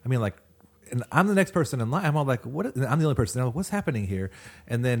there. I mean, like. And I'm the next person in line. I'm all like, "What?" I'm the only person. I'm like, "What's happening here?"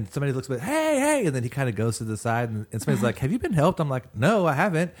 And then somebody looks at, "Hey!" And then he kind of goes to the side, and somebody's like, "Have you been helped?" I'm like, "No, I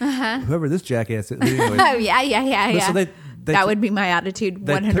haven't." Whoever this jackass is. Anyway, Oh, yeah. So they that would be my attitude,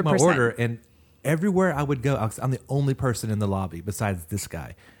 they 100%. took my order, and everywhere I would go, I'm the only person in the lobby besides this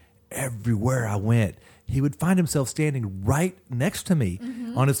guy. Everywhere I went, he would find himself standing right next to me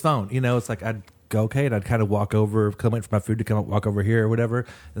on his phone. It's like I'd go, okay, and I'd kind of walk over, come wait for my food to come up, walk over here or whatever,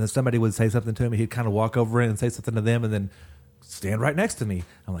 and then somebody would say something to him, he'd kind of walk over in and say something to them, and then stand right next to me.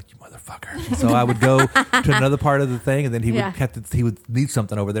 I'm like, you motherfucker. And so I would go to another part of the thing, and then he would need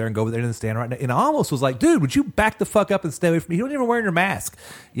something over there and go over there and stand right next. And I almost was like, dude, would you back the fuck up and stay away from me? You don't even wear your mask,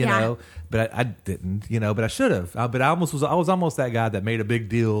 you know. But I didn't, but I should have. But I was almost that guy that made a big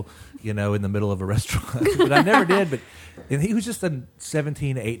deal, in the middle of a restaurant. But I never did. And he was just a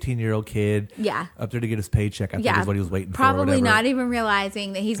 17, 18-year-old kid. Yeah. Up there to get his paycheck. I think is what he was waiting for. Probably not even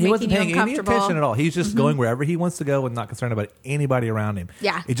realizing that he's he making wasn't you paying any uncomfortable. attention at all. He's just going wherever he wants to go and not concerned about anybody around him.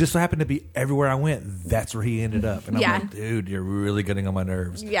 Yeah. It just so happened to be everywhere I went, that's where he ended up. And I'm like, dude, you're really getting on my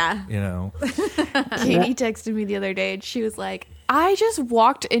nerves. Yeah. Katie texted me the other day and she was like, I just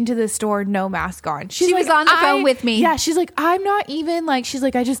walked into the store, no mask on. She was on the phone with me. Yeah, she's like, I'm not even like, she's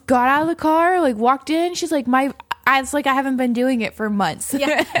like, I just got out of the car, like walked in. She's like, it's like I haven't been doing it for months.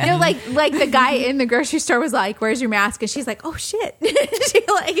 Yeah, like the guy in the grocery store was like, "Where's your mask?" And she's like, "Oh shit!"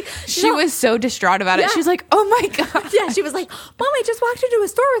 she was so distraught about it. She's like, "Oh my god!" Yeah, she was like, "Mom, I just walked into a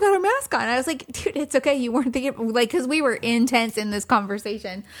store without a mask on." I was like, "Dude, it's okay. You weren't thinking because we were intense in this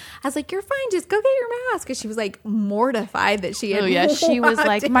conversation." I was like, "You're fine. Just go get your mask." And she was like mortified that she had. Oh yeah, she was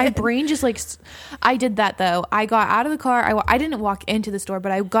like, in. my brain just like. I did that though. I got out of the car. I didn't walk into the store,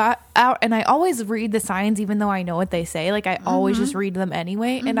 but I got out, and I always read the signs, even though I know what they say. Like I always just read them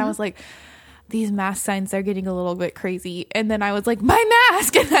anyway. And I was like, these mask signs, they're getting a little bit crazy. And then I was like, my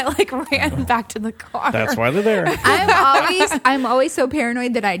mask, and I like ran back to the car. That's why they're there. I'm always so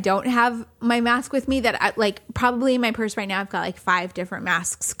paranoid that I don't have my mask with me that I like probably in my purse right now I've got like 5 different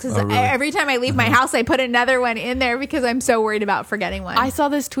masks because every time I leave my house I put another one in there because I'm so worried about forgetting one. I saw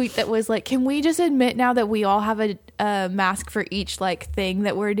this tweet that was like, can we just admit now that we all have a mask for each like thing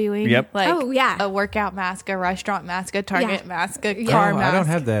that we're doing? Yep. Like a workout mask, a restaurant mask, a Target mask, a car mask. I don't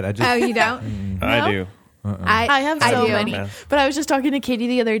have that. I just you don't? I do. I have so do. many. But I was just talking to Katie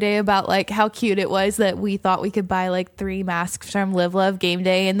the other day about like how cute it was that we thought we could buy like 3 masks from Live Love Game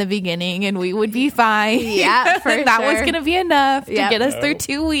Day in the beginning and we would be fine. Yeah, for that sure. was going to be enough to Yep. get us through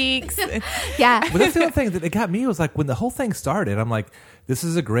 2 weeks. Yeah. But that's the other thing that it got me was like when the whole thing started, I'm like, this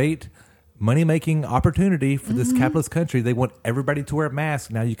is a great money-making opportunity for this capitalist country. They want everybody to wear a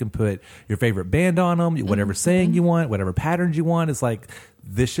mask. Now you can put your favorite band on them, whatever saying you want, whatever patterns you want. It's like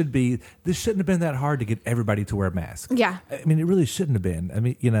this shouldn't have been that hard to get everybody to wear a mask. Yeah. I mean, it really shouldn't have been. I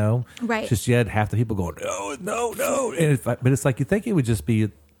mean, Right. just you had half the people going, no. And but it's like you think it would just be.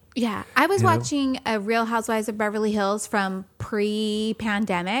 Yeah. I was watching a Real Housewives of Beverly Hills from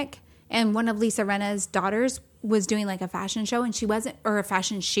pre-pandemic, and one of Lisa Rinna's daughters was doing like a fashion show or a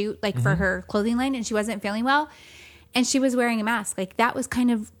fashion shoot like for her clothing line, and she wasn't feeling well and she was wearing a mask. Like that was kind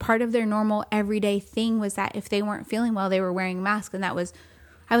of part of their normal everyday thing, was that if they weren't feeling well they were wearing a mask. And I was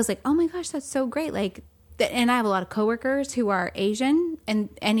like, oh my gosh, that's so great. Like and I have a lot of coworkers who are Asian, and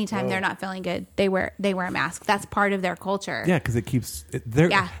anytime they're not feeling good they wear a mask. That's part of their culture. Yeah, because it keeps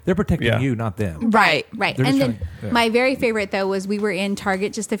they're protecting you, not them. Right. They're And just then my very favorite though was we were in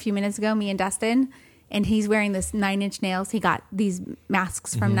Target just a few minutes ago, me and Dustin, and he's wearing this 9 Inch Nails. He got these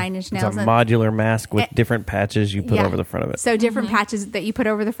masks from 9 Inch It's Nails. a modular mask with different patches you put over the front of it. So different patches that you put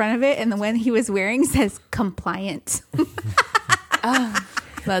over the front of it, and the one he was wearing says compliant.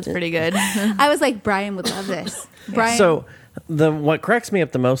 That's pretty good. I was like, Brian would love this. Brian. So what cracks me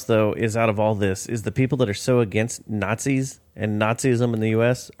up the most, though, is out of all this, is the people that are so against Nazis and Nazism in the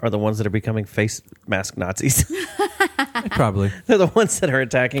U.S. are the ones that are becoming face mask Nazis. Probably. They're the ones that are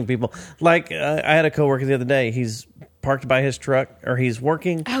attacking people. Like, I had a coworker the other day. He's parked by his truck, or he's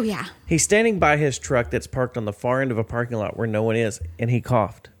working. Oh, yeah. He's standing by his truck that's parked on the far end of a parking lot where no one is, and he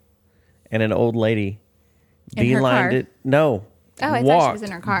coughed. And an old lady In her car? beelined it. No. Oh, I thought she walked, was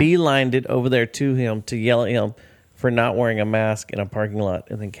in her car. beelined it over there to him to yell at him for not wearing a mask in a parking lot,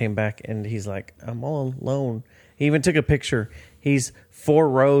 and then came back, and he's like, I'm all alone. He even took a picture. He's 4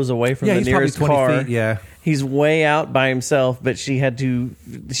 rows away from the he's probably nearest 20 car. feet, yeah. He's way out by himself, but she had to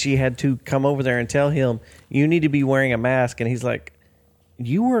come over there and tell him, you need to be wearing a mask. And he's like,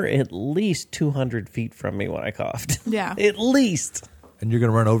 you were at least 200 feet from me when I coughed. Yeah. At least. And you're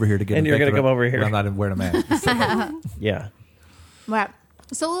going to run over here to get And you're infected gonna come over here. when I'm not even wearing a mask. Yeah. Well,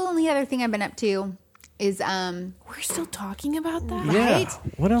 so the only other thing I've been up to is We're still talking about that? Right?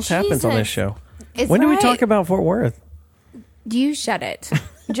 What else happens on this Jesus. show? It's When do we right. talk about Fort Worth? you shut it.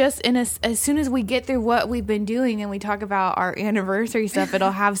 Just as soon as we get through what we've been doing and we talk about our anniversary stuff,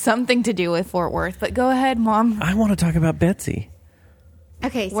 it'll have something to do with Fort Worth. But go ahead, Mom. I want to talk about Betsy.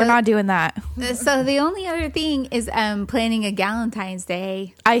 Okay, so We're not doing that. So the only other thing is planning a Galentine's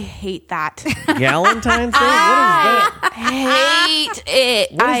Day. I hate that. Galentine's Day? What is that? hate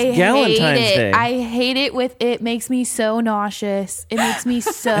it. What is I hate Galentine's it. Day? I hate it with it makes me so nauseous. It makes me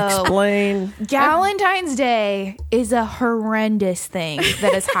so Explain. Galentine's Day is a horrendous thing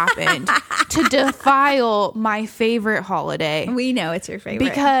that has happened to defile my favorite holiday. We know it's your favorite.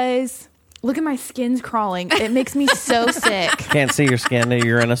 Because look at my skin's crawling. It makes me so sick. Can't see your skin.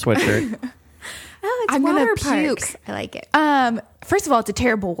 You're in a sweatshirt. oh, it's I'm gonna water puke. parks. I like it. First of all, it's a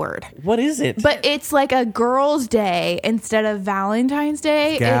terrible word. What is it? But it's like a girl's day instead of Valentine's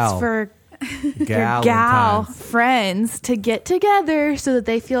Day. Gal. It's for gal Galentine's. friends to get together so that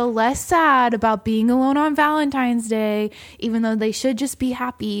they feel less sad about being alone on Valentine's Day, even though they should just be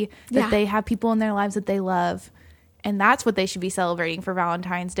happy that Yeah. they have people in their lives that they love. And that's what they should be celebrating for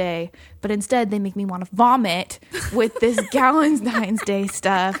Valentine's Day. But instead, they make me want to vomit with this Galentine's Day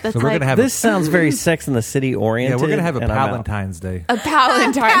stuff. That's So we're like gonna have This sounds very Sex in the City oriented. we're gonna have a and I'm out. Valentine's Day. a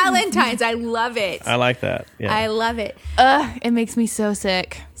Valentine's. Valentine's. I love it. I like that. Yeah. I love it. It makes me so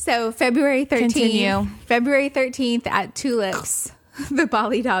sick. So February 13th. Continue. February 13th at Tulips, the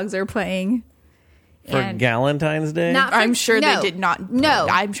Bolly Dogs are playing. For Galentine's Day? Not for- I'm sure no. they did not. No.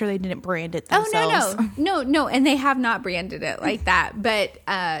 I'm sure they didn't brand it Oh, themselves. no, and they have not branded it like that. But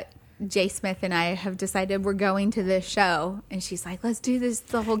Jay Smith and I have decided we're going to this show, and she's like, "Let's do this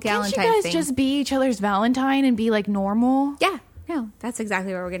the whole Can't Galentine's you guys thing." just be each other's Valentine and be like normal? Yeah, no, that's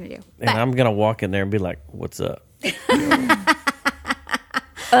exactly what we're gonna do. And I'm going to walk in there and be like, what's up?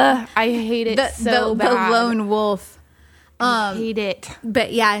 I hate it so the bad. lone wolf. I hate it.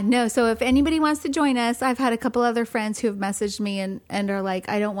 But yeah, no. So if anybody wants to join us, I've had a couple other friends who have messaged me and are like,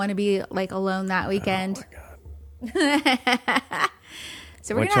 "I don't want to be like alone that weekend."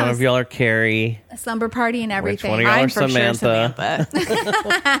 So we're Which gonna one have of y'all are Carrie? a slumber party and Which everything. one of y'all I'm are for sure Samantha?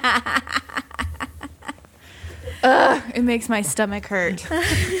 It makes my stomach hurt.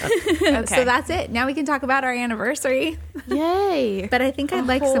 Okay. So that's it. Now we can talk about our anniversary. Yay. But I think I'd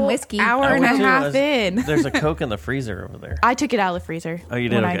like some Whole whiskey. Hour and a would too. half in. There's a Coke in the freezer over there. I took it out of the freezer. Oh, you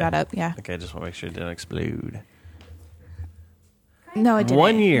did? When Okay. I got up, yeah. Okay, I just want to make sure it didn't explode. No, it didn't.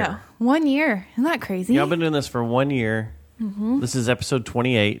 1 year. No. 1 year. Isn't that crazy? Y'all been doing this for 1 year. This is episode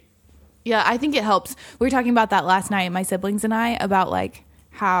 28. Yeah, I think it helps. We were talking about that last night, my siblings and I, about like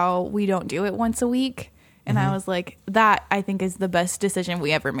how we don't do it once a week. And I was like, that I think is the best decision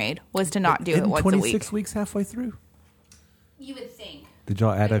we ever made, was to not do it Isn't once a week. 26 weeks halfway through? You would think. Did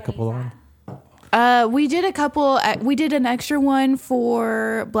y'all add a couple on? We did a couple. We did an extra one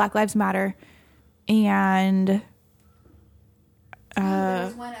for Black Lives Matter, and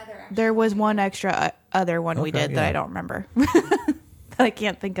there was one extra other one we Okay, did that yeah. I don't remember. That I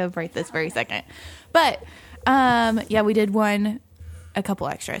can't think of right this very second. But yeah, we did a couple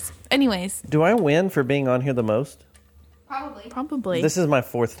extras. Anyways, Do I win for being on here the most? probably. This is my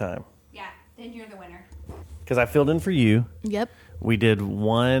 4th time Yeah, then you're the winner. because I filled in for you. Yep. We did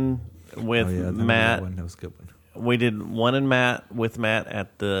one with Oh, yeah, I remember Matt. That one. That was a good one. We did one in Matt with Matt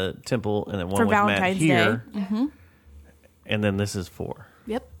at the temple, and then one For with Matt Valentine's here. Day. Mm-hmm. And then this is 4.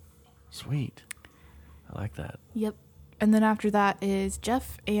 Yep. Sweet. I like that. Yep. And then after that is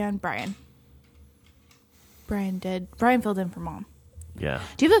Jeff and Brian. Brian filled in for Mom. Yeah,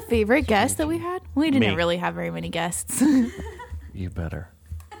 Do you have a favorite guest that we had? We didn't Me. really have very many guests. you better.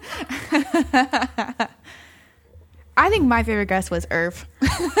 I think my favorite guest was Irv.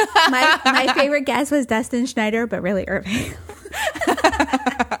 My favorite guest was Dustin Schneider, but really Irving.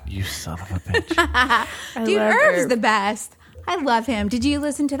 You son of a bitch. Dude, love Irv's Irv. the best. I love him. Did you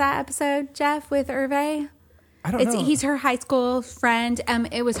listen to that episode, Jeff, with Irve? I don't know. He's her high school friend.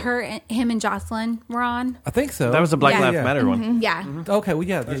 It was him and Jocelyn were on. I think so. That was the Black Yeah. Lives Yeah. Matter one. Yeah. Okay, well,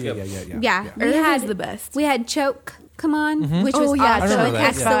 yeah. Yeah. Irv is the best. We had Choke come on, which Oh, was yeah, I also remember an that, yeah.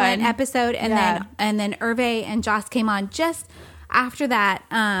 excellent Fun. episode. And Yeah. then Hervé and Joss came on just after that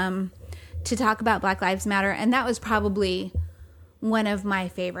to talk about Black Lives Matter. And that was probably one of my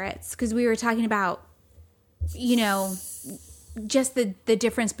favorites because we were talking about, just the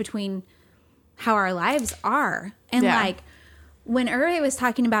difference between how our lives are. And Yeah. like when Hervé was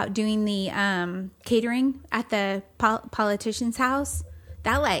talking about doing the catering at the politician's house,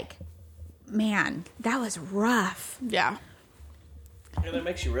 that man, that was rough. Yeah. And it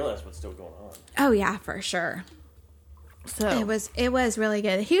makes you realize what's still going on. Oh yeah, for sure. So It was really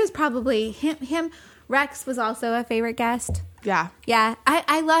good. He was probably him. Rex was also a favorite guest. yeah. Yeah,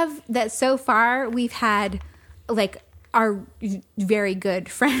 I love that so far we've had our very good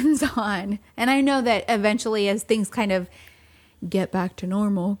friends on, and I know that eventually as things kind of get back to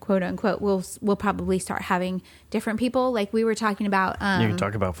normal, quote unquote, we'll probably start having different people. Like we were talking about. You can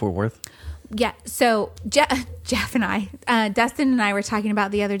talk about Fort Worth. Yeah. So Jeff and I, Dustin and I were talking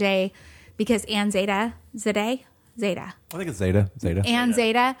about the other day because Ann Zeta. I think it's Zeta. Ann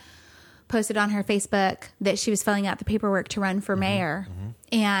Zeta posted on her Facebook that she was filling out the paperwork to run for mayor.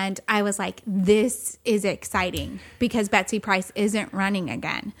 And I was like, this is exciting because Betsy Price isn't running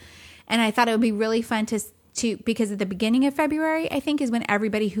again. And I thought it would be really fun to because at the beginning of February, I think is when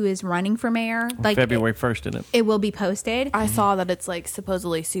everybody who is running for mayor, February 1st, isn't it? it will be posted. I saw that it's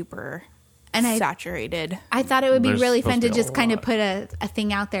supposedly super And saturated. I thought it would be There's really supposed fun to to be a just kind of lot. put a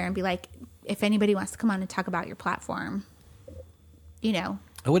thing out there and be like, if anybody wants to come on and talk about your platform,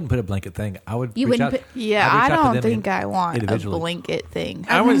 I wouldn't put a blanket thing. I would. You reach wouldn't out, put- Yeah, I'd reach I out to don't them think I want a individually. blanket thing.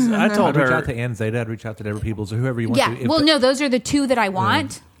 I told I'd reach her. out to Ann Zeta. I'd reach out to Deborah Peoples or whoever you want yeah. to. Well, no, those are the two that I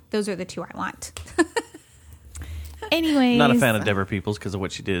want. Those are the two I want. Anyways, Not a fan of Deborah Peoples because of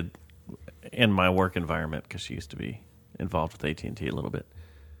what she did in my work environment because she used to be involved with AT&T a little bit.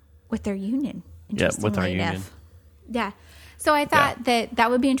 With their union. Yeah, with our interestingly union. enough. Yeah. So I thought that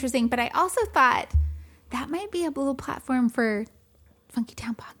would be interesting, but I also thought that might be a little platform for Funky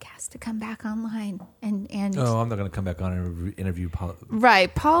Town Podcast to come back online and Oh, I'm not going to come back on and interview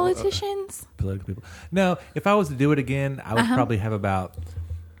right politicians. political people. No, if I was to do it again, I would Uh-huh. probably have about,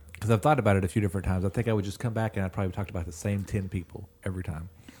 because I've thought about it a few different times. I think I would just come back and I'd probably talk about the same 10 people every time.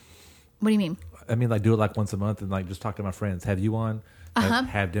 what do you mean? I mean, do it once a month and just talk to my friends. Have you on?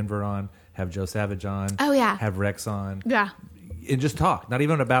 Have Denver on? Have Joe Savage on? Oh, yeah. Have Rex on? Yeah. And just talk, not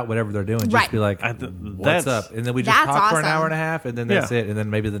even about whatever they're doing. Just Right. be like, what's that's- up? And then we just That's talk for an awesome. hour and a half, and then that's Yeah. it. And then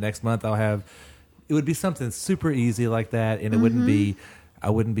maybe the next month I'll have. It would be something super easy like that, and it wouldn't be. I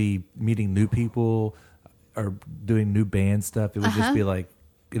wouldn't be meeting new people or doing new band stuff. It would just be like.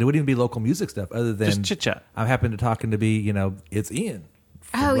 It wouldn't even be local music stuff, other than Just chit-chat. I happen to talking to be, it's Ian.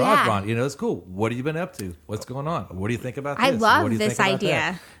 from Oh, yeah. Ron. It's cool. What have you been up to? What's going on? What do you think about this? I What love do you this think about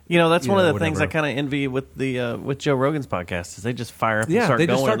idea. that? That's one of the things I whatever. kind of envy with the with Joe Rogan's podcast is they just fire up and Yeah, start they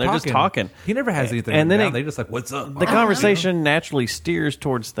going just start and they're just talking. He never has anything. And then down. it- They're just like, "What's up?" The conversation naturally steers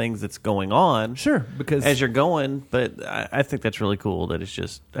towards things that's going on. Sure, because As you're going, but I think that's really cool that it's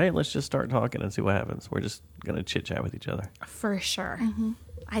just, hey, let's just start talking and see what happens. We're just going to chit chat with each other. For sure.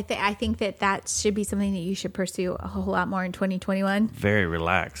 I think that should be something that you should pursue a whole lot more in 2021. Very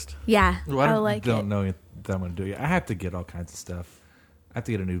relaxed. Yeah. Well, I like don't it. know if I'm going to do it. I have to get all kinds of stuff. I have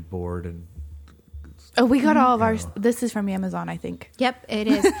to get a new board and Oh, we got all of our. This is from Amazon, I think. Yep, it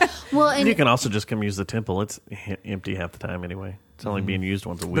is. Well, and You can also just come use the temple. It's empty half the time anyway. It's only being used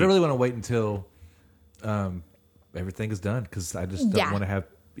once a week. But I really want to wait until everything is done because I just don't Yeah. want to have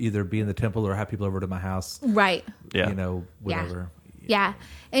either be in the temple or have people over to my house. right. Yeah. Whatever. Yeah.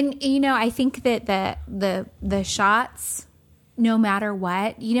 And I think that the shots, no matter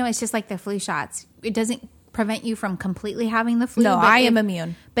what, it's just like the flu shots. It doesn't prevent you from completely having the flu. No, but I am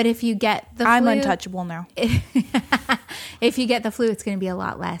immune. But if you get the I'm flu, untouchable now. if you get the flu, it's going to be a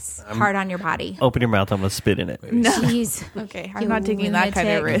lot less hard on your body. Open your mouth. I'm going to spit in it. Jeez. Okay, I'm You not taking that kind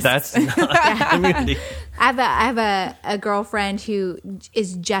of lunatic. risk. That's not immunity. I have a girlfriend who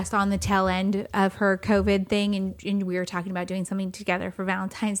is just on the tail end of her COVID thing, and we were talking about doing something together for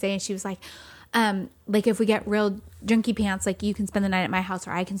Valentine's Day, and she was like if we get real junkie pants, you can spend the night at my house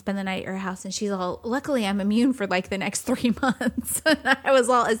or I can spend the night at your house. And she's all, luckily I'm immune for the next 3 months. And I was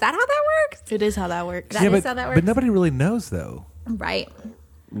all, is that how that works? It is how that works. That is how that works. But nobody really knows though. Right.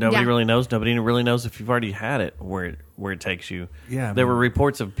 Nobody Yeah. really knows. Nobody really knows if you've already had it, where it takes you. Yeah, I There mean- were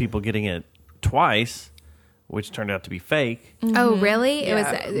reports of people getting it twice, which turned out to be fake. Oh, really?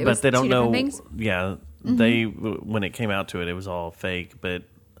 Yeah. It But was they don't two know. different things? Yeah, they when it came out to it, it was all fake. But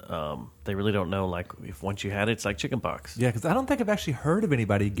they really don't know. Like if once you had it, it's like chickenpox. Yeah, because I don't think I've actually heard of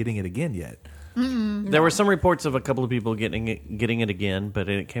anybody getting it again yet. There were some reports of a couple of people getting it again, but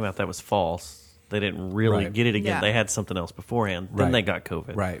it came out that was false. They didn't really Right. get it again. Yeah. They had something else beforehand. Then Right. they got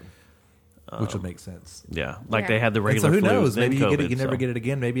COVID. Right. Which would make sense. Yeah, like Yeah. they had the And regular so who flu. knows? then Maybe you get COVID, it, you never so. get it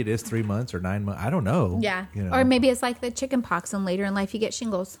again. Maybe it is 3 months or 9 months. I don't know. Yeah. You know. Or maybe it's like the chicken pox and later in life you get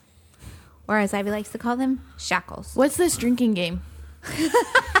shingles. Or as Ivy likes to call them, shackles. What's this drinking game?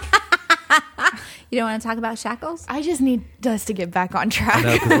 You don't want to talk about shackles? I just need us to get back on track.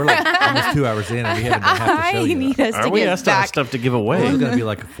 No, because we're like almost 2 hours in and we haven't done half the I show need yet. us Are to we? I get still have back. stuff to give Well, away. it's going to be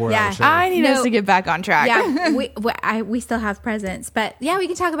like a 4 Yeah. hour show. I need No. us to get back on track. Yeah, we still have presents. But yeah, we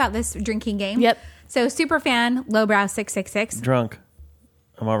can talk about this drinking game. Yep. So Superfan Lowbrow666, Drunk.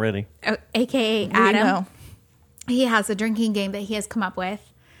 I'm all ready. a.k.a. We Adam, know. he has a drinking game that he has come up with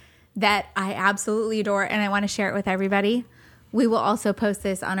that I absolutely adore, and I want to share it with everybody. We will also post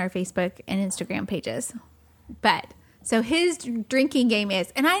this on our Facebook and Instagram pages. But so his drinking game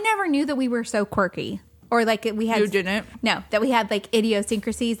is, and I never knew that we were so quirky, or like we had. You didn't? No, that we had like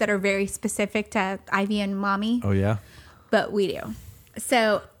idiosyncrasies that are very specific to Ivy and Mommy. Oh, yeah? But we do.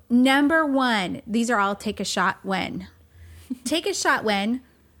 So number 1, these are all take a shot when. Take a shot when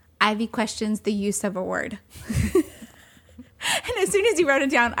Ivy questions the use of a word. And as soon as you wrote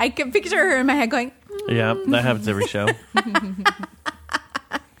it down, I could picture her in my head going, Yeah, that happens every show.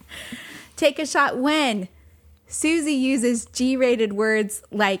 take a shot when Susie uses G-rated words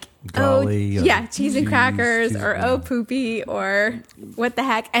like Golly, oh yeah, cheese and cheese, crackers, cheese, or yeah. oh poopy, or what the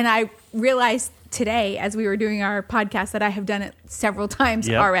heck. And I realized today as we were doing our podcast that I have done it several times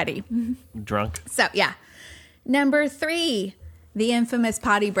Yep. already. Drunk. So yeah. Number 3, the infamous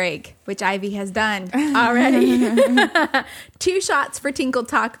potty break, which Ivy has done already. 2 shots for Tinkle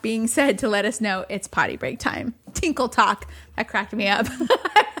Talk being said to let us know it's potty break time. Tinkle Talk. That cracked me up.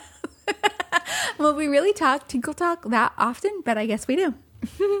 Well, we really talk Tinkle Talk that often, but I guess we do.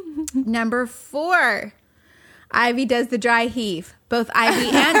 Number 4, Ivy does the dry heave. Both Ivy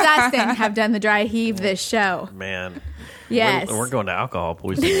and Dustin have done the dry heave this show. Man. Yes. We're going to alcohol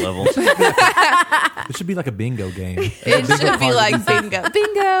poisoning levels. It should be like a bingo game. It should be like bingo.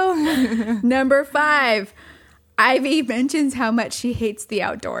 Bingo. Number 5, Ivy mentions how much she hates the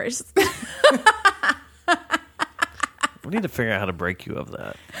outdoors. We need to figure out how to break you of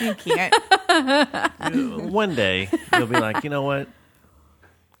that. You can't. One day you'll be like, you know what?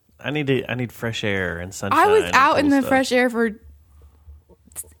 I need fresh air and sunshine. I was and out cool in the stuff. fresh air for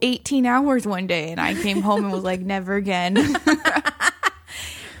 18 hours one day, and I came home and was like, never again.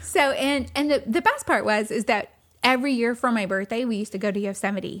 So, and the best part is that every year for my birthday, we used to go to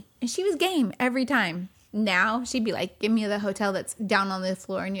Yosemite, and she was game every time. Now she'd be like, give me the hotel that's down on the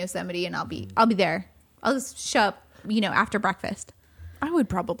floor in Yosemite, and I'll be there. I'll just show up, after breakfast. I would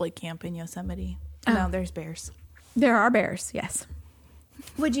probably camp in Yosemite. No, there's bears. There are bears, yes.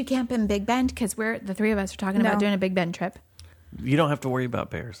 Would you camp in Big Bend? Because the 3 of us are talking about No. doing a Big Bend trip. You don't have to worry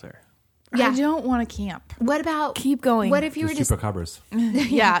about bears there. Yeah. I don't want to camp. What about Keep going. What if you were The just chupacabras.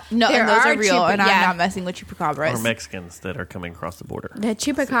 Yeah, no, There and those are are real, and yeah. I'm not messing with chupacabras. Or Mexicans that are coming across the border. the Only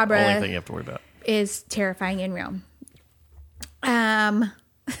thing chupacabra you have to worry about. is terrifying in real.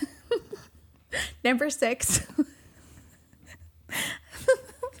 Number 6.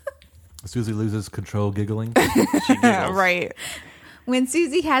 Susie loses control, giggling. She giggles. Right. When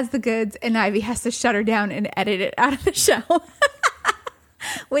Susie has the goods and Ivy has to shut her down and edit it out of the show.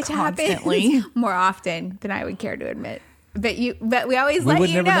 Which Constantly. happens more often than I would care to admit. But we always We let would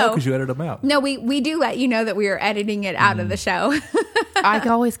you never know know. because you edited them out. No, we do let you know that we are editing it out of the show. I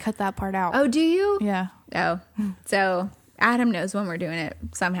can always cut that part out. Oh, do you? Yeah. Oh, so Adam knows when we're doing it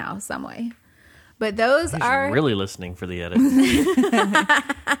somehow, some way. But those He's are really listening for the edit.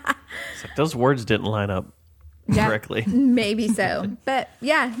 It's like those words didn't line up Yeah. correctly. maybe so. But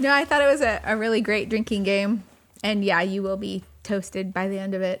yeah, no, I thought it was a really great drinking game. And yeah, you will be toasted by the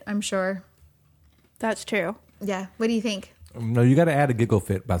end of it, I'm sure. That's true. Yeah. What do you think? No, you got to add a giggle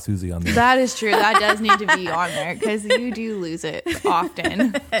fit by Susie on there. That is true. That does need to be on there because you do lose it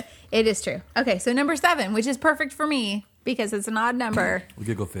often. It is true. Okay, so number 7, which is perfect for me because it's an odd number.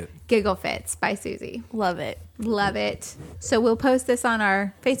 Giggle fit. Giggle Fits by Susie. Love it. Love it. So we'll post this on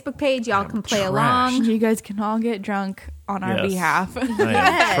our Facebook page. Y'all can play trashed. along. You guys can all get drunk on our Yes. behalf. I am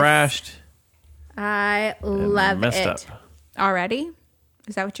Yes. trashed. I love messed it. up. Already?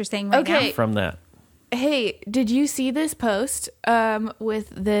 Is that what you're saying right Okay. now? From that. Hey, did you see this post with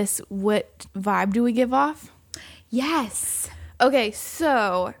this? What vibe do we give off? Yes. Okay,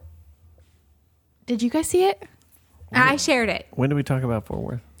 so did you guys see it? I shared it. When did we talk about Fort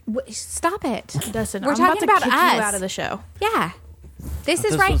Worth? Stop it. Dustin, We're I'm talking about about to kick us. you out of the show. Yeah. This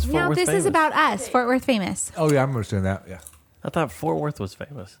is this right. was Fort No, Worth this is Famous. about us. Fort Worth Famous. Oh yeah, I'm understanding that. Yeah. I thought Fort Worth was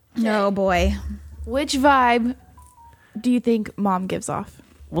famous. No, boy. Which vibe do you think Mom gives off?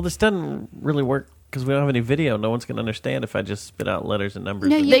 Well, this doesn't really work because we don't have any video. No one's going to understand if I just spit out letters and numbers.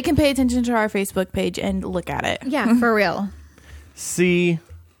 No, and- They can pay attention to our Facebook page and look at it. Yeah, for real. C.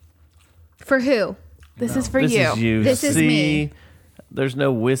 For who? This is for This you. is you. This is C. me. There's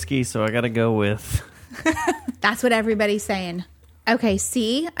no whiskey, so I got to go with. That's what everybody's saying. Okay,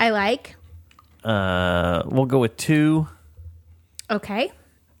 C, I like. We'll go with 2, Okay.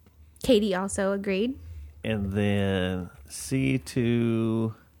 Katie also agreed. and then C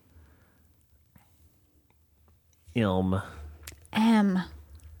to Ilm. M.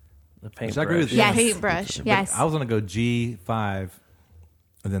 The Which I agree with paintbrush. you. Yes. Paintbrush. Yes. I was gonna go G5,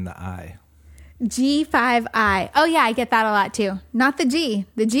 and then the I. G5I. Oh, yeah, I get that a lot too. Not the G.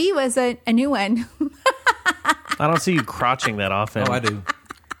 The G was a new one. I don't see you crotching that often. Oh, I do.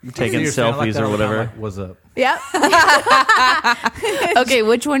 Taking You're saying I like selfies that or all the time, whatever. like, what's up? Yep. Okay,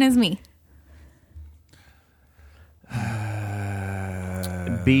 which one is me?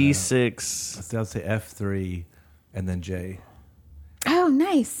 B6. I'll say F3, and then J. Oh,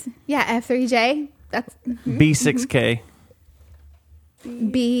 nice. Yeah, F3J. That's B6K.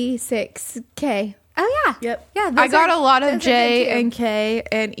 B6K. Oh, yeah. Yep. Yeah, those I got are- a lot of those are J good, too. and K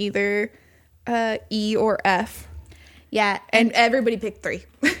and either E or F. Yeah, And everybody picked 3.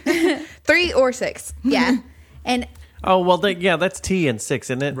 3 or 6. yeah. And Oh, well, yeah, that's T and 6,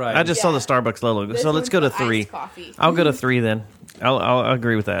 isn't it? Right. I just saw Yeah. the Starbucks logo. So let's one's go to the 3. iced coffee. I'll go to 3 then. I'll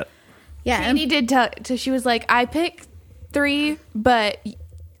agree with that. yeah, Katie did tell, so she was like, I picked 3, but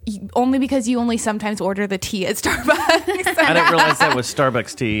only because you only sometimes order the tea at Starbucks. I didn't realize that was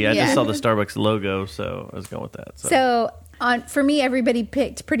Starbucks tea. I Yeah. just saw the Starbucks logo, so I was going with that. So for me, everybody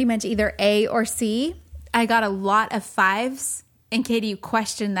picked pretty much either A or C. I got a lot of 5s, and Katie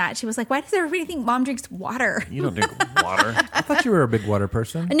questioned that. She was like, "Why does everybody think Mom drinks water?" You don't drink water. I thought you were a big water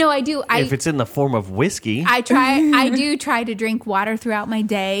person. No, I do. If it's in the form of whiskey, I do try to drink water throughout my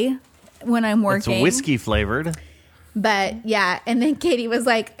day when I'm it's working. whiskey flavored. But yeah, and then Katie was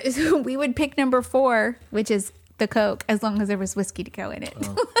like, so we would pick number 4, which is the Coke, as long as there was whiskey to go in it.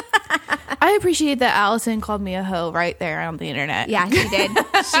 I appreciate that Allison called me a hoe right there on the internet. Yeah, she did.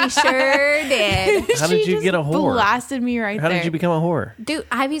 She sure did. How did She you just get a whore? Blasted me right How there. did you become a whore? Dude,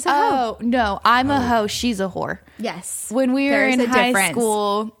 Ivy's a hoe. Oh, no. I'm a hoe. She's a whore. Yes. When we were There's in a high difference.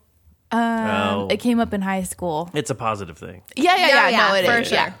 school, Oh. it came up in high school. It's a positive thing. Yeah. No, it is. for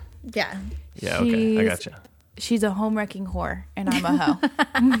sure. Yeah. Yeah. Yeah, okay. I gotcha. She's a home wrecking whore, and I'm a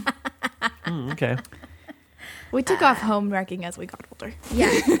hoe. Okay. We took off home wrecking as we got older.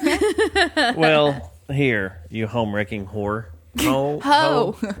 Yeah. Well, here, you home wrecking whore. Ho.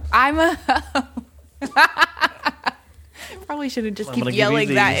 Hoe. I'm a hoe. Probably shouldn't just I'm keep gonna give yelling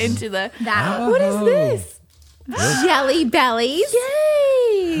you that these. into the. That What is this? Jelly bellies.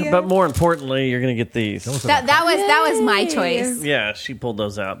 Yay! But more importantly, you're going to get these. That was my choice. Yeah, she pulled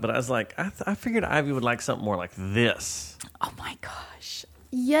those out. But I was like, I figured Ivy would like something more like this. Oh my gosh.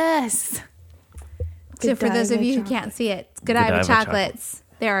 Yes. So for those of Godiva you who chocolate. can't see it, Godiva Godiva chocolates.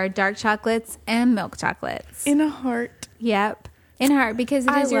 There are dark chocolates and milk chocolates. In a heart. Yep. In heart, because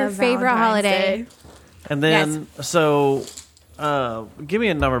it I is your love favorite Valentine's holiday. Day. And then, so give me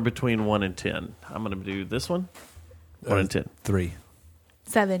a number between 1 and 10. I'm going to do this one. 1 and 10. 3.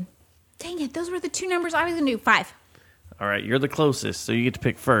 7. Dang it, those were the 2 numbers I was going to do. 5. All right, you're the closest, so you get to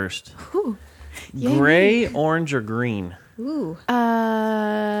pick first. Ooh. Gray, orange, or green? Ooh.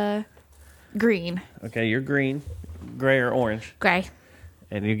 Green. Okay, you're green, gray, or orange, Gray.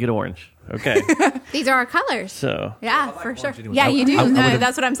 and you get orange. Okay, These are our colors. so Yeah, for sure. anyway. Yeah, you do. I No, would've-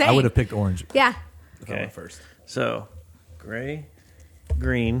 that's what I'm saying. I would have picked orange. Yeah. okay, First. so gray,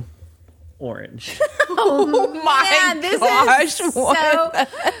 green, orange. Man, this is so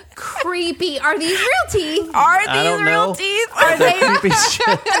creepy. Are these real teeth? Are I don't know. teeth? Are they? Creepy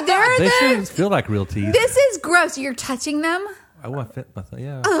shit. They're They the. shouldn't feel like real teeth. This is gross. You're touching them. I want to fit my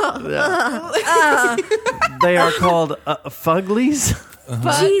yeah. They are called fuglies.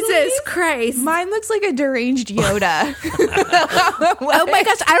 Jesus Christ. Mine looks like a deranged Yoda. Oh my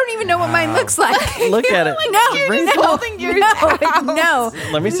gosh, I don't even know what mine looks like. Look at it. No, Bring- no, holding yours no.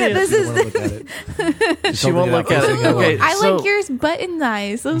 Let me see it. This She is don't wanna look at it. She won't look at it. Okay, I so like yours button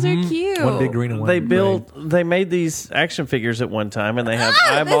eyes. Those are cute. One big green and one they made these action figures at one time, and they have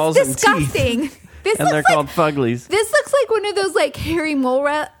Ah, eyeballs that's and teeth, disgusting. This and they're looks like called fuglies. this looks like one of those like hairy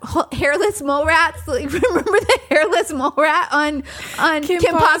hairless mole rats. Like, remember the hairless mole rat on Kim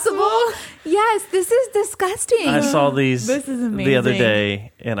Possible? Yes, this is disgusting. I saw these This is the other amazing.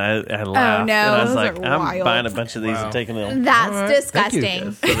 day, and I laughed. no, and I was those like, are I'm wild. buying a bunch of these and taking them. That's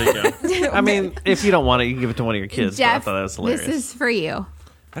disgusting. So there you go. I mean, if you don't want it, you can give it to one of your kids. But I Jeff, thought that was hilarious. this is for you.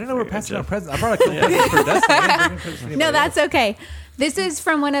 I didn't know we were passing out Jeff. presents. I brought a couple presents for Dustin. I didn't bring presents for No, anybody that's okay. This is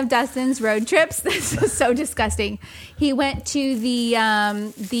from one of Dustin's road trips. This is so disgusting. He went to the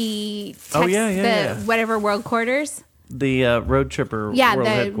whatever world quarters. The road tripper. Yeah, world the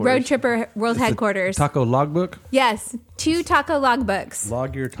headquarters. road tripper world else. headquarters. Taco logbook. Yes, 2 taco logbooks.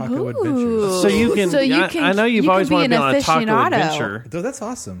 Log your taco adventures. So you can. So you can- I know you've you always can be wanted to be an on a taco aficionado. adventure, Dude, that's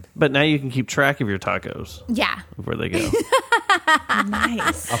awesome. but now you can keep track of your tacos Yeah. where they go.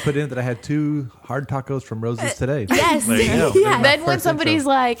 Nice. I'll put in that I had 2 hard tacos from Rose's today. Yes. There you go. Yes. Then when First somebody's intro.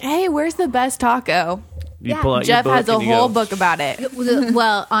 like, "Hey, where's the best taco?" You Yeah. pull out Jeff your book has a and you whole go, book about it.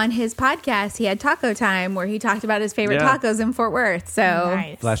 Well, on his podcast, he had Taco Time where he talked about his favorite Yeah. tacos in Fort Worth. So,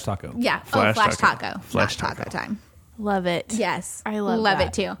 Nice. Flash taco. yeah. Flash Flash taco. Taco. Flash Not taco. Time. Love it. Yes. I love it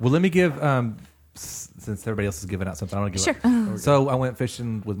that. too. Well, let me give, since everybody else is giving out something, I want to give Sure. So I went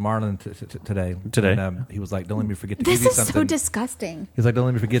fishing with Marlon today. Today. And he was like, don't let me forget to This give you is so something. disgusting. He's like, don't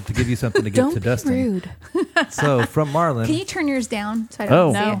let me forget to give you something to give Don't to be Dustin. rude. So from Marlon, Can you turn yours down so I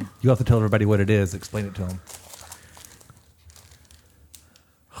don't Oh. see No. it? you have to tell everybody what it is. Explain it to them.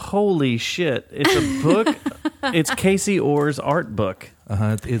 Holy shit! It's a book. It's Casey Orr's art book.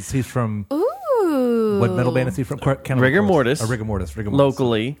 He's from, Ooh. what metal band is he from? Cannibal Rigor Corpse. Mortis. Rigor Mortis.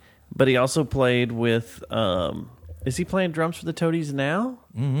 Locally, but he also played with. Is he playing drums for the Toadies now?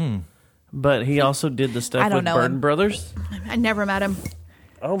 Mm-hmm. But he also did the stuff I don't with know Burden him. Brothers. I never met him.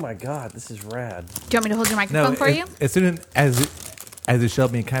 Oh my god, this is rad! Do you want me to hold your microphone for you? As soon as it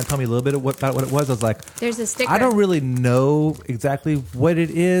showed me and kind of told me a little bit about what it was, I was like, There's a sticker. I don't really know exactly what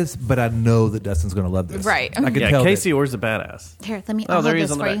it is, but I know that Dustin's going to love this. Right. I can Yeah, tell. Casey Orr's a badass. Here, let me. Oh, I'll there hold he is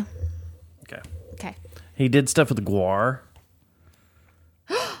this on the for back. you. Okay, Okay. he did stuff with Guar.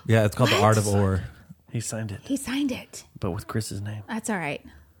 Yeah, it's called The Art of Ore. He signed it, He signed it. but with Chris's name. That's all right.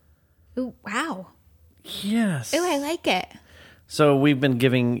 Ooh, wow. Yes. Ooh, I like it. So we've been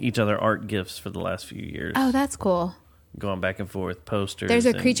giving each other art gifts for the last few years. Oh, that's cool. Going back and forth, posters. There's a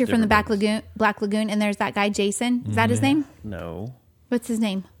and creature from the different Black Lagoon, and there's that guy Jason. Is that his name? things. No, What's his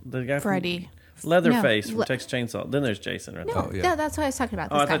name? the guy Freddie. from Leatherface No, from Texas Chainsaw. Then there's Jason right No, there. Oh, yeah. no, that's what I was talking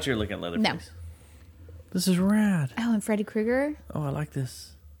about. Oh, This I guy. thought you were looking at Leatherface. No. This is rad. Oh, and Freddy Krueger. Oh, I like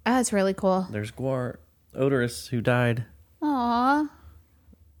this. Oh, that's really cool. There's Guar Odorous who died. Aw,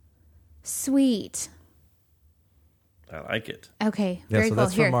 sweet. I like it. Okay, Yeah, very so cool.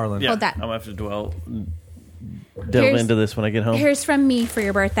 that's from Here, Marlon. Yeah, hold that. I'm gonna have to delve Here's- into this when I get home. Here's from me for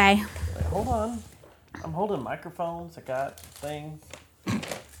your birthday. Hold on. I'm holding microphones. I got things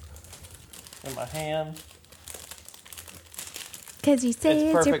in my hand. Cause you say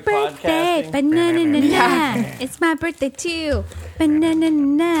It's it's your perfect birthday, podcasting. but na. It's my birthday too, but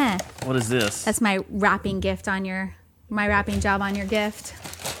na. What is this? That's my wrapping gift on my wrapping job on your gift.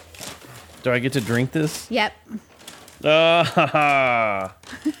 Do I get to drink this? Yep. Ah,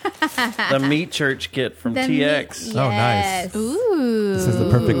 the Meat Church kit from The TX. meat- Oh, nice. yes. Ooh. This is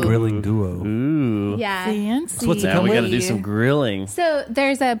the perfect grilling duo. Ooh. Yeah. Fancy. what's it Now come we got to with? do some grilling. So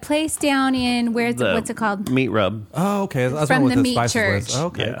there's a place down in what's it called? Meat Rub. Oh, okay. That's From one with the the Meat spices Church. was.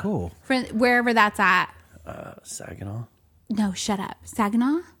 Okay, Yeah. cool. Wherever that's at. Saginaw. No, shut up.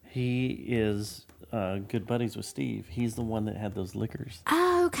 Saginaw? He is good buddies with Steve. He's the one that had those liquors,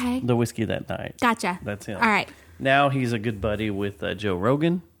 Oh, okay. the whiskey that night. Gotcha. That's him. All right. Now he's a good buddy with Joe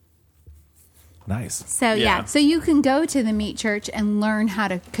Rogan. Nice. So Yeah. so you can go to the Meat Church and learn how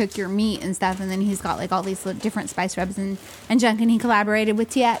to cook your meat and stuff, and then he's got like all these different spice rubs and junk, and he collaborated with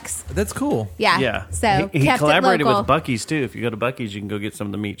TX. That's cool. Yeah. Yeah. So he kept collaborated it local. with Buc-ee's too. If you go to Buc-ee's, you can go get some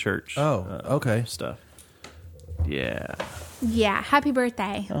of the Meat Church. Oh, okay. Stuff. Yeah. Yeah. Happy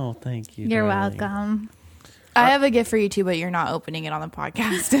birthday. Oh, thank you. You're darling. welcome. I have a gift for you too, but you're not opening it on the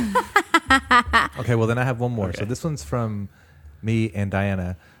podcast. Okay, well then I have one more. So this one's from me and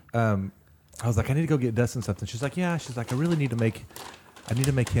Diana. I was like, I need to go get Dustin something. She's like, yeah. She's like, I need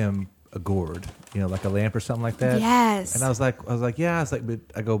to make him a gourd, like a lamp or something like that. Yes. And I was like, yeah. I was like,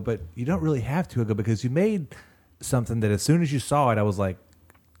 but you don't really have to. I go, because you made something that as soon as you saw it, I was like,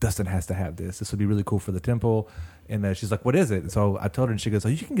 Dustin has to have this. This would be really cool for the temple. And she's like, what is it? And so I told her, and she goes, oh,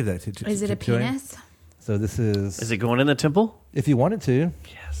 you can give that to Is it a to him. penis? So this is Is it going in the temple? if you wanted to.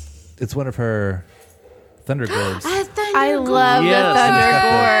 Yes. It's one of her thunder globes. A thunder I love Yes. the Thunder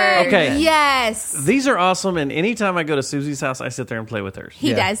Gourd. Okay. Yes. These are awesome, and anytime I go to Susie's house, I sit there and play with hers.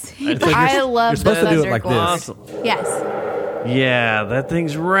 He Yeah. does. I love you're supposed the to do it Thunder like Gourd. this. Awesome. Yes. Yeah, that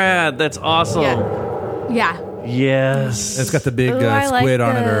thing's rad. That's awesome. Yeah. Yeah. Yes. It's got the big Ooh, I like squid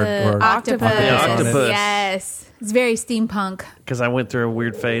on it the or octopus. The octopus. Yes. It's very steampunk. Because I went through a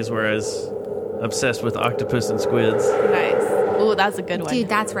weird phase where I was obsessed with octopus and squids. Nice. Ooh, that's a good one. Dude,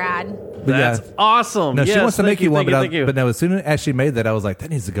 that's rad. But That's awesome. No, she Yes, wants to thank make you one, thank you. but no. As soon as she made that, I was like, that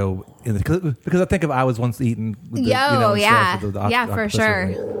needs to go in because I think if I was once eaten, with the, Yo, yeah. stuff with the Yeah, for octopus sure.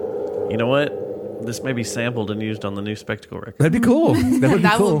 in it. You know what? This may be sampled and used on the new Spectacle record. That'd be cool. That would be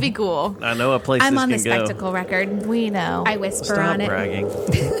That cool. would be cool. I know a place I'm this on the can go. spectacle record. We know. I whisper Stop on it. bragging.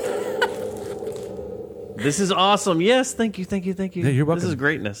 This is awesome. Yes, thank you. Yeah, you're welcome. This is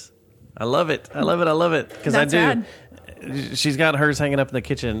greatness. I love it. I love it. Because I That's do. rad. She's got hers hanging up in the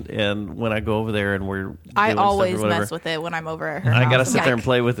kitchen, and when I go over there and we're I doing stuff or always whatever, mess with it when I'm over at her I house. gotta sit I'm there like, and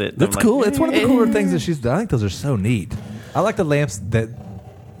play with it. And That's I'm like, cool. It's one of the cooler things that she's done. I think those are so neat. I like the lamps that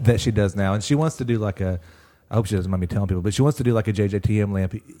she does now, and she wants to do like a. I hope she doesn't mind me telling people, but she wants to do like a JJTM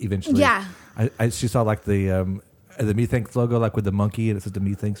lamp eventually. Yeah. She saw like the Methinks logo, like with the monkey, and it says the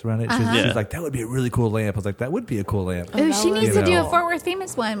Methinks around it. Yeah. She's like, that would be a really cool lamp. I was like, that would be a cool lamp. Ooh, she needs to do know. a Fort Worth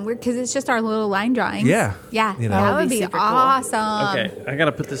famous one because it's just our little line drawings. Yeah. Yeah. You know. That would be super cool. awesome. Okay, I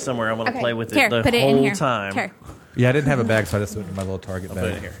gotta put this somewhere. I'm gonna play with it Here, the put it whole in here. time. Here. Yeah, I didn't have a bag, so I just put it in my little Target Put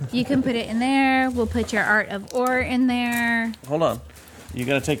bag. it here. You can put it in there. We'll put your Art of Ore in there. Hold on. You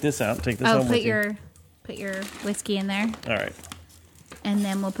gotta take this out. Take this home Put with your whiskey in there. you. All right. And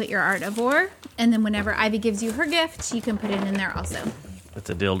then we'll put your Art of Ore. And then whenever Ivy gives you her gift, you can put it in there also. It's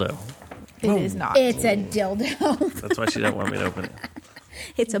a dildo. It is not. It's a dildo. That's why she doesn't want me to open it.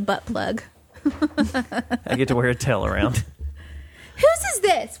 It's a butt plug. I get to wear a tail around. Whose is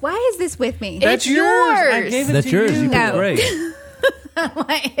this? Why is this with me? That's yours. I gave it That's to yours. you. You picked No. great.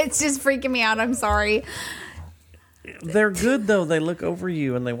 It's just freaking me out. I'm sorry. They're good though. They look over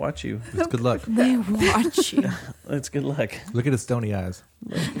you and they watch you. It's good luck. They watch you. It's good luck. Look at his stony eyes.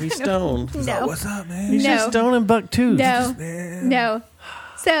 He's stoned. No. What's up, man? He's No. just stoned and buck tooth. No. Man. No.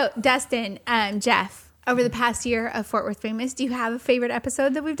 So, Dustin, Jeff, over the past year of Fort Worth Famous, do you have a favorite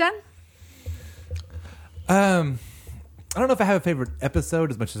episode that we've done? I don't know if I have a favorite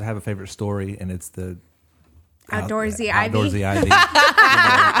episode as much as I have a favorite story, and it's the Outdoorsy Ivy. Outdoorsy Ivy. No.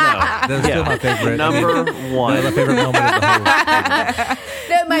 That's still my favorite. Number My one. favorite moment of the whole.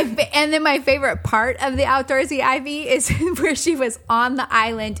 And then my favorite part of the Outdoorsy Ivy is where she was on the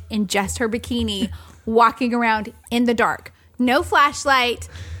island in just her bikini, walking around in the dark. No flashlight,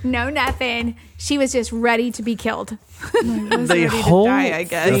 no nothing. She was just ready to be killed. The whole die, I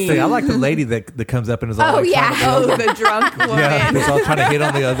guess. That's the thing. I like the lady that comes up and is all Oh, like, yeah. trying to, The drunk woman. yeah, it's all trying to hit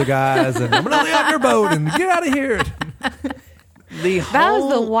on the other guys, and I'm gonna lay on your boat and get out of here. That was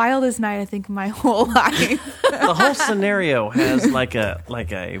the wildest night I think of my whole life. the whole scenario has like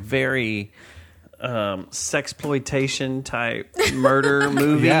a very sexploitation type murder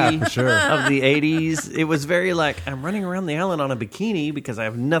movie Yeah, for sure. of the 80s. It was very like, I'm running around the island on a bikini because I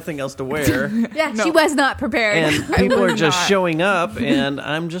have nothing else to wear. Yeah, she was not prepared. And people are was just not. showing up and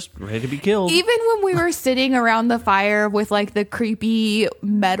I'm just ready to be killed. Even when we were sitting around the fire with like the creepy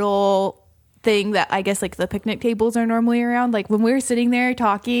metal thing that I guess like the picnic tables are normally around, like when we were sitting there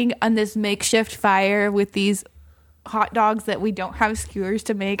talking on this makeshift fire with these hot dogs that we don't have skewers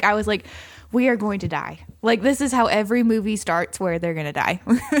to make, I was like, we are going to die. Like, this is how every movie starts, where they're going to die.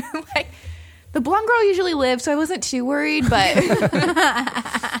 Like, the blonde girl usually lives, so I wasn't too worried, but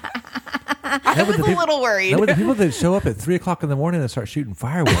I was a little worried. That was the people that show up at 3:00 in the morning and start shooting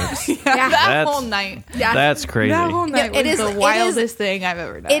fireworks. yeah. That That's- whole night. That's crazy. That whole night it was is- the it wildest thing I've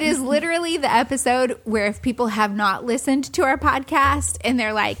ever done. It is literally the episode where if people have not listened to our podcast and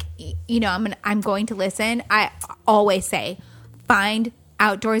they're like, you know, I'm going to listen, I always say, find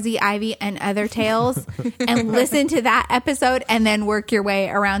Outdoorsy Ivy and Other Tales and listen to that episode and then work your way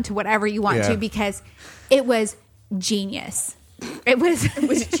around to whatever you want Yeah. to, because it was genius. It was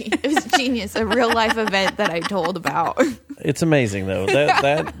It was genius. A real life event that I told about. It's amazing though.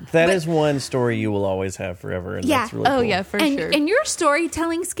 That is one story you will always have forever, and Yeah. that's really Oh, cool. yeah, for and, sure. and your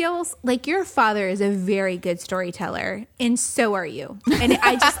storytelling skills, like your father is a very good storyteller, and so are you. And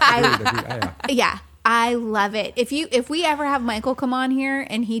yeah, I love it. If we ever have Michael come on here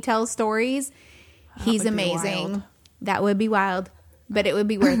and he tells stories, he's would be amazing. wild. That would be wild, but it would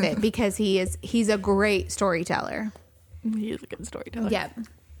be worth it because he's a great storyteller. He's a good storyteller. Yep.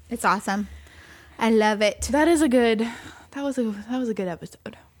 It's awesome. I love it. That was a good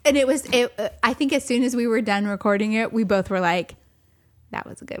episode. And I think as soon as we were done recording it, we both were like, that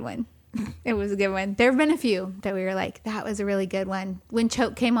was a good one. It was a good one. There have been a few that we were like, that was a really good one. When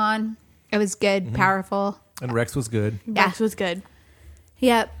Choke came on, it was good, powerful. And Rex was good. Yeah. Rex was good.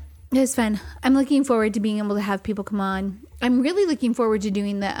 Yep. It was fun. I'm looking forward to being able to have people come on. I'm really looking forward to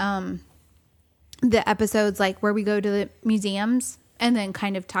doing the episodes like where we go to the museums and then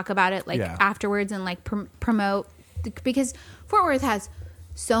kind of talk about it like afterwards and like promote, because Fort Worth has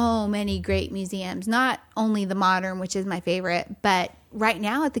so many great museums, not only the modern, which is my favorite, but right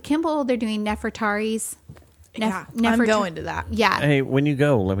now at the Kimball, they're doing Nefertari's. I'm going to that. Yeah. Hey, when you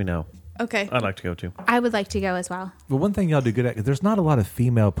go, let me know. Okay. I'd like to go too. I would like to go as well. But one thing y'all do good at, there's not a lot of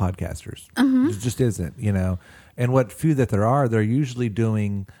female podcasters. There just isn't, you know. And what few that there are, they're usually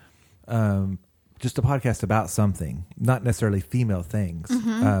doing just a podcast about something, not necessarily female things.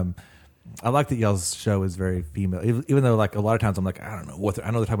 I like that y'all's show is very female, even though like a lot of times I'm like, I don't know what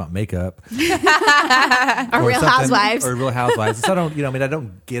I know they're talking about makeup Or Real something, Housewives. or Real Housewives. So I don't, you know, I mean, I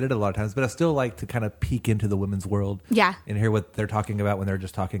don't get it a lot of times, but I still like to kind of peek into the women's world, Yeah. and hear what they're talking about when they're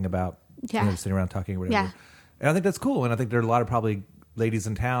just talking about, Yeah. you know, sitting around talking or whatever. Yeah. And I think that's cool, and I think there are a lot of probably ladies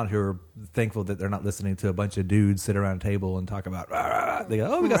in town who are thankful that they're not listening to a bunch of dudes sit around a table and talk about. Rah, rah, rah. They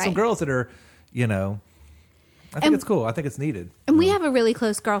go, oh, we got some Right. girls that are, you know. I think it's cool. I think it's needed. And we have a really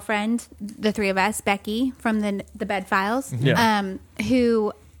close girlfriend, the three of us, Becky from the Bed Files, Yeah.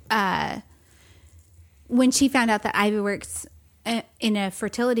 who, when she found out that Ivy works in a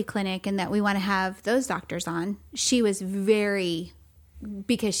fertility clinic and that we want to have those doctors on, she was very,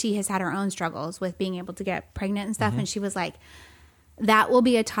 because she has had her own struggles with being able to get pregnant and stuff, and she was like, that will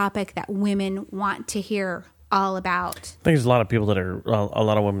be a topic that women want to hear all about. I think there's a lot of people that are, a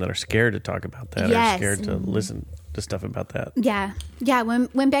lot of women that are scared to talk about that, Yes. or scared to listen to stuff about that. Yeah. Yeah.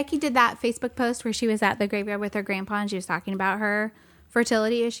 When Becky did that Facebook post where she was at the graveyard with her grandpa and she was talking about her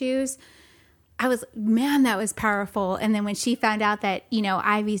fertility issues, I was, man, that was powerful. And then when she found out that, you know,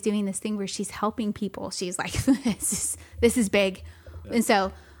 Ivy's doing this thing where she's helping people, she's like, this is big. And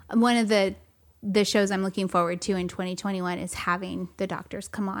so one of the shows I'm looking forward to in 2021 is having the doctors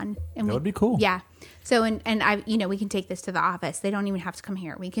come on. And That would be cool. Yeah. So, and I, you know, we can take this to the office. They don't even have to come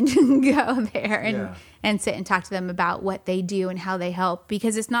here. We can go there and sit and talk to them about what they do and how they help,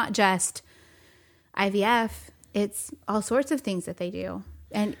 because it's not just IVF. It's all sorts of things that they do.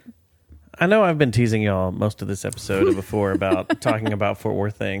 And I know I've been teasing y'all most of this episode before about talking about Fort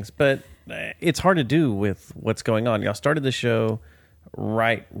Worth things, but it's hard to do with what's going on. Y'all started the show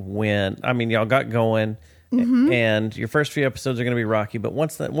right when, I mean, y'all got going, and your first few episodes are going to be rocky, but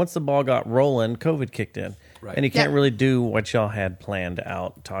once the ball got rolling, COVID kicked in. Right. And you can't Yeah. really do what y'all had planned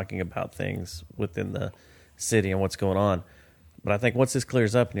out, talking about things within the city and what's going on. But I think once this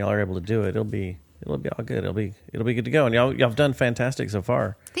clears up and y'all are able to do it, it'll be all good. It'll be good to go. And y'all have done fantastic so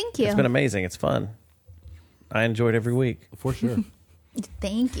far. Thank you. It's been amazing. It's fun. I enjoyed every week. For sure.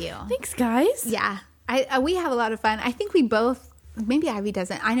 thank you. Thanks, guys. Yeah. We have a lot of fun. I think we both, maybe Ivy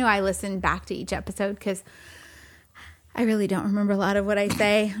doesn't. I know I listen back to each episode because I really don't remember a lot of what I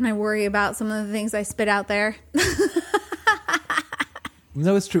say, and I worry about some of the things I spit out there.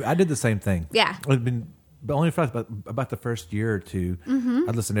 No, it's true. I did the same thing. Yeah. I've been, but only for about the first year or two.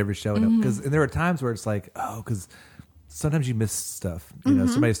 I'd listen to every show, and there were times where it's like, because sometimes you miss stuff. You know,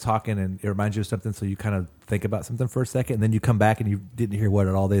 somebody's talking and it reminds you of something, so you kind of think about something for a second, and then you come back and you didn't hear what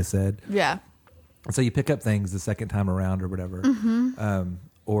at all they said. Yeah. And so you pick up things the second time around or whatever.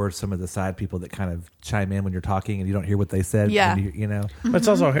 Or some of the side people that kind of chime in when you're talking and you don't hear what they said. Yeah. And you know. But it's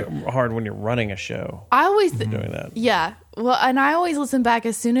also hard when you're running a show I always, doing that. yeah. Well, and I always listen back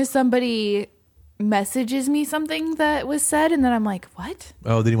as soon as somebody messages me something that was said, and then I'm like, what?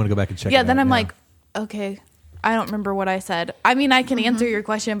 Oh, then you want to go back and check. Yeah, it then out. I'm like, okay, I don't remember what I said. I mean, I can answer your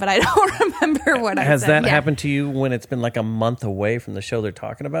question, but I don't remember what I Has said. that happened to you when it's been like a month away from the show they're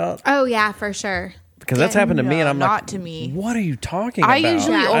talking about? Oh, yeah, for sure. Because that's happened to me, and I'm not like, to me. What are you talking I about?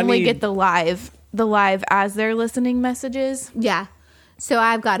 usually Yeah. only need- get the live as they're listening messages. Yeah. So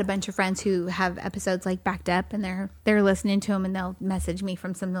I've got a bunch of friends who have episodes like backed up, and they're listening to them, and they'll message me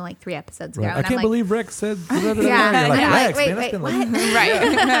from something like 3 episodes ago. Right. I and can't I'm like, believe Rex said. Yeah. You're like, And I'm like, Rex, wait, man, that's been what? like,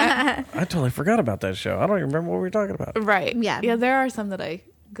 Right. I totally forgot about that show. I don't even remember what we were talking about. Right. Yeah. Yeah, there are some that I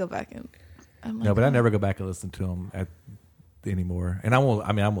go back and I'm like, No, but I never go back and listen to them anymore. And I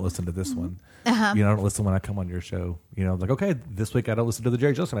won't listen to this one. Uh-huh. You know, I don't listen when I come on your show. You know, like, okay, this week I don't listen to the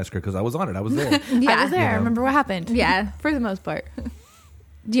Jerry Joseph Massacre because I was on it. I was there. Yeah. I was there. You I know. remember what happened. Yeah. For the most part.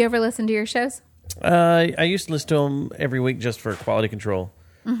 Do you ever listen to your shows? I used to listen to them every week just for quality control.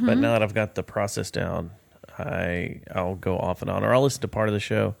 But now that I've got the process down, I'll go off and on. Or I'll listen to part of the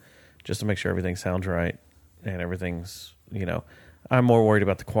show just to make sure everything sounds right and everything's, I'm more worried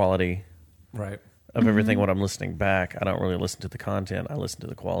about the quality Right. of everything when I'm listening back. I don't really listen to the content. I listen to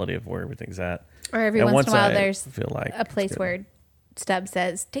the quality of where everything's at. Or every And once in a while, I there's feel like a place it's good. where Stubb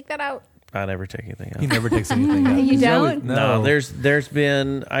says, "Take that out." I never take anything He out. never takes anything out. You He's always- don't? No, there's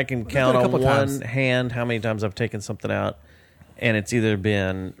been, I can count been a on couple one times. hand how many times I've taken something out, and it's either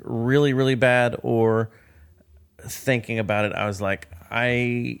been really, really bad or thinking about it, I was like,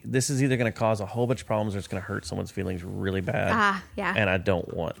 this is either going to cause a whole bunch of problems or it's going to hurt someone's feelings really bad. Ah, yeah. And I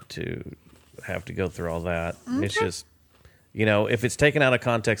don't want to have to go through all that. It's just, if it's taken out of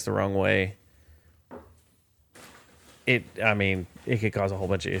context the wrong way, it could cause a whole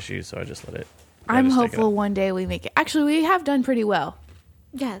bunch of issues, so I just let it. I'm just take it hopeful out. one day we make it. Actually, we have done pretty well.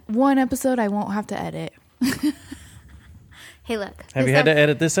 Yeah. One episode I won't have to edit. Hey, look. Have you had to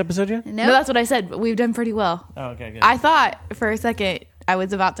edit this episode yet? No. No, that's what I said, but we've done pretty well. Oh, okay, good. I thought for a second I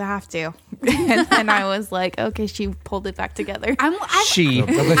was about to have to. And then I was like, okay, she pulled it back together. She. I'm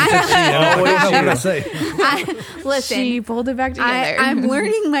glad you said she. I don't know what to say. Listen, She pulled it back together. I'm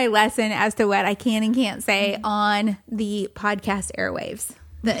learning my lesson as to what I can and can't say on the podcast airwaves,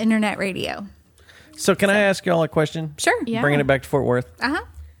 the internet radio. So can I ask y'all a question? Sure. Yeah. Bringing it back to Fort Worth. Uh-huh.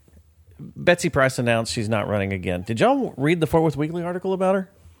 Betsy Price announced she's not running again. Did y'all read the Fort Worth Weekly article about her?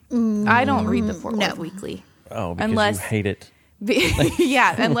 I don't read the Fort Worth No. Weekly. Oh, because Unless- you hate it.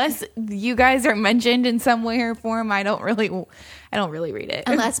 Yeah, unless you guys are mentioned in some way or form, I don't really read it.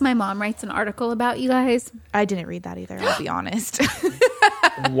 Unless my mom writes an article about you guys. I didn't read that either, I'll be honest.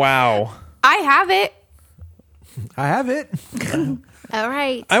 Wow. I have it. I have it. All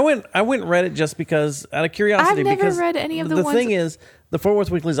right. I went and read it just because, out of curiosity. I've never because read any of the The ones- thing is, the Fort Worth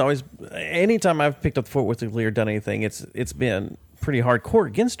Weekly is always, anytime I've picked up the Fort Worth Weekly or done anything, it's been pretty hardcore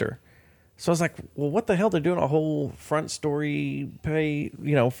against her. So I was like, well, what the hell? They're doing a whole front story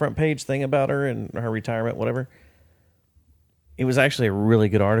front page thing about her and her retirement, whatever. It was actually a really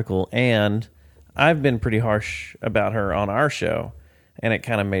good article, and I've been pretty harsh about her on our show, and it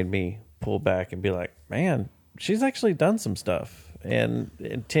kind of made me pull back and be like, man, she's actually done some stuff in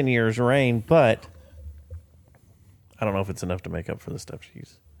 10 years reign, but I don't know if it's enough to make up for the stuff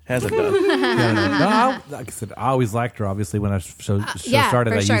she's hasn't done. Like I said, I always liked her. Obviously, when our show Yeah,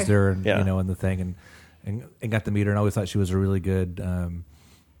 started, for I sure. used her, and Yeah. in the thing, and got to meet her, and I always thought she was a really good,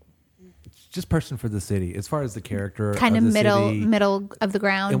 just person for the city as far as the character, Kind of the middle city. of the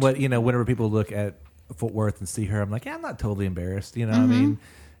ground. And what whenever people look at Fort Worth and see her, I'm like, yeah, I'm not totally embarrassed. I Mm-hmm. mean,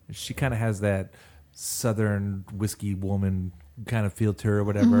 she kind of has that Southern whiskey woman kind of feel to her, or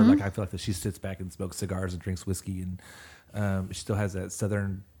whatever. Mm-hmm. Like I feel like that she sits back and smokes cigars and drinks whiskey, and she still has that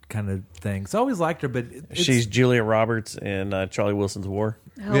Southern kind of thing. So I always liked her, but She's Julia Roberts in Charlie Wilson's War.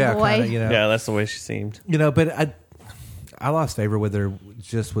 oh yeah, boy. kinda, Yeah, that's the way she seemed. But I lost favor with her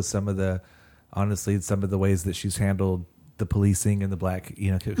just with some of the ways that she's handled the policing and the black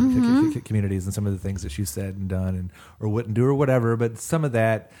communities and some of the things that she's said and done or wouldn't do or whatever. But some of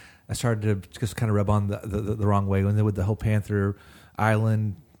that I started to just kind of rub on the wrong way. And then with the whole Panther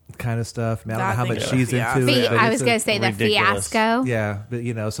Island kind of stuff, man, I don't know how much she's into it. but I it's was going to say the ridiculous. fiasco. yeah,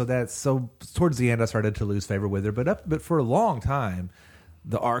 but so towards the end I started to lose favor with her. But for a long time,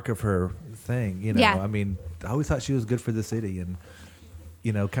 the arc of her thing, Yeah. I mean, I always thought she was good for the city and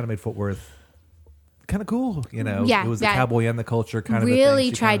kind of made Fort Worth kind of cool. Yeah, it was the yeah. cowboy and the culture kind of a Really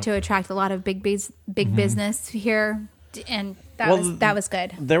thing. She tried kind to attract a lot of big business here, and that Well, was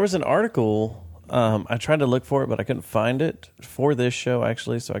good. There was an article. I tried to look for it, but I couldn't find it for this show,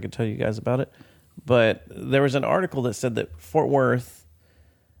 actually, so I could tell you guys about it. But there was an article that said that Fort Worth,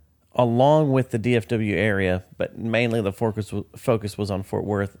 along with the DFW area, but mainly the focus was on Fort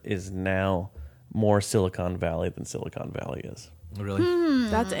Worth, is now more Silicon Valley than Silicon Valley is. really,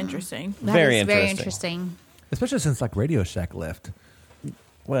 That's interesting. That very is very interesting. interesting. especially since like Radio Shack left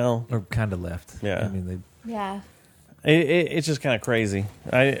Well, or kind of left. Yeah. I mean, Yeah. it's just kind of crazy.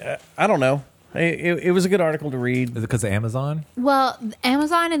 I don't know. It was a good article to read. is it because of Amazon? Well,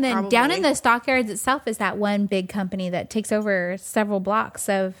 Amazon, and then Probably. down in the stockyards itself is that one big company that takes over several blocks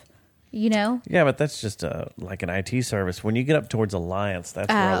of, Yeah, but that's just like an IT service. When you get up towards Alliance, that's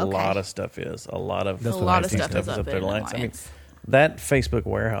where a okay. lot of stuff is. A lot of That's A what lot I of think stuff is so. up there, in Alliance. Alliance. That Facebook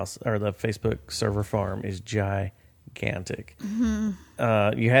warehouse or the Facebook server farm is gigantic.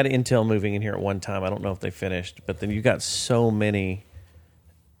 Mm-hmm. You had Intel moving in here at one time. I don't know if they finished, but then you got so many,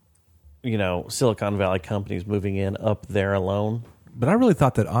 Silicon Valley companies moving in up there alone. But I really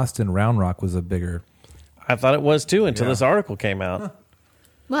thought that Austin Round Rock was a bigger. I thought it was too until Yeah. this article came out.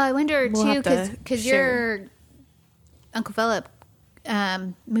 well, I wonder We'll too, have to because share. your Uncle Philip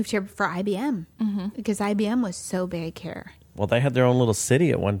moved here for IBM, because IBM was so big here. Well, they had their own little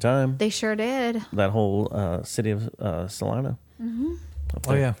city at one time. They sure did. That whole city of Salina.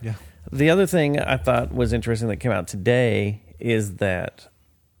 Oh yeah, yeah. The other thing I thought was interesting that came out today is that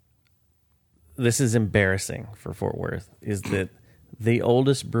this is embarrassing for Fort Worth, is that the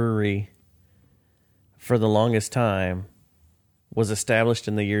oldest brewery for the longest time was established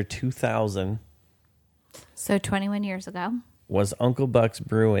in the year 2000, So 21 years ago. was Uncle Buck's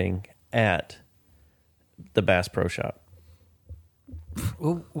Brewing at the Bass Pro Shop.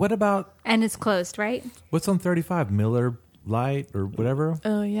 Well, what about And it's closed, right? what's on 35? Miller Light or whatever?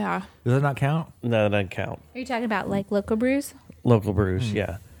 Oh, yeah. Does that not count? No, that doesn't count. Are you talking about like local brews? Local brews,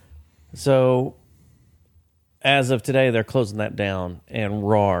 yeah. So as of today, they're closing that down, and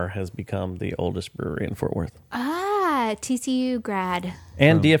RAR has become the oldest brewery in Fort Worth. Ah, TCU grad.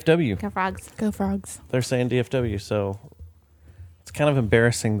 And DFW. Go Frogs. Go Frogs. They're saying DFW, so it's kind of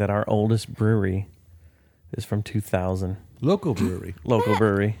embarrassing that our oldest brewery is from 2000. Local brewery. Local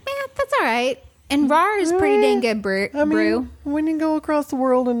brewery. Yeah, that's all right. And RAR is pretty dang good brew. When you go across the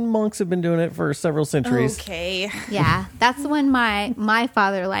world, and monks have been doing it for several centuries. Okay. Yeah, that's the one my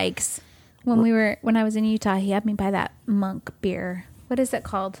father likes. When I was in Utah, he had me buy that monk beer. What is it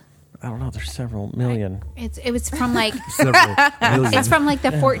called? I don't know. There's several million. It was from like Several million. it's from like the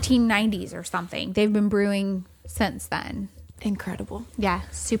 1490s or something. They've been brewing since then. Incredible. Yeah,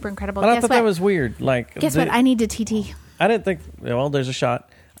 super incredible. But I Guess thought what? that was weird. Like, Guess what? I need to TT. I didn't think. Well, there's a shot.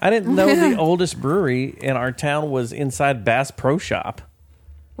 I didn't know the oldest brewery in our town was inside Bass Pro Shop.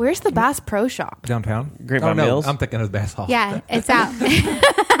 Where's the Bass Pro Shop? Downtown? Grapevine no, Mills? I'm thinking of Bass Hall. Yeah, it's out.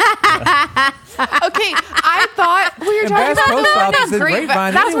 Okay, I thought we were And talking Bass about Pro the Shop one is in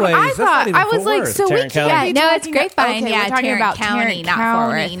Grapevine That's what anyways. I That's not thought. even I was Fort like, Worth. so we Tarrant can't County. be Yeah, no, it's talking- Grapevine. Okay, Yeah, we're talking Tarrant about County, Tarrant not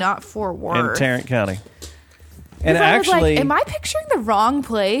Fort County, Worth. not Fort Worth. In Tarrant County. And I was actually, like, am I picturing the wrong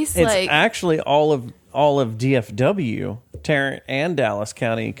place? it's Like, actually all of DFW, Tarrant and Dallas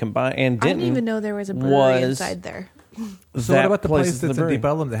County combined, and I Denton. didn't even know there was a brewery was inside there. So what about the place is the that's in brewery. Deep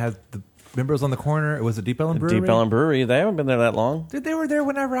Ellum that has the members on the corner? It was a Deep Ellum Brewery? Deep Ellum Brewery. They haven't been there that long. Dude, they were there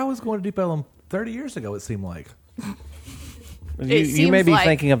whenever I was going to Deep Ellum 30 years ago, it seemed like. You may seems be like-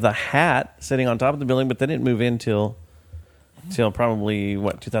 thinking of the Hat sitting on top of the building, but they didn't move in till probably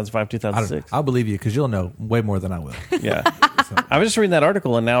 2005, I don't know. 2006. I'll believe you because you'll know way more than I will. Yeah, I was just reading that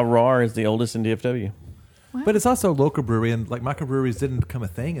article, and now RAR is the oldest in DFW. But it's also a local brewery, and like microbreweries didn't become a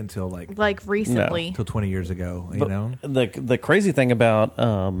thing until like Recently. until 20 years ago. You But know, the crazy thing about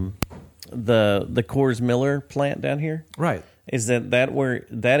the Coors Miller plant down here right? is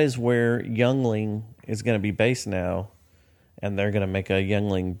that is where Youngling is going to be based now, and they're going to make a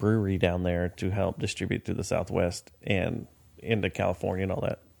Youngling brewery down there to help distribute through the Southwest and into California and all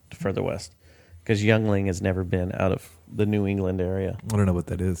that further west, because Youngling has never been out of the New England area. I don't know what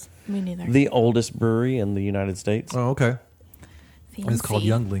that is. Me neither. The oldest brewery in the United States. Oh, okay. It's called Fancy.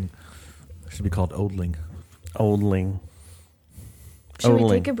 Youngling. It should be called Oldling. Oldling. Should we Oldling.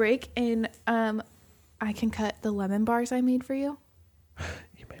 take a break and I can cut the lemon bars I made for you?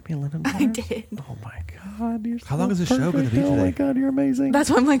 You made me a lemon bar? I did. Oh my God. You're How so long is the show gonna be perfect. Oh my today? God, you're amazing. That's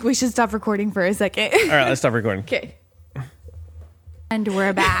why I'm like, we should stop recording for a second. All right, let's stop recording. Okay. And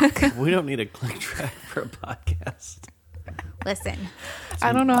we're back. We don't need a click track for a podcast. Listen.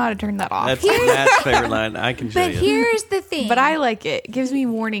 I don't know how to turn that off. That's Matt's favorite line. I can show But you. here's the thing. But I like it. It gives me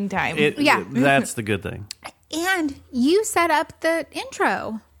warning time. Yeah. That's the good thing. And you set up the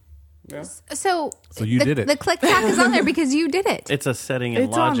intro. Yeah. So you did it. The click track is on there because you did it. It's a setting in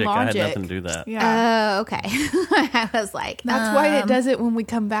It's on Logic. I had Logic. nothing to do that. yeah. Oh, okay. I was like, That's why it does it when we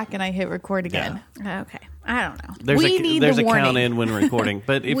come back and I hit record again. okay. I don't know. There's We a need there's the a count warning. in when recording,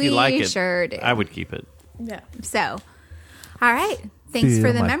 but if We you like it, sure do. I would keep it. Yeah. So, all right. Thanks for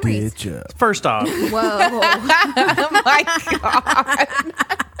Fill the my memories. bitch up. First off, Whoa. Oh my God.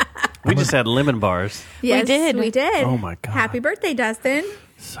 we just had lemon bars. Yes, did. We did. Oh, my God. Happy birthday, Dustin.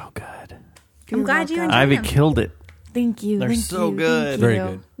 So good. I'm glad you enjoyed Ivy them. killed it. Thank you. They're thank so you, good. thank Very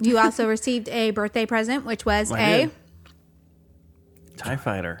you. good. You also received a birthday present, which was I a did. TIE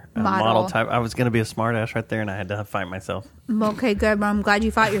Fighter. A Model. model TIE. I was going to be a smartass right there, and I had to fight myself. okay, good. I'm glad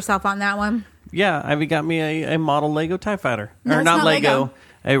you fought yourself on that one. Yeah, Ivy got me a model Lego TIE Fighter. No, or it's not not Lego, Lego.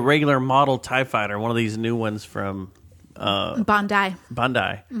 a regular model TIE Fighter, one of these new ones from Bondi.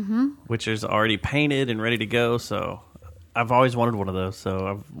 Bandai, which is already painted and ready to go. So I've always wanted one of those. So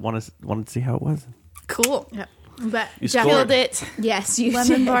I wanted to see how it was. Cool. But You Jeff- scored. Killed it. Yes, you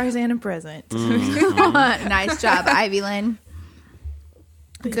Lemon did. bars and a present. Nice job, Ivy Lynn.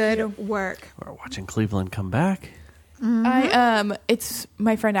 Good work. We're watching Cleveland come back. It's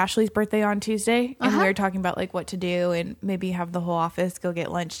my friend Ashley's birthday on Tuesday, and we were talking about like what to do and maybe have the whole office go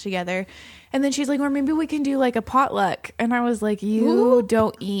get lunch together. And then she's like, or maybe we can do like a potluck. And I was like, you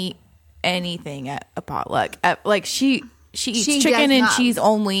don't eat anything at a potluck. Like she eats She chicken does and not. cheese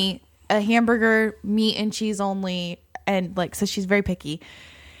only a hamburger, meat and cheese only, and like, so she's very picky.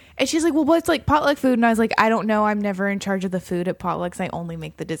 And she's like, well, what's like potluck food? And I was like, I don't know. I'm never in charge of the food at potlucks. I only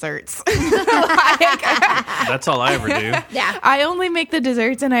make the desserts. That's all I ever do. Yeah. I only make the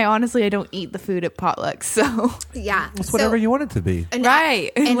desserts, and I don't eat the food at potlucks. So Yeah. It's whatever you want it to be. And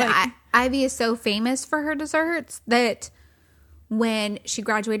Right. And Like- Ivy is so famous for her desserts that when she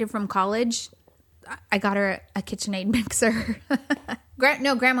graduated from college, I got her a KitchenAid mixer.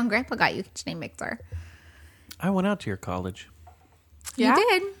 Grandma and Grandpa got you a KitchenAid mixer. I went out to your college Yeah? You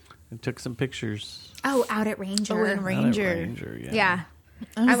did. and took some pictures. Oh, out at Ranger. Oh, in Out at Ranger. Ranger, Yeah.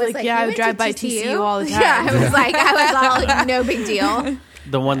 I was like, yeah, I "You would went drive to by TCU?" TCU all the time. Yeah, I was like, no big deal.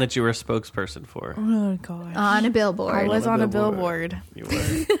 The one that you were a spokesperson for. Oh, gosh. On a billboard. I was on a billboard. You were.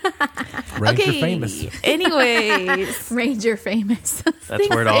 Ranger Okay. famous. Anyways. Ranger famous. That's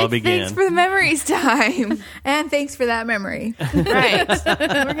where it all began. Thanks for the memories time. And thanks for that memory. Right.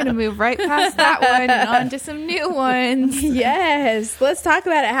 We're going to move right past that one and on to some new ones. Yes. Let's talk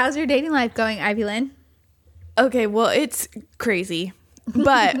about it. How's your dating life going, Ivy Lynn? Okay, well, it's crazy.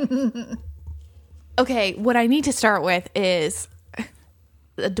 But, okay, what I need to start with is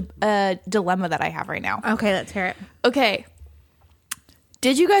a dilemma that I have right now. Okay, let's hear it. Okay.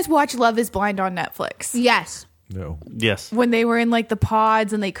 Did you guys watch Love is Blind on Netflix? Yes. No. Yes. When they were in like the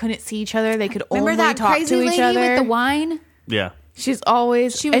pods and they couldn't see each other, they could Remember only that talk crazy to each lady other. with the wine? Yeah. She's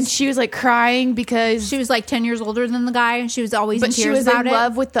always She was- and she was like crying because She was like 10 years older than the guy. She was always in but she tears was about in it.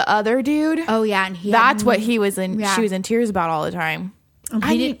 love with the other dude. Oh, yeah. And he That's had, what he was in. Yeah. She was in tears about all the time.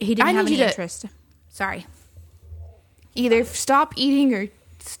 He didn't I have need any you to interest. Sorry. Either stop eating or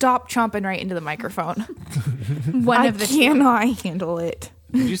stop chomping right into the microphone. One I of the two. cannot handle it.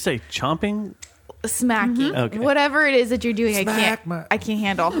 Did you say chomping? Smacking, Okay. whatever it is that you're doing, Smack my- I can't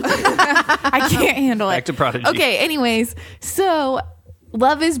handle. I can't handle it. Back to Prodigy. Okay. Anyways, so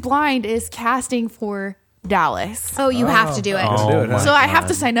Love is Blind is casting for Dallas. Oh, you have to do it. Oh, do it, huh? my So I have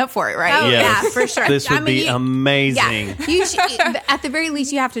to God. sign up for it, right? Oh, Yes. yeah, for sure. This would I mean, be amazing. Yeah, you should, at the very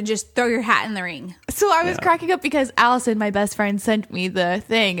least, you have to just throw your hat in the ring. So I was Yeah. cracking up because Allison, my best friend, sent me the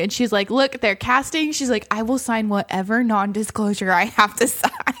thing, and she's like, "Look, they're casting." She's like, "I will sign whatever non-disclosure I have to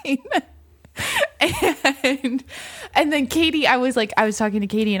sign." and then Katie, I was talking to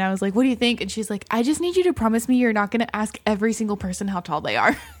Katie, and I was like, "What do you think?" And she's like, "I just need you to promise me you're not going to ask every single person how tall they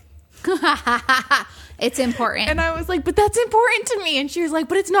are." It's important. And I was like, "But that's important to me." And she was like,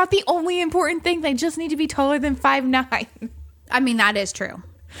 "But it's not the only important thing. They just need to be taller than 5'9". I mean, that is true.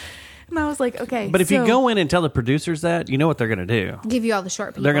 And I was like, "Okay." But if you so- go in and tell the producers that, you know what they're going to do. Give you all the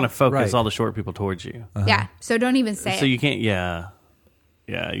short people. They're going to focus Right. all the short people towards you. Yeah. So don't even say So it. you can't. Yeah,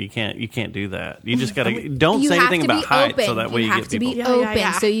 you can't do that. You just got to don't You say have anything to about be height, open. so that way you have get to people. be Yeah, open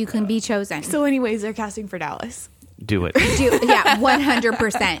yeah. so you can be chosen. So, anyways, they're casting for Dallas. Do it. Yeah,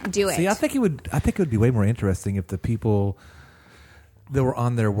 100% do it. See, I think it would be way more interesting if the people that were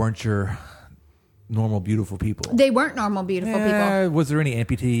on there weren't your normal beautiful people. They weren't normal, beautiful people. Was there any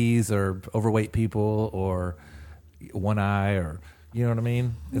amputees or overweight people or one eye or you know what I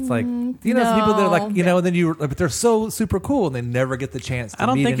mean? It's like some people that are like and then but they're so super cool and they never get the chance. To I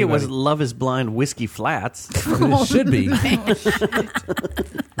don't meet think it was anybody. Love Is Blind Whiskey Flats. It should be.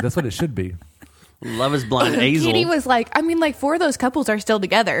 That's what it should be. Love Is Blind Azel. Katie was like, I mean, like 4 of those couples are still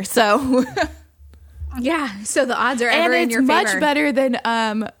together, so Yeah. So the odds are and ever in it's your much favor. better than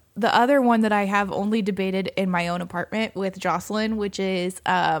the other one that I have only debated in my own apartment with Jocelyn, which is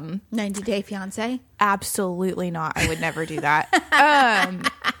 90 Day Fiance. absolutely not. I would never do that.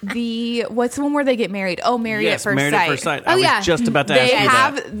 What's the one where they get married? Oh, Married at First Married Sight. at First Sight. Oh, I was yeah. just about to ask you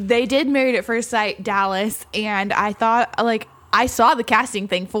that. They did Married at First Sight Dallas, and I thought like I saw the casting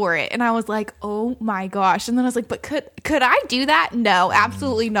thing for it, and I was like, oh my gosh! And then I was like, but could I do that? No,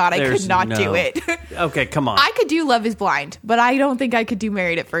 absolutely not. I There's could not no- do it. Okay, come on. I could do Love Is Blind, but I don't think I could do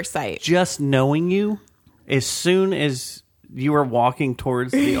Married at First Sight. Just knowing you, as soon as you were walking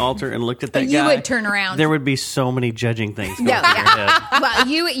towards the altar and looked at that You guy, would turn around. There would be so many judging things going No, through your head. Well,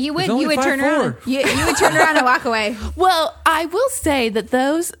 you would only you would turn 5'4". around. You would turn around and walk away. Well, I will say that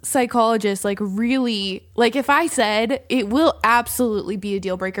those psychologists like really like if I said it will absolutely be a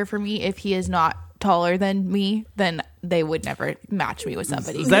deal breaker for me if he is not taller than me, then they would never match me with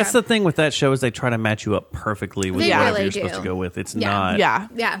somebody. That's the thing with that show is they try to match you up perfectly with They whatever really you're do. supposed to go with. It's Yeah. not. yeah.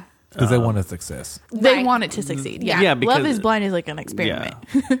 Yeah. Because they want a success. They Right. want it to succeed. Yeah. Yeah, because- Love Is Blind is like an experiment.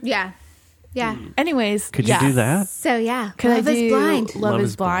 Yeah. Yeah. Anyways, Could yeah. you do that? So yeah, Could Love I is do blind. Love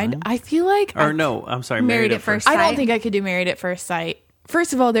is blind. I feel like Or no, I'm sorry. Married at First I don't Sight. think I could do Married at First Sight.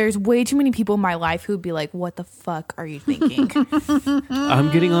 First of all, there's way too many people in my life who'd be like, "What the fuck are you thinking?" I'm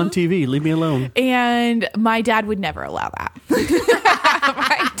getting on TV. Leave me alone. And my dad would never allow that.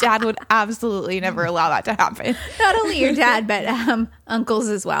 My dad would absolutely never allow that to happen. Not only your dad, but uncles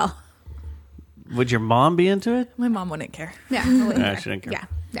as well. Would your mom be into it? My mom wouldn't care. Yeah. Nah, she didn't care. Yeah.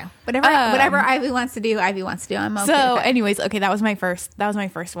 No. Whatever Ivy wants to do, Ivy wants to do. I'm okay So, with it. anyways, okay, that was my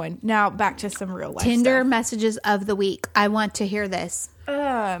first one. Now back to some real life Tinder stuff. messages of the week. I want to hear this.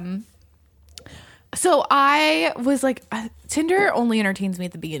 So I was like, Tinder only entertains me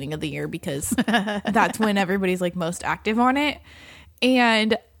at the beginning of the year because that's when everybody's like most active on it.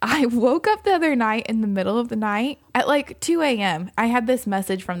 And I woke up the other night in the middle of the night at like 2 a.m. I had this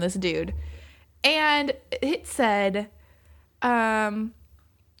message from this dude, and it said,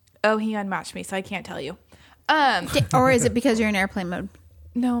 oh, he unmatched me, so I can't tell you. Or is it because you're in airplane mode?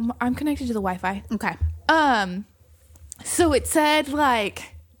 No, I'm connected to the Wi-Fi. Okay. So it said,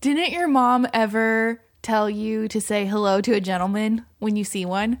 like, didn't your mom ever tell you to say hello to a gentleman when you see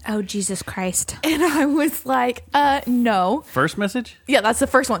one? Oh, Jesus Christ. And I was like, no. First message? Yeah, that's the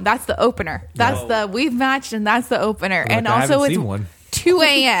first one. That's the opener. That's the we've matched, and that's the opener. Like, and I also haven't it's seen one. 2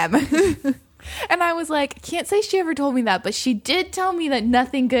 a.m. And I was like, can't say she ever told me that, but she did tell me that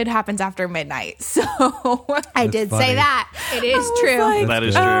nothing good happens after midnight. So I did funny. say that. It is was true. like, That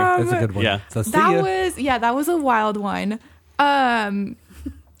is true. That's a good one. Yeah. So see ya. that was a wild one. I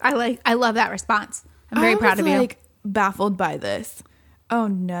love that response. I'm very proud of you. Like baffled by this. Oh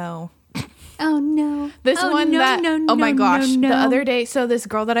no. Oh no. This oh, one no, that no, oh my no, gosh, no, no. the other day, so this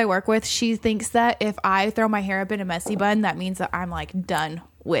girl that I work with, she thinks that if I throw my hair up in a messy bun, that means that I'm like done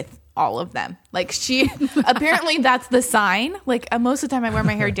with all of them. Like she apparently that's the sign. Like most of the time I wear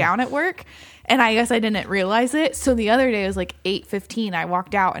my hair down at work, and I guess I didn't realize it. So the other day it was like 8:15, I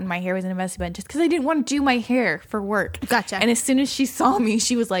walked out and my hair was in a messy bun just because I didn't want to do my hair for work. Gotcha. And as soon as she saw me,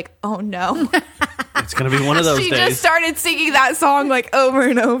 she was like, oh no. It's going to be one of those She days. just started singing that song like over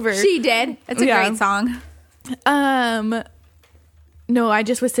and over. She did. It's a Yeah. great song. No, I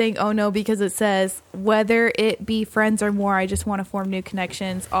just was saying, oh no, because it says whether it be friends or more, I just want to form new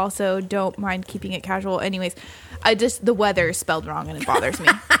connections. Also, don't mind keeping it casual. Anyways, the weather is spelled wrong and it bothers me.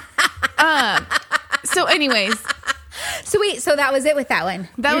 So anyways, So wait, so that was it with that one.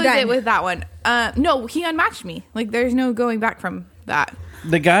 that You're was done. it with that one. No, he unmatched me. Like there's no going back from that.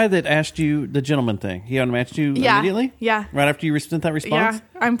 The guy that asked you the gentleman thing, he unmatched you Yeah. immediately? Yeah. Right after you sent that response?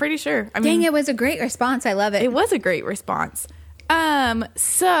 Yeah, I'm pretty sure. I Dang, mean, it was a great response. I love it. it was a great response.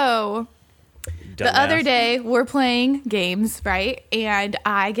 So the other day we're playing games, right? And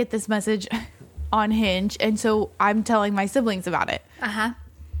I get this message on Hinge, and so I'm telling my siblings about it. Uh-huh.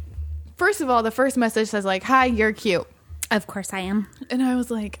 First of all, the first message says like, "Hi, you're cute," Of course I am. and I was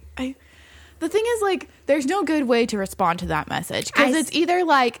like, The thing is, like, there's no good way to respond to that message because it's either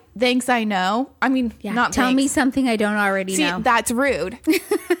like, "Thanks, I know." I mean, Yeah. not Tell me thanks. something I don't already See, know. that's rude,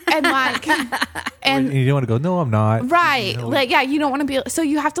 and like, and you don't want to go, no, I'm not. right. Like, yeah, you don't want to be, so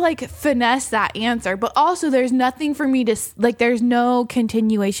you have to like finesse that answer. But also there's nothing for me to, like, there's no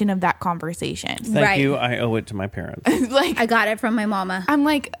continuation of that conversation. Thank Right. you. I owe it to my parents. Like, I got it from my mama. I'm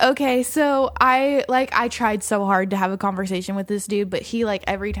like, okay, so I tried so hard to have a conversation with this dude, but he like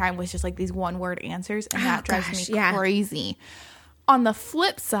every time was just like these one word answers, and that drives gosh, me yeah. crazy. On the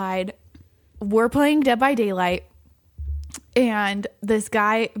flip side, we're playing Dead by Daylight, and this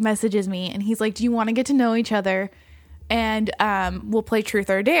guy messages me, and he's like, "Do you want to get to know each other? And we'll play Truth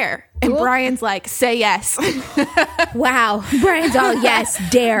or Dare." And Cool. Brian's like, "Say yes." Wow. Brian's all yes,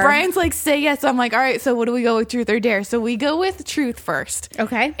 dare. Brian's like, "Say yes." I'm like, "All right, so what do we go with, Truth or Dare?" So we go with Truth first.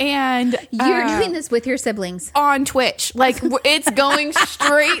 Okay. And You're doing this with your siblings. on Twitch. Like, it's going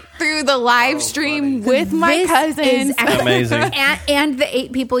straight through the live stream with my This cousins is excellent. Amazing. And the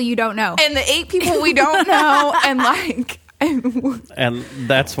 8 people you don't know. and the 8 people we don't know. And like, And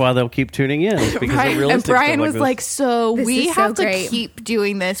that's why they'll keep tuning in. Because Brian, of realistic and Brian stuff was this. like, so This we is so have to great. keep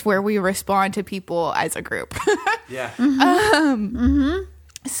doing this where we respond to people as a group. Yeah.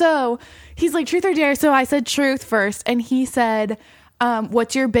 So he's like, Truth or Dare? So I said truth first. And he said,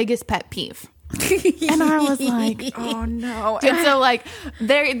 what's your biggest pet peeve? And I was like, oh no. And so like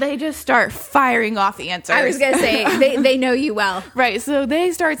they just start firing off answers. I was going to say, they know you well. Right, so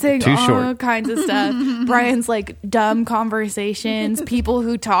they start saying Too all short. kinds of stuff. Brian's like dumb conversations, people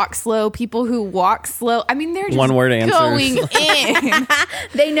who talk slow, people who walk slow. I mean, they're just One-word answers. going in.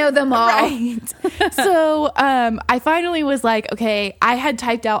 They know them all. Right. So I finally was like, okay, I had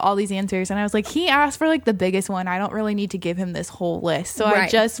typed out all these answers, and I was like, he asked for like the biggest one. I don't really need to give him this whole list. So I Right.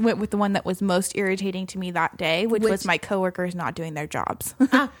 just went with the one that was most irritating to me that day, which was Which- my coworkers not doing their jobs.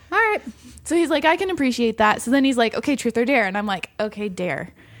 All right. So he's like, I can appreciate that. So then he's like, okay, truth or dare? And I'm like, okay,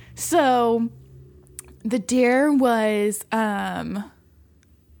 dare. So the dare was,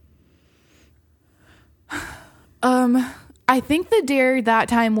 I I think the dare that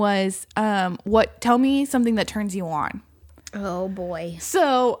time was, tell me something that turns you on. Oh boy.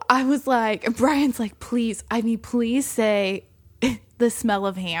 So I was like, Brian's like, please say the smell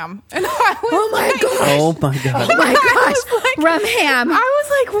of ham. And I was Oh my like, gosh. Oh my god! Oh my gosh. Rum ham. I was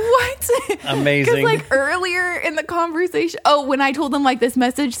like, what? Amazing. Because like earlier in the conversation, when I told him like this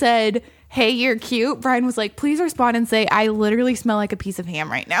message said, hey, you're cute, Brian was like, please respond and say, I literally smell like a piece of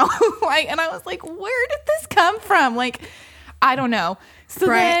ham right now. And I was like, where did this come from? Like, I don't know. So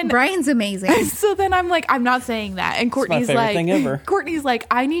Brian's amazing. So then I'm like, I'm not saying that. And Courtney's favorite thing ever. Courtney's like,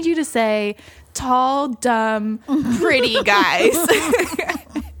 I need you to say tall, dumb, pretty guys.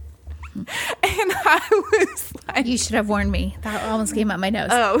 And I was like, You should have warned me. That almost came out my nose.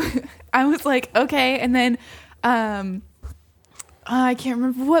 I was like, okay. And then I can't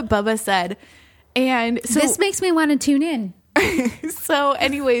remember what Bubba said. And so This makes me want to tune in. so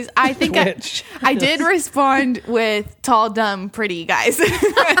anyways, I think Twitch. I did respond with tall, dumb, pretty guys.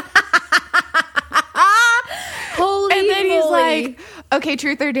 Holy And then he's moly. like, okay,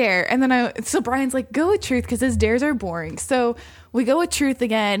 truth or dare. And then so Brian's like, go with truth because his dares are boring. So we go with truth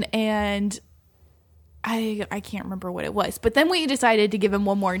again. And I can't remember what it was. But then we decided to give him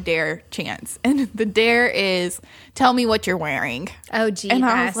one more dare chance. And the dare is tell me what you're wearing. Oh, gee. And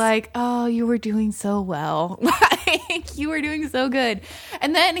I was like, oh, you were doing so well. Like, you were doing so good.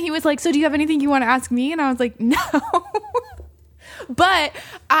 And then he was like, so do you have anything you want to ask me? And I was like, no. But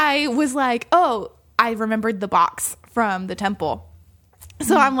I was like, oh, I remembered the box from the temple.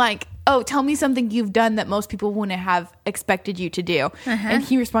 So I'm like, oh, tell me something you've done that most people wouldn't have expected you to do. And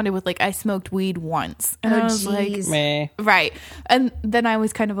he responded with like, I smoked weed once. And I was like, Meh. right. And then I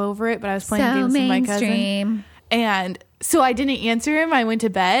was kind of over it, but I was playing So games with my cousin. mainstream. And so I didn't answer him. I went to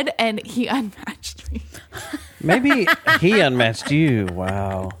bed and he unmatched me. Maybe he unmatched you.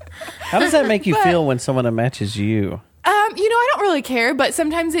 Wow. How does that make you feel when someone unmatches you? I don't really care, but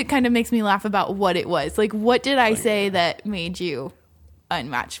sometimes it kind of makes me laugh about what it was. Like, what did I say that made you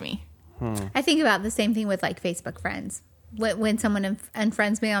unmatch me? I think about the same thing with like Facebook friends. When someone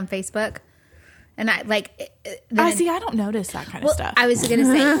unfriends me on Facebook, and I like, I don't notice that kind of stuff. I was gonna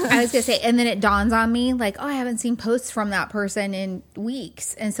say, and then it dawns on me like, oh, I haven't seen posts from that person in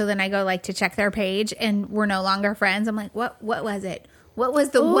weeks, and so then I go like to check their page, and we're no longer friends. I'm like, what was it? What was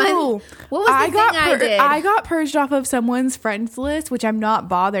the one? What was the thing I did? I got purged off of someone's friends list, which I'm not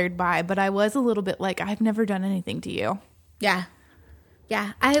bothered by, but I was a little bit like, I've never done anything to you. Yeah.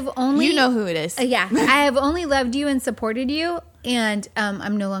 I have only You know who it is. Yeah, I have only loved you and supported you, and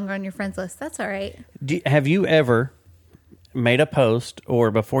I'm no longer on your friends list. That's all right. Have you ever made a post,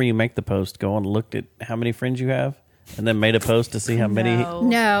 or before you make the post, go and looked at how many friends you have, and then made a post to see how many?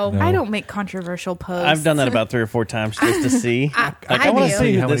 No. I don't make controversial posts. I've done that about 3 or 4 times just to see. I want do. to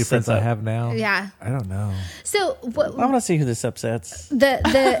see how who many this friends sets I up. have now. Yeah. I don't know. So I want to see who this upsets.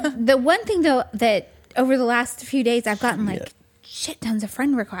 the one thing though that over the last few days I've gotten like shit tons of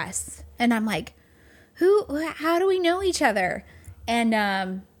friend requests, and I'm like, how do we know each other?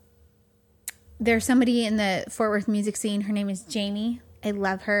 And there's somebody in the Fort Worth music scene. Her name is Jamie. I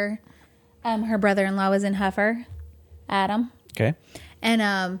love her. Her brother-in-law was in Huffer, Adam. Okay.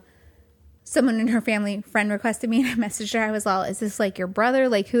 And someone in her family friend requested me, and I messaged her. I was all, is this like your brother?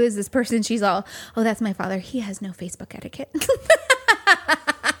 Like, who is this person? She's all, oh, that's my father. He has no Facebook etiquette.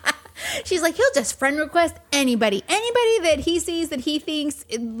 She's like, he'll just friend request anybody that he sees that he thinks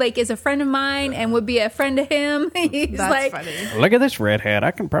like is a friend of mine and would be a friend to him. He's That's like, funny. Look at this redhead.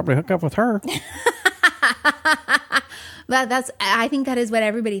 I can probably hook up with her. I think that is what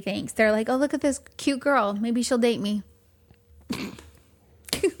everybody thinks. They're like, oh, look at this cute girl. Maybe she'll date me.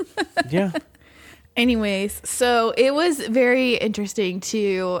 Yeah. Anyways, so it was very interesting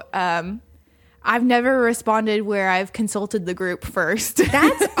to I've never responded where I've consulted the group first.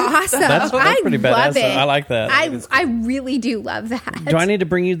 That's awesome. That's pretty love badass. it. I like that. I really do love that. Do I need to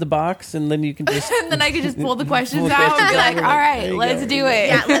bring you the box and then you can just? And then I could just pull the questions Pull the out and be questions like, out. all There right, you let's go. do it.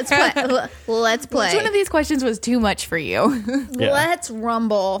 Yeah, let's play. Let's play. Which one of these questions was too much for you? Yeah. Let's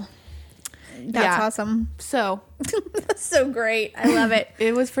rumble. That's Yeah. awesome. So That's so great. I love it.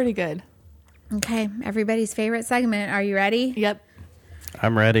 it was pretty good. Okay, everybody's favorite segment. Are you ready? Yep.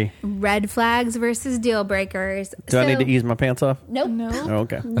 I'm ready. Red flags versus deal breakers. Do I need to ease my pants off? Nope. No. Oh,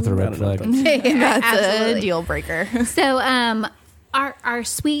 okay. That's a red flag. That's Absolutely. a deal breaker. So, our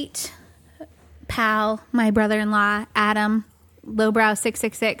sweet pal, my brother-in-law, Adam,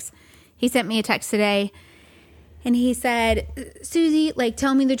 Lowbrow666, he sent me a text today, and he said, Susie, like,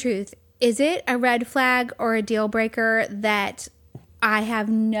 tell me the truth. Is it a red flag or a deal breaker that I have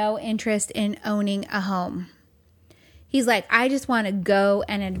no interest in owning a home? He's like, I just want to go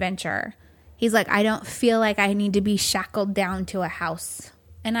and adventure. He's like, I don't feel like I need to be shackled down to a house.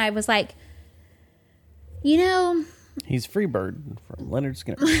 And I was like, you know, He's Freebird from Leonard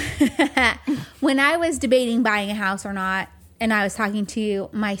Skinner. when I was debating buying a house or not, and I was talking to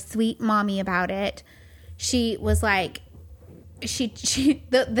my sweet mommy about it, she was like,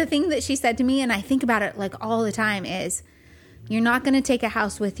 the thing that she said to me, and I think about it like all the time, is you're not going to take a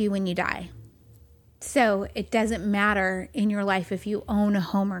house with you when you die. So it doesn't matter in your life if you own a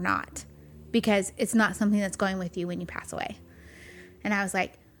home or not, because it's not something that's going with you when you pass away. And I was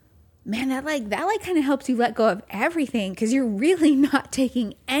like, man, that kind of helps you let go of everything, because you're really not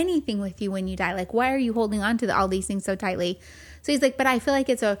taking anything with you when you die. Like, why are you holding on to all these things so tightly? So he's like, but I feel like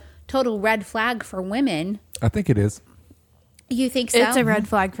it's a total red flag for women. I think it is. You think so? It's a red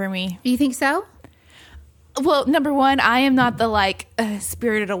flag for me. You think so? Well, number one, I am not the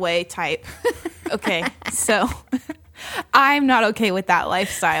spirited away type. Okay, so I'm not okay with that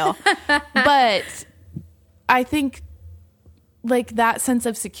lifestyle. But I think that sense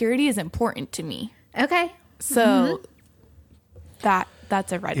of security is important to me. Okay. So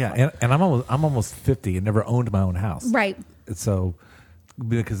that's a red flag. Yeah, and I'm almost 50 and never owned my own house. Right. So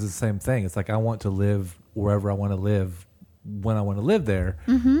because it's the same thing. It's like I want to live wherever I want to live when I want to live there.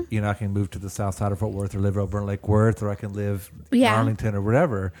 Mm-hmm. You know, I can move to the south side of Fort Worth or live over in Lake Worth, or I can live in Arlington or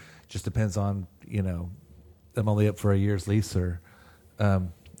whatever. Just depends on, you know, I'm only up for a year's lease or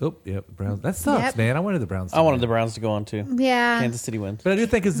Browns. That sucks, Yep. man. I wanted the Browns. I wanted the Browns to go on too. Yeah. Kansas City wins. But I do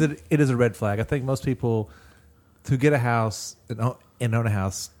think it is a red flag. I think most people who get a house and own a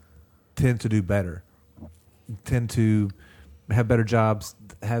house tend to do better, tend to have better jobs,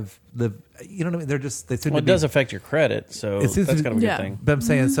 live. You know what I mean? They seem Well, to it does affect your credit, so It that's seems to- kind of a good Yeah. thing. But I'm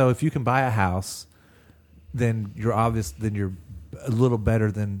saying, so if you can buy a house, then you're a little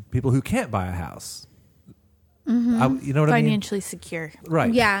better than people who can't buy a house. You know what I mean? Financially secure.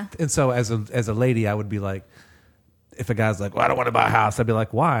 Right. Yeah. And so as a lady, I would be like, if a guy's like, well, I don't want to buy a house, I'd be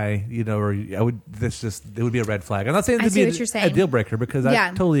like, why? You know, or it would be a red flag. I'm not saying I it'd see be what you're a saying. deal breaker, because I Yeah.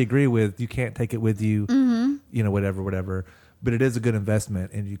 totally agree with you can't take it with you, you know, whatever. But it is a good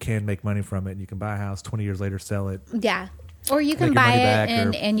investment, and you can make money from it, and you can buy a house 20 years later, sell it. Yeah. Or you can Make your buy money it back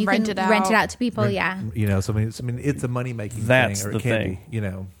and you rent can it rent it out. out to people. Yeah. You know, so I mean, it's a money making That's thing, or the it can thing. be, you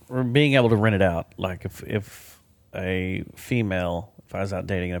know. Or being able to rent it out. Like if a female, if I was out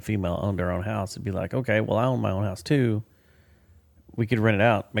dating and a female owned her own house, it'd be like, okay, well, I own my own house too. We could rent it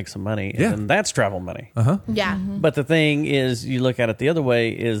out, make some money, and Yeah. then that's travel money. Yeah. But the thing is, you look at it the other way,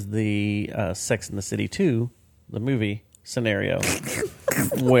 is the Sex and the City 2, the movie scenario,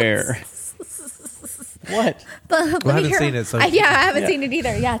 where... What? But Well, I haven't seen it, so I haven't seen it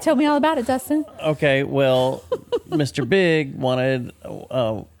either. Yeah, tell me all about it, Dustin. Okay, well, Mr. Big wanted,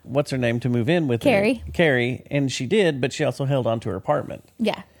 what's her name, to move in with Carrie. him. Carrie, and she did, but she also held on to her apartment.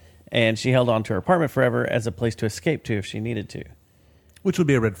 Yeah. And she held on to her apartment forever as a place to escape to if she needed to. Which would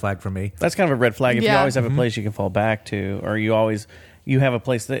be a red flag for me. That's kind of a red flag. If you Yeah. always have a place you can fall back to, or you have a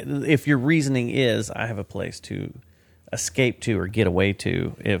place that, if your reasoning is, I have a place to escape to or get away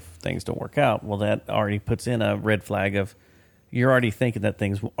to if things don't work out, well, that already puts in a red flag of you're already thinking that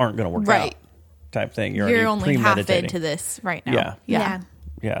things aren't going to work Right. out type thing. You're already only half premeditating. into this right now. Yeah. Yeah.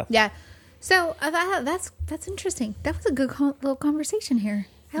 Yeah. Yeah. So that's interesting. That was a good little conversation here.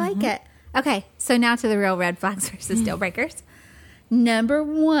 I like it. Okay, so now to the real red flags versus deal breakers. Number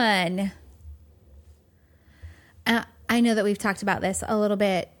one. I know that we've talked about this a little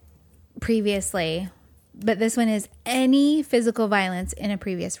bit previously, but this one is any physical violence in a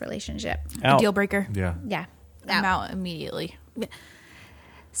previous relationship. Out. Deal breaker. Yeah. Yeah. I'm Out. out immediately.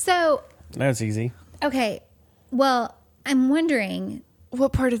 So, That's easy. okay. Well, I'm wondering.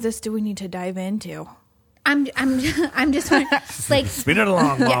 What part of this do we need to dive into? I'm just wondering, like, Speed it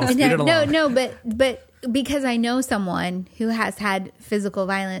along, Mom. Speed it along. no, but because I know someone who has had physical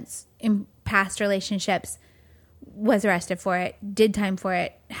violence in past relationships, was arrested for it, did time for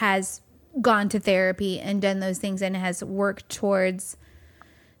it, has gone to therapy and done those things, and has worked towards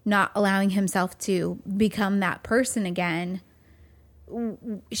not allowing himself to become that person again.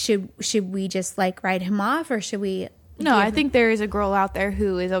 Should we just like write him off, or should we? No, I think there is a girl out there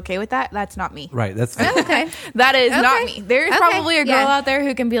who is okay with that. That's not me. Right. That's Okay. That is Okay. not me. There is Okay, probably a girl yeah. out there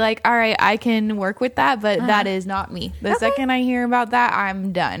who can be like, all right, I can work with that, but that is not me. The second I hear about that,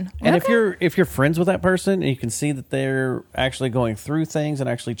 I'm done. And if you're friends with that person and you can see that they're actually going through things and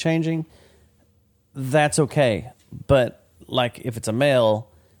actually changing, that's okay. But like if it's a male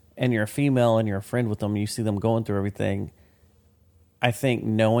and you're a female and you're a friend with them, you see them going through everything, I think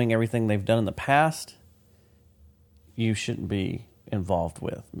knowing everything they've done in the past, you shouldn't be involved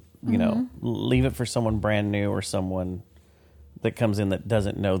with. You know, leave it for someone brand new or someone that comes in that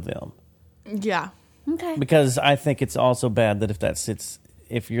doesn't know them. Yeah. Okay. Because I think it's also bad that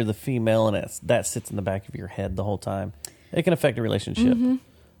if you're the female and that sits in the back of your head the whole time, it can affect a relationship.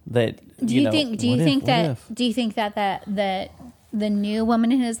 That Do you think that the new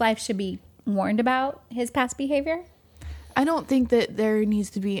woman in his life should be warned about his past behavior? I don't think that there needs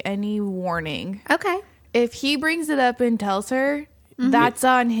to be any warning. Okay. If he brings it up and tells her, that's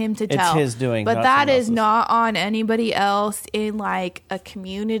on him to tell. It's his doing, but not that someone is else's. not on anybody else in like a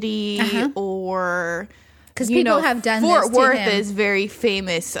community or. 'Cause you people know, have done Fort this to Worth him. is very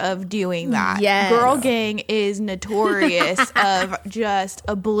famous of doing that. Yes. Girl Gang is notorious of just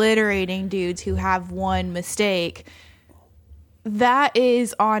obliterating dudes who have one mistake. That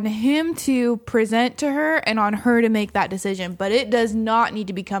is on him to present to her and on her to make that decision. But it does not need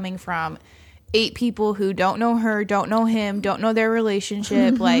to be coming from 8 people who don't know her, don't know him, don't know their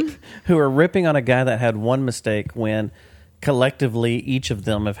relationship. Like, who are ripping on a guy that had one mistake when collectively each of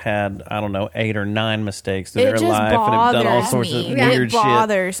them have had, I don't know, 8 or 9 mistakes through it their just life and have done all bothers sorts me. of weird It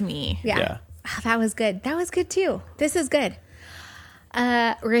bothers me. Yeah. Yeah. Oh, that was good. That was good too. This is good.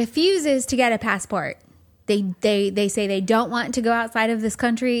 Refuses to get a passport. They say they don't want to go outside of this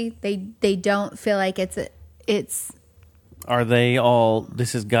country. They don't feel like it's Are they all,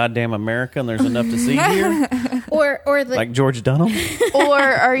 this is goddamn America and there's enough to see here? or the, Like George Dunham? Or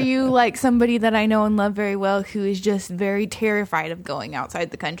are you like somebody that I know and love very well who is just very terrified of going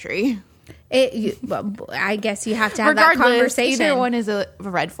outside the country? I guess you have to have that Regardless, conversation. either one is a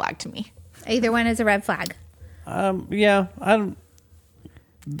red flag to me. Either one is a red flag. Yeah.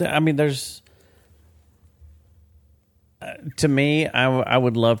 I mean, there's, to me, I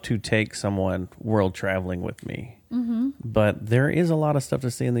would love to take someone world traveling with me. Mm-hmm. But there is a lot of stuff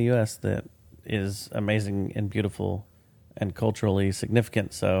to see in the U.S. that is amazing and beautiful and culturally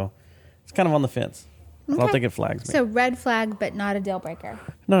significant. So it's kind of on the fence. I don't think it flags me. So red flag, but not a deal breaker.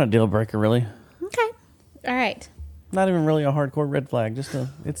 Not a deal breaker, really. Okay. All right. Not even really a hardcore red flag. Just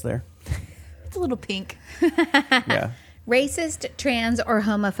it's there. It's a little pink. Yeah. Racist, trans, or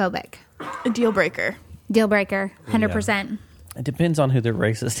homophobic? A deal breaker. Deal breaker. 100%. It depends on who they're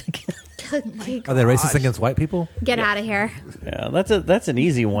racist against. Are they racist against white people? Get out of here. Yeah, that's an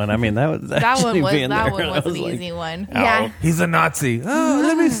easy one. I mean, that was That actually one was being there. that one I was an like, easy one. Yeah. He's a Nazi. Oh,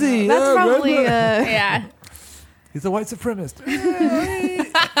 let me see. That's Oh, probably Yeah. he's a white supremacist.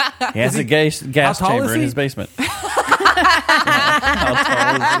 He has a gas How tall chamber is in he? his basement. How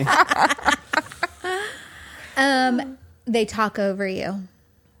tall is he? They talk over you.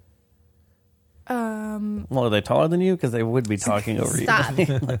 Well, are they taller than you? Because they would be talking over Stop. you.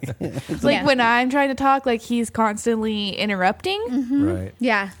 Like Yeah. when I'm trying to talk, like he's constantly interrupting. Right.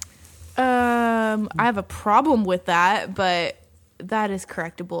 Yeah. I have a problem with that, but that is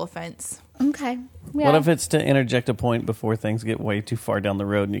correctable offense. Okay. Yeah. What if it's to interject a point before things get way too far down the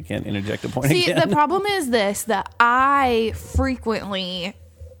road and you can't interject a point See, again? the problem is this, that I frequently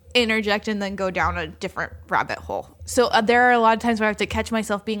interject and then go down a different rabbit hole. So there are a lot of times where I have to catch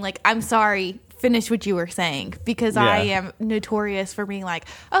myself being like, I'm sorry, finish what you were saying, because I Yeah. am notorious for being like,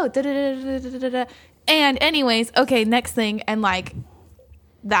 oh, da-da-da-da-da-da-da. And anyways, okay, next thing. And like,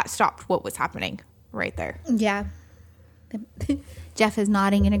 that stopped what was happening right there. Yeah. Jeff is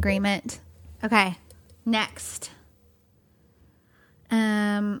nodding in agreement. Okay. Next.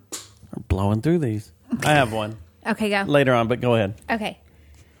 We're blowing through these. I have one Okay, go. later on, but go ahead. Okay.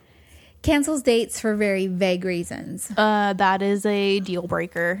 Cancels dates for very vague reasons. That is a deal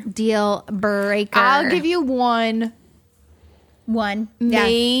breaker. Deal breaker. I'll give you one, one. Yeah.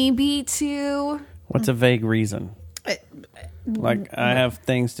 maybe two. What's a vague reason? Like, I have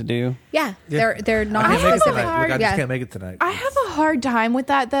things to do. Yeah. They're I not can't make it specific. tonight. Look, I Yeah. just can't make it tonight. I have a hard time with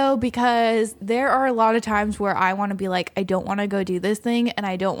that though, because there are a lot of times where I want to be like, I don't want to go do this thing, and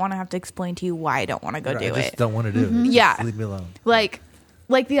I don't want to have to explain to you why I don't want to go Right, do I just it. don't want to do it. Yeah. Just leave me alone.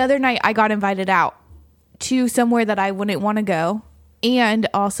 Like the other night, I got invited out to somewhere that I wouldn't want to go, and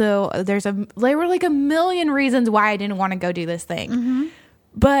also there were like a million reasons why I didn't want to go do this thing,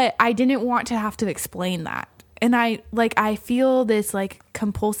 but I didn't want to have to explain that. And I feel this like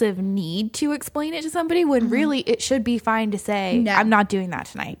compulsive need to explain it to somebody when really it should be fine to say, No. I'm not doing that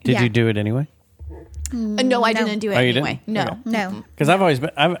tonight. Did Yeah. you do it anyway? No, I didn't do it Oh, you anyway. didn't? No. Okay. No. Because I've always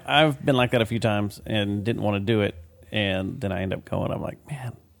been, I've been like that a few times and didn't want to do it, and then I end up going. I'm like,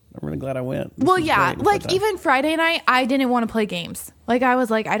 man, I'm really glad I went. This Well, is yeah, great. like But, even Friday night, I didn't want to play games. Like I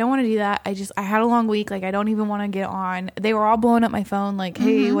was like, I don't want to do that. I had a long week. Like I don't even want to get on. They were all blowing up my phone. Like,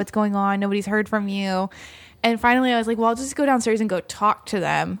 hey, what's going on? Nobody's heard from you. And finally, I was like, well, I'll just go downstairs and go talk to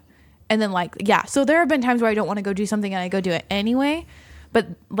them. And then like, yeah. So there have been times where I don't want to go do something and I go do it anyway. But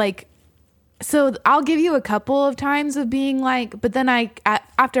like, So I'll give you a couple of times of being like, but then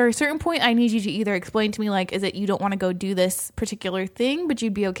after a certain point, I need you to either explain to me, like, is it you don't want to go do this particular thing, but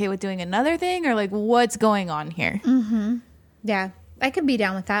you'd be okay with doing another thing, or like, what's going on here? Mm-hmm. Yeah, I could be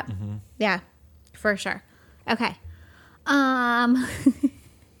down with that. Mm-hmm. Yeah, for sure. Okay.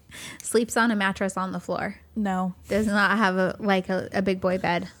 Sleeps on a mattress on the floor. No, Does not have a big boy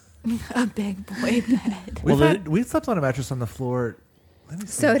bed. a big boy bed. We slept on a mattress on the floor.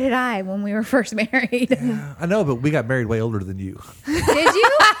 So did I when we were first married. I know, but we got married way older than you. Did you?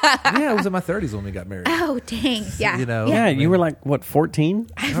 Yeah, I was in my 30s when we got married. Oh, dang. Yeah. You know? Yeah, you were like, what, 14?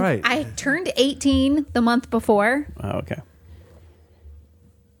 All right. I turned 18 the month before. Oh, okay.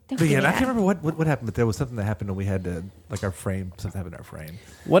 Don't But give yeah, me and I can't that. remember what happened, but there was something that happened when we had to, like, our frame, something happened to our frame.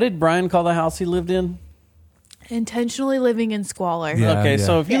 What did Brian call the house he lived in? Intentionally living in squalor. Yeah. Okay,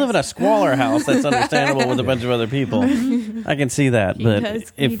 so if you live in a squalor house, that's understandable with a bunch of other people. I can see that. But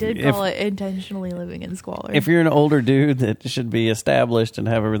He did call it intentionally living in squalor. if you're an older dude that should be established and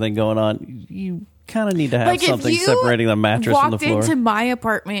have everything going on, you kind of need to have like something if you separating the mattress from the walked floor. into my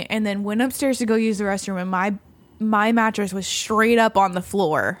apartment and then went upstairs to go use the restroom, and my mattress was straight up on the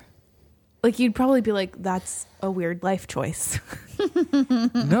floor, like you'd probably be like, "That's a weird life choice."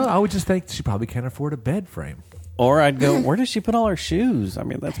 No, I would just think she probably can't afford a bed frame. Or I'd go, where does she put all her shoes? I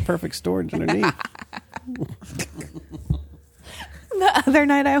mean, that's perfect storage underneath. The other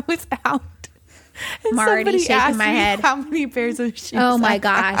night I was out. And I'm already somebody shaking asked my me head. how many pairs of shoes. Oh my I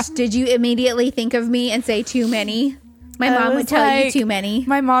gosh. Did you immediately think of me and say too many? My I mom would was tell you like- too many.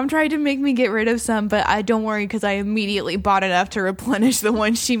 My mom tried to make me get rid of some, but I don't worry because I immediately bought enough to replenish the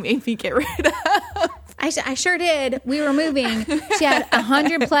ones she made me get rid of. I sure did. We were moving. She had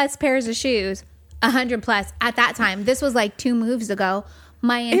 100 plus pairs of shoes. 100 plus at that time. This was like 2 moves ago.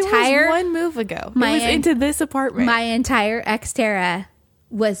 My entire It was one move ago. my it was en- into this apartment. my entire Xterra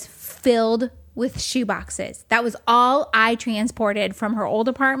was filled with shoe boxes. That was all I transported from her old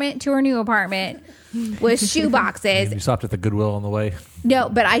apartment to her new apartment was shoe boxes. You stopped at the Goodwill on the way. No,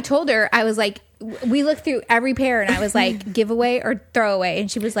 but I told her, I was like, we looked through every pair and I was like, give away or throw away. And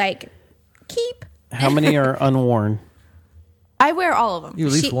she was like, keep. How many are unworn? I wear all of them. You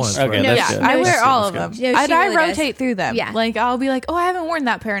at least She- once. Okay, right? No, that's Yeah, good. I No, wear she- all of that's them. No, And she I really does. rotate through them. Yeah. Like I'll be like, oh, I haven't worn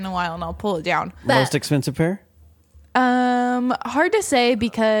that pair in a while, and I'll pull it down. But- Most expensive pair? Hard to say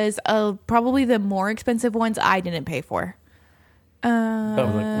because probably the more expensive ones I didn't pay for.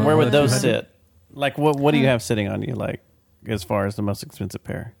 Where would those sit? Like, what do you have sitting on you, like, as far as the most expensive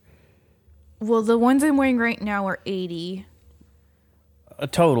pair? Well, the ones I'm wearing right now are $80. A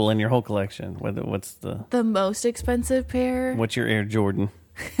total in your whole collection. What's The most expensive pair? what's your Air Jordan?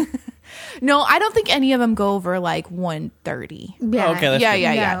 No, I don't think any of them go over like $130. Yeah. Okay, that's Yeah, good.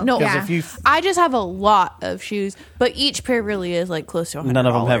 yeah, yeah. No, 'Cause if you I just have a lot of shoes, but each pair really is like close to $100. none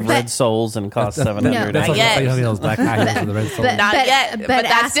of them have But- red soles and cost $700. That's Not what yet. I'm saying. Those black high heels with the red soles. Not But- yet, but but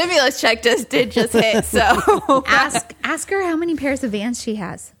that ask- stimulus check did just hit. So ask her how many pairs of Vans she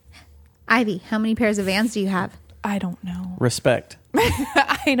has. Ivy, how many pairs of Vans do you have? I don't know. Respect.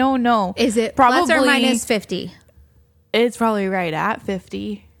 I don't know. Is it Probably- plus or minus 50 It's probably right at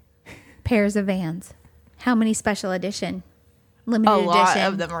 50. pairs of Vans? How many special edition? A Limited lot edition?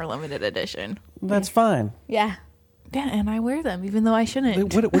 of them are limited edition. That's fine. Yeah. Yeah, and I wear them even though I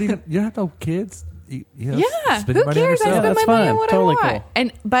shouldn't. What do you don't have no kids? You know, Yeah, spend who money on cares? I yourself. spend that's my money fine. on what Totally I want. cool.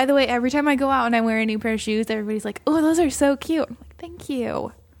 And by the way, every time I go out and I wear a new pair of shoes, everybody's like, "Oh, those are so cute." I'm like, "Thank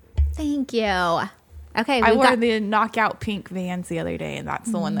you." Thank you. Okay. I we've wore got- the knockout pink Vans the other day, and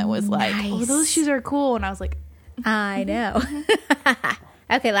that's the one that was like, "Oh, Nice. those shoes are cool." And I was like, I know.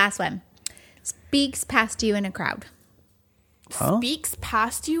 Okay, last one. Speaks past you in a crowd. Huh? "Speaks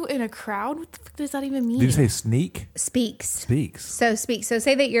past you in a crowd." What the fuck does that even mean? Did you say sneak? Speaks. Speaks. So speak. So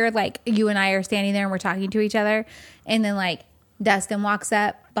say that you're like, you and I are standing there and we're talking to each other, and then like Dustin walks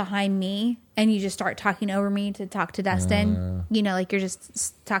up behind me and you just start talking over me to talk to Dustin. You know, like you're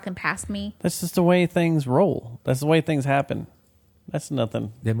just talking past me. That's just the way things roll. That's the way things happen. That's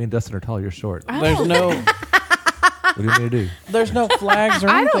nothing. Yeah, me and Dustin are tall. You're short. There's no What do you want me to do? there's no flags or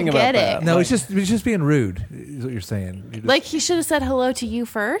I don't anything about get it. that. No, Like, it's just being rude. Is what you're saying. You're just- Like he should have said hello to you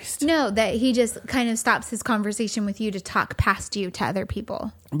first. No, that he just kind of stops his conversation with you to talk past you to other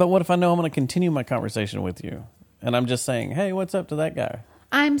people. But what if I know I'm going to continue my conversation with you, and I'm just saying, "Hey, what's up to that guy?"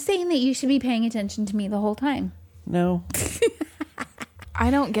 I'm saying that you should be paying attention to me the whole time. No, I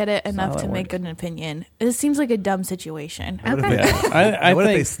don't get it how enough that to make works. an opinion. It seems like a dumb situation. What if Okay. they- I what if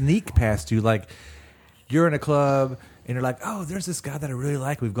they think sneak past you? Like you're in a club and you're like, "Oh, there's this guy that I really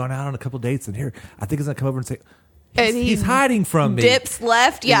like. We've gone out on a couple dates, and here I think he's gonna come over and say, and he He's hiding from me. dips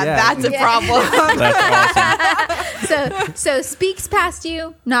left, yeah. That's a problem. That's awesome. So speaks past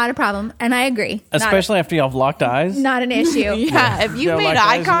you, not a problem, and I agree. Especially after y'all have locked eyes. Not an issue. Yeah, if you Don't made like eye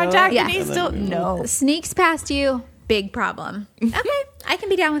eyes, you know? contact Yeah. and he's still no. Sneaks past you, big problem. Okay, I can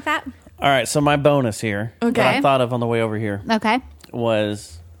be down with that. All right, so my bonus here that Okay. I thought of on the way over here Okay.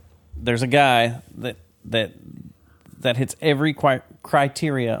 was there's a guy that hits every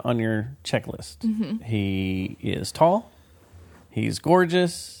criteria on your checklist. Mm-hmm. He is tall, he's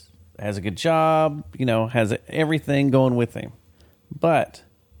gorgeous, has a good job, has everything going with him, but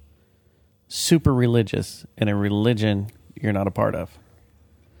super religious in a religion you're not a part of.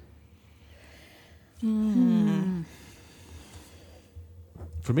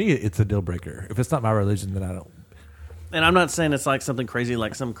 For me, it's a deal breaker. If it's not my religion, then I don't. And I'm not saying it's like something crazy,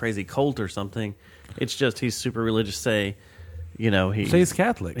 like some crazy cult or something. It's just he's super religious. Say He's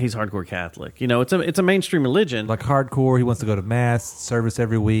Catholic. He's hardcore Catholic. It's a mainstream religion. Like hardcore. He wants to go to mass service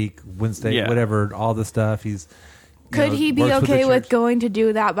every week, Wednesday, Yeah. whatever. All the stuff. He's. Could he be works okay the with church. going to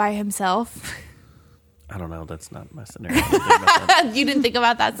do that by himself? I don't know. That's not my scenario. I didn't think about that. You didn't think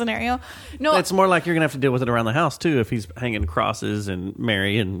about that scenario? No. It's more like you're gonna have to deal with it around the house too. If he's hanging crosses and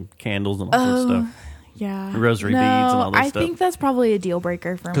Mary and candles and all that stuff. Yeah. Rosary beads and all that I stuff. think that's probably a deal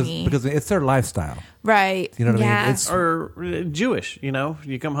breaker for me. Because it's their lifestyle. Right. You know what I Yeah. mean? It's Or Jewish.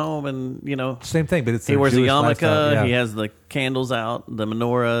 You come home and same thing, but it's he their wears a Jewish yarmulke. lifestyle, yeah. He has the candles out, the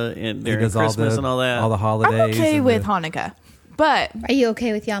menorah, and He during does Christmas and all that. all the holidays. I'm okay and with the- Hanukkah. But Are you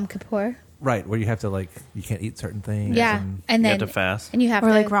okay with Yom Kippur? right where you have to you can't eat certain things. Yeah, and and You then have to fast. and you have or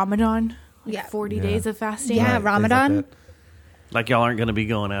to like Ramadan. Like Yeah. 40 Yeah. days of fasting. Yeah. things like Ramadan? that. Like y'all aren't going to be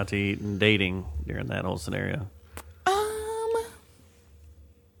going out to eat and dating during that whole scenario.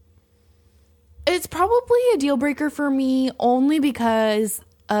 It's probably a deal breaker for me only because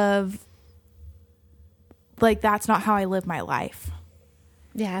of that's not how I live my life.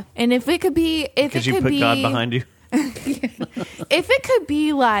 Yeah. And if it could be Because you put God behind you. if it could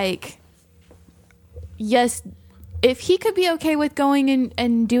be yes, if he could be okay with going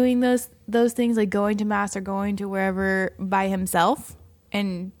and doing those things, like going to mass or going to wherever by himself,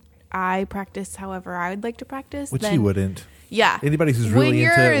 and I practice however I would like to practice, Which then, he wouldn't. Yeah. Anybody who's really when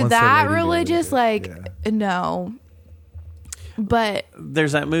you're into it wants their that lady to do religious, it. no. But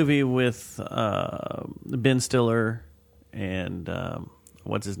There's that movie with Ben Stiller and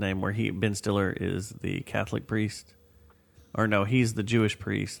what's his name, where Ben Stiller is the Catholic priest. Or no, he's the Jewish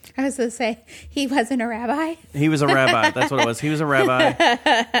priest. I was going to say he wasn't a rabbi. He was a rabbi. That's what it was. He was a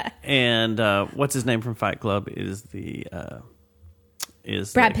rabbi. And what's his name from Fight Club is Brad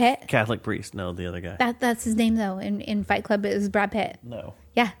the Pitt? Catholic priest. No, the other guy. That's his name though. In Fight Club, it was Brad Pitt. No,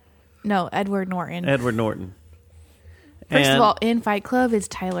 Yeah. no, Edward Norton. Edward Norton. First And- of all, in Fight Club is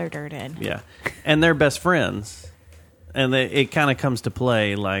Tyler Durden. Yeah, and they're best friends, and it kind of comes to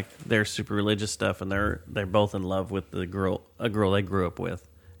play like they're super religious stuff, and they're both in love with a girl they grew up with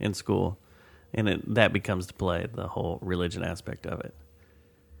in school, and that becomes to play the whole religion aspect of it,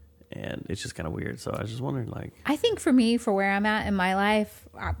 and it's just kind of weird. So I was just wondering, I think for me, for where I'm at in my life,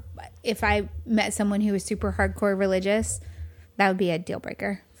 if I met someone who was super hardcore religious, that would be a deal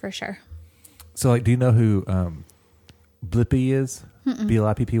breaker for sure. So, do you know who Blippy is?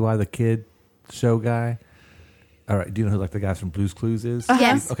 Blippy, the kid show guy. All right. Do you know who the guys from Blue's Clues is?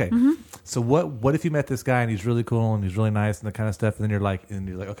 Yes. Okay. So what if you met this guy and he's really cool and he's really nice and that kind of stuff, and then you're like,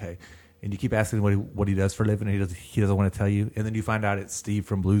 okay, and you keep asking what he does for a living, and he doesn't want to tell you, and then you find out it's Steve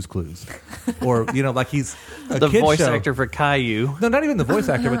from Blue's Clues, or he's a the kid voice show. actor for Caillou. No, not even the voice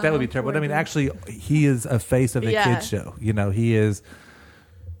actor, but that would be terrible. But I mean, actually, he is a face of a Yeah. kid show. He is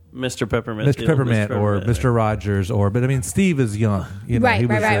Mr. Peppermint, Mr. Peppermint or Mr. Rogers, but I mean, Steve is young. Right, he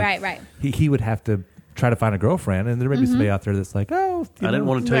was right. He would have to try to find a girlfriend, and there may be somebody out there that's like, I didn't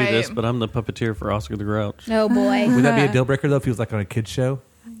want to tell you this, Right. but I'm the puppeteer for Oscar the Grouch. Oh boy. Would that be a deal breaker though if he was like on a kid show?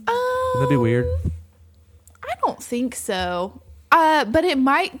 Wouldn't that be weird? I don't think so. But it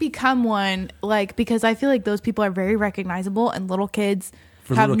might become one, because I feel like those people are very recognizable, and little kids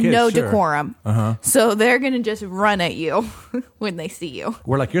For have little kids, no sure. decorum. So they're going to just run at you when they see you.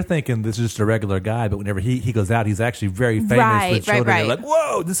 Where you're thinking this is just a regular guy, but whenever he goes out, he's actually very famous Right, with children. right. They're like,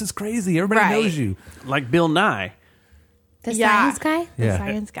 whoa, this is crazy. Everybody Right. knows you. Like Bill Nye, The Yeah. science guy? The Yeah.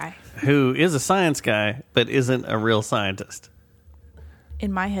 science guy. who is a science guy but isn't a real scientist.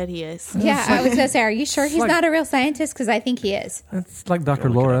 In my head, he is. Yeah, I was going to say, are you sure he's like- not a real scientist? Because I think he is. It's like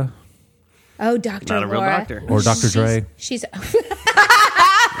Dr. Laura Oh, Dr. Not a real Laura. doctor. or Dr. Dre. She's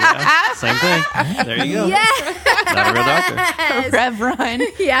Same thing. There you go. Not a real doctor. Rev Run.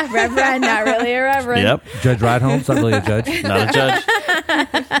 yeah, reverend, not really a reverend. Yep. Judge Reinhold's not really a judge. Not a judge.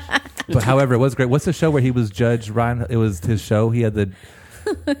 But however, it was great. What's the show where he was Judge Ryan? It was his show. He had the.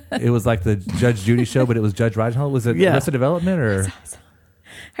 It was like the Judge Judy show, but it was Judge Reinhold. Was it Arrested Development or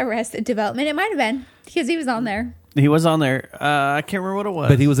Arrested Development? It might have been because he was on there. He was on there. I can't remember what it was.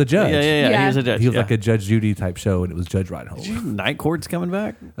 But he was a judge. Yeah. He was a judge. He was like a Judge Judy type show, and it was Judge Reinhold. Night Court's coming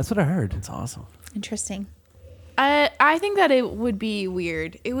back. That's what I heard. It's awesome. Interesting. I think that it would be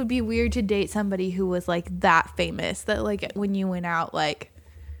weird. It would be weird to date somebody who was like that famous that like when you went out, like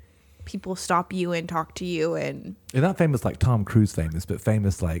people stop you and talk to you and not famous like Tom Cruise famous, but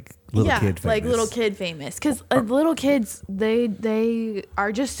famous like little kid famous. Like little kid famous. Because little kids, they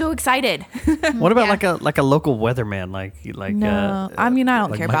are just so excited. What about like a local weatherman? No, I mean I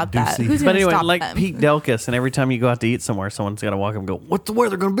don't like care Mike about that. Ducey. Who's But gonna anyway, stop like them? Pete Delkus, and every time you go out to eat somewhere, someone's got to walk up and go, "What's the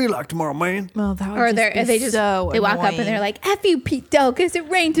weather going to be like tomorrow, man?" Well, that would Or be they walk up and they're like, "F you, Pete Delkus, it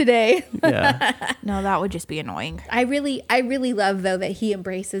rained today." Yeah, no, that would just be annoying. I really love though that he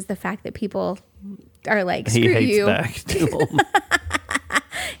embraces the fact that people are like, he "Screw hates you." back to him.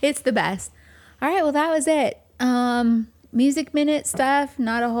 It's the best. All right, well that was it. Music minute stuff.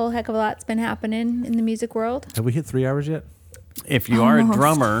 Not a whole heck of a lot's been happening in the music world. Have we hit 3 hours yet? If you are a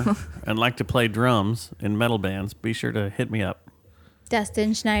drummer and like to play drums in metal bands, be sure to hit me up.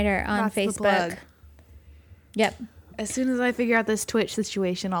 Dustin Schneider on That's the Facebook. plug. Yep. As soon as I figure out this Twitch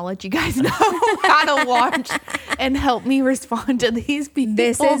situation, I'll let you guys know how to watch and help me respond to these people.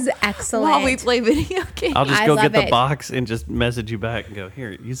 This is excellent. While we play video games. I'll just I go love get the it. box and just message you back and go,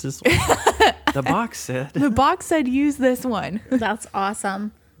 "Here, use this one." The box said. The box said use this one. That's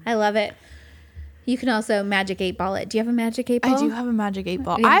awesome. I love it. You can also Magic 8 Ball it. Do you have a Magic 8 Ball? I do have a Magic 8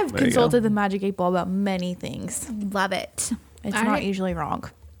 Ball. Yeah. I've There you consulted go. the Magic 8 Ball about many things. Love it. It's All not right. usually wrong.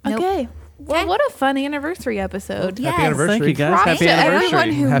 Nope. Okay. Well, Okay. what a fun anniversary episode. Yes. Happy anniversary. Thank you guys. Props Happy to anniversary.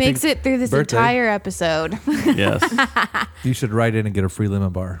 everyone who Happy makes it through this birthday. entire episode. Yes. You should write in and get a free lemon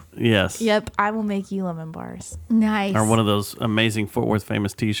bar. Yes. Yep, I will make you lemon bars, Nice. Or one of those amazing Fort Worth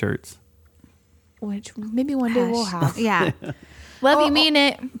famous T-shirts. which maybe one day we'll have. Yeah. Love you, mean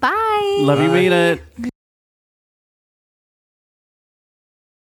it. Bye. Love you, mean it.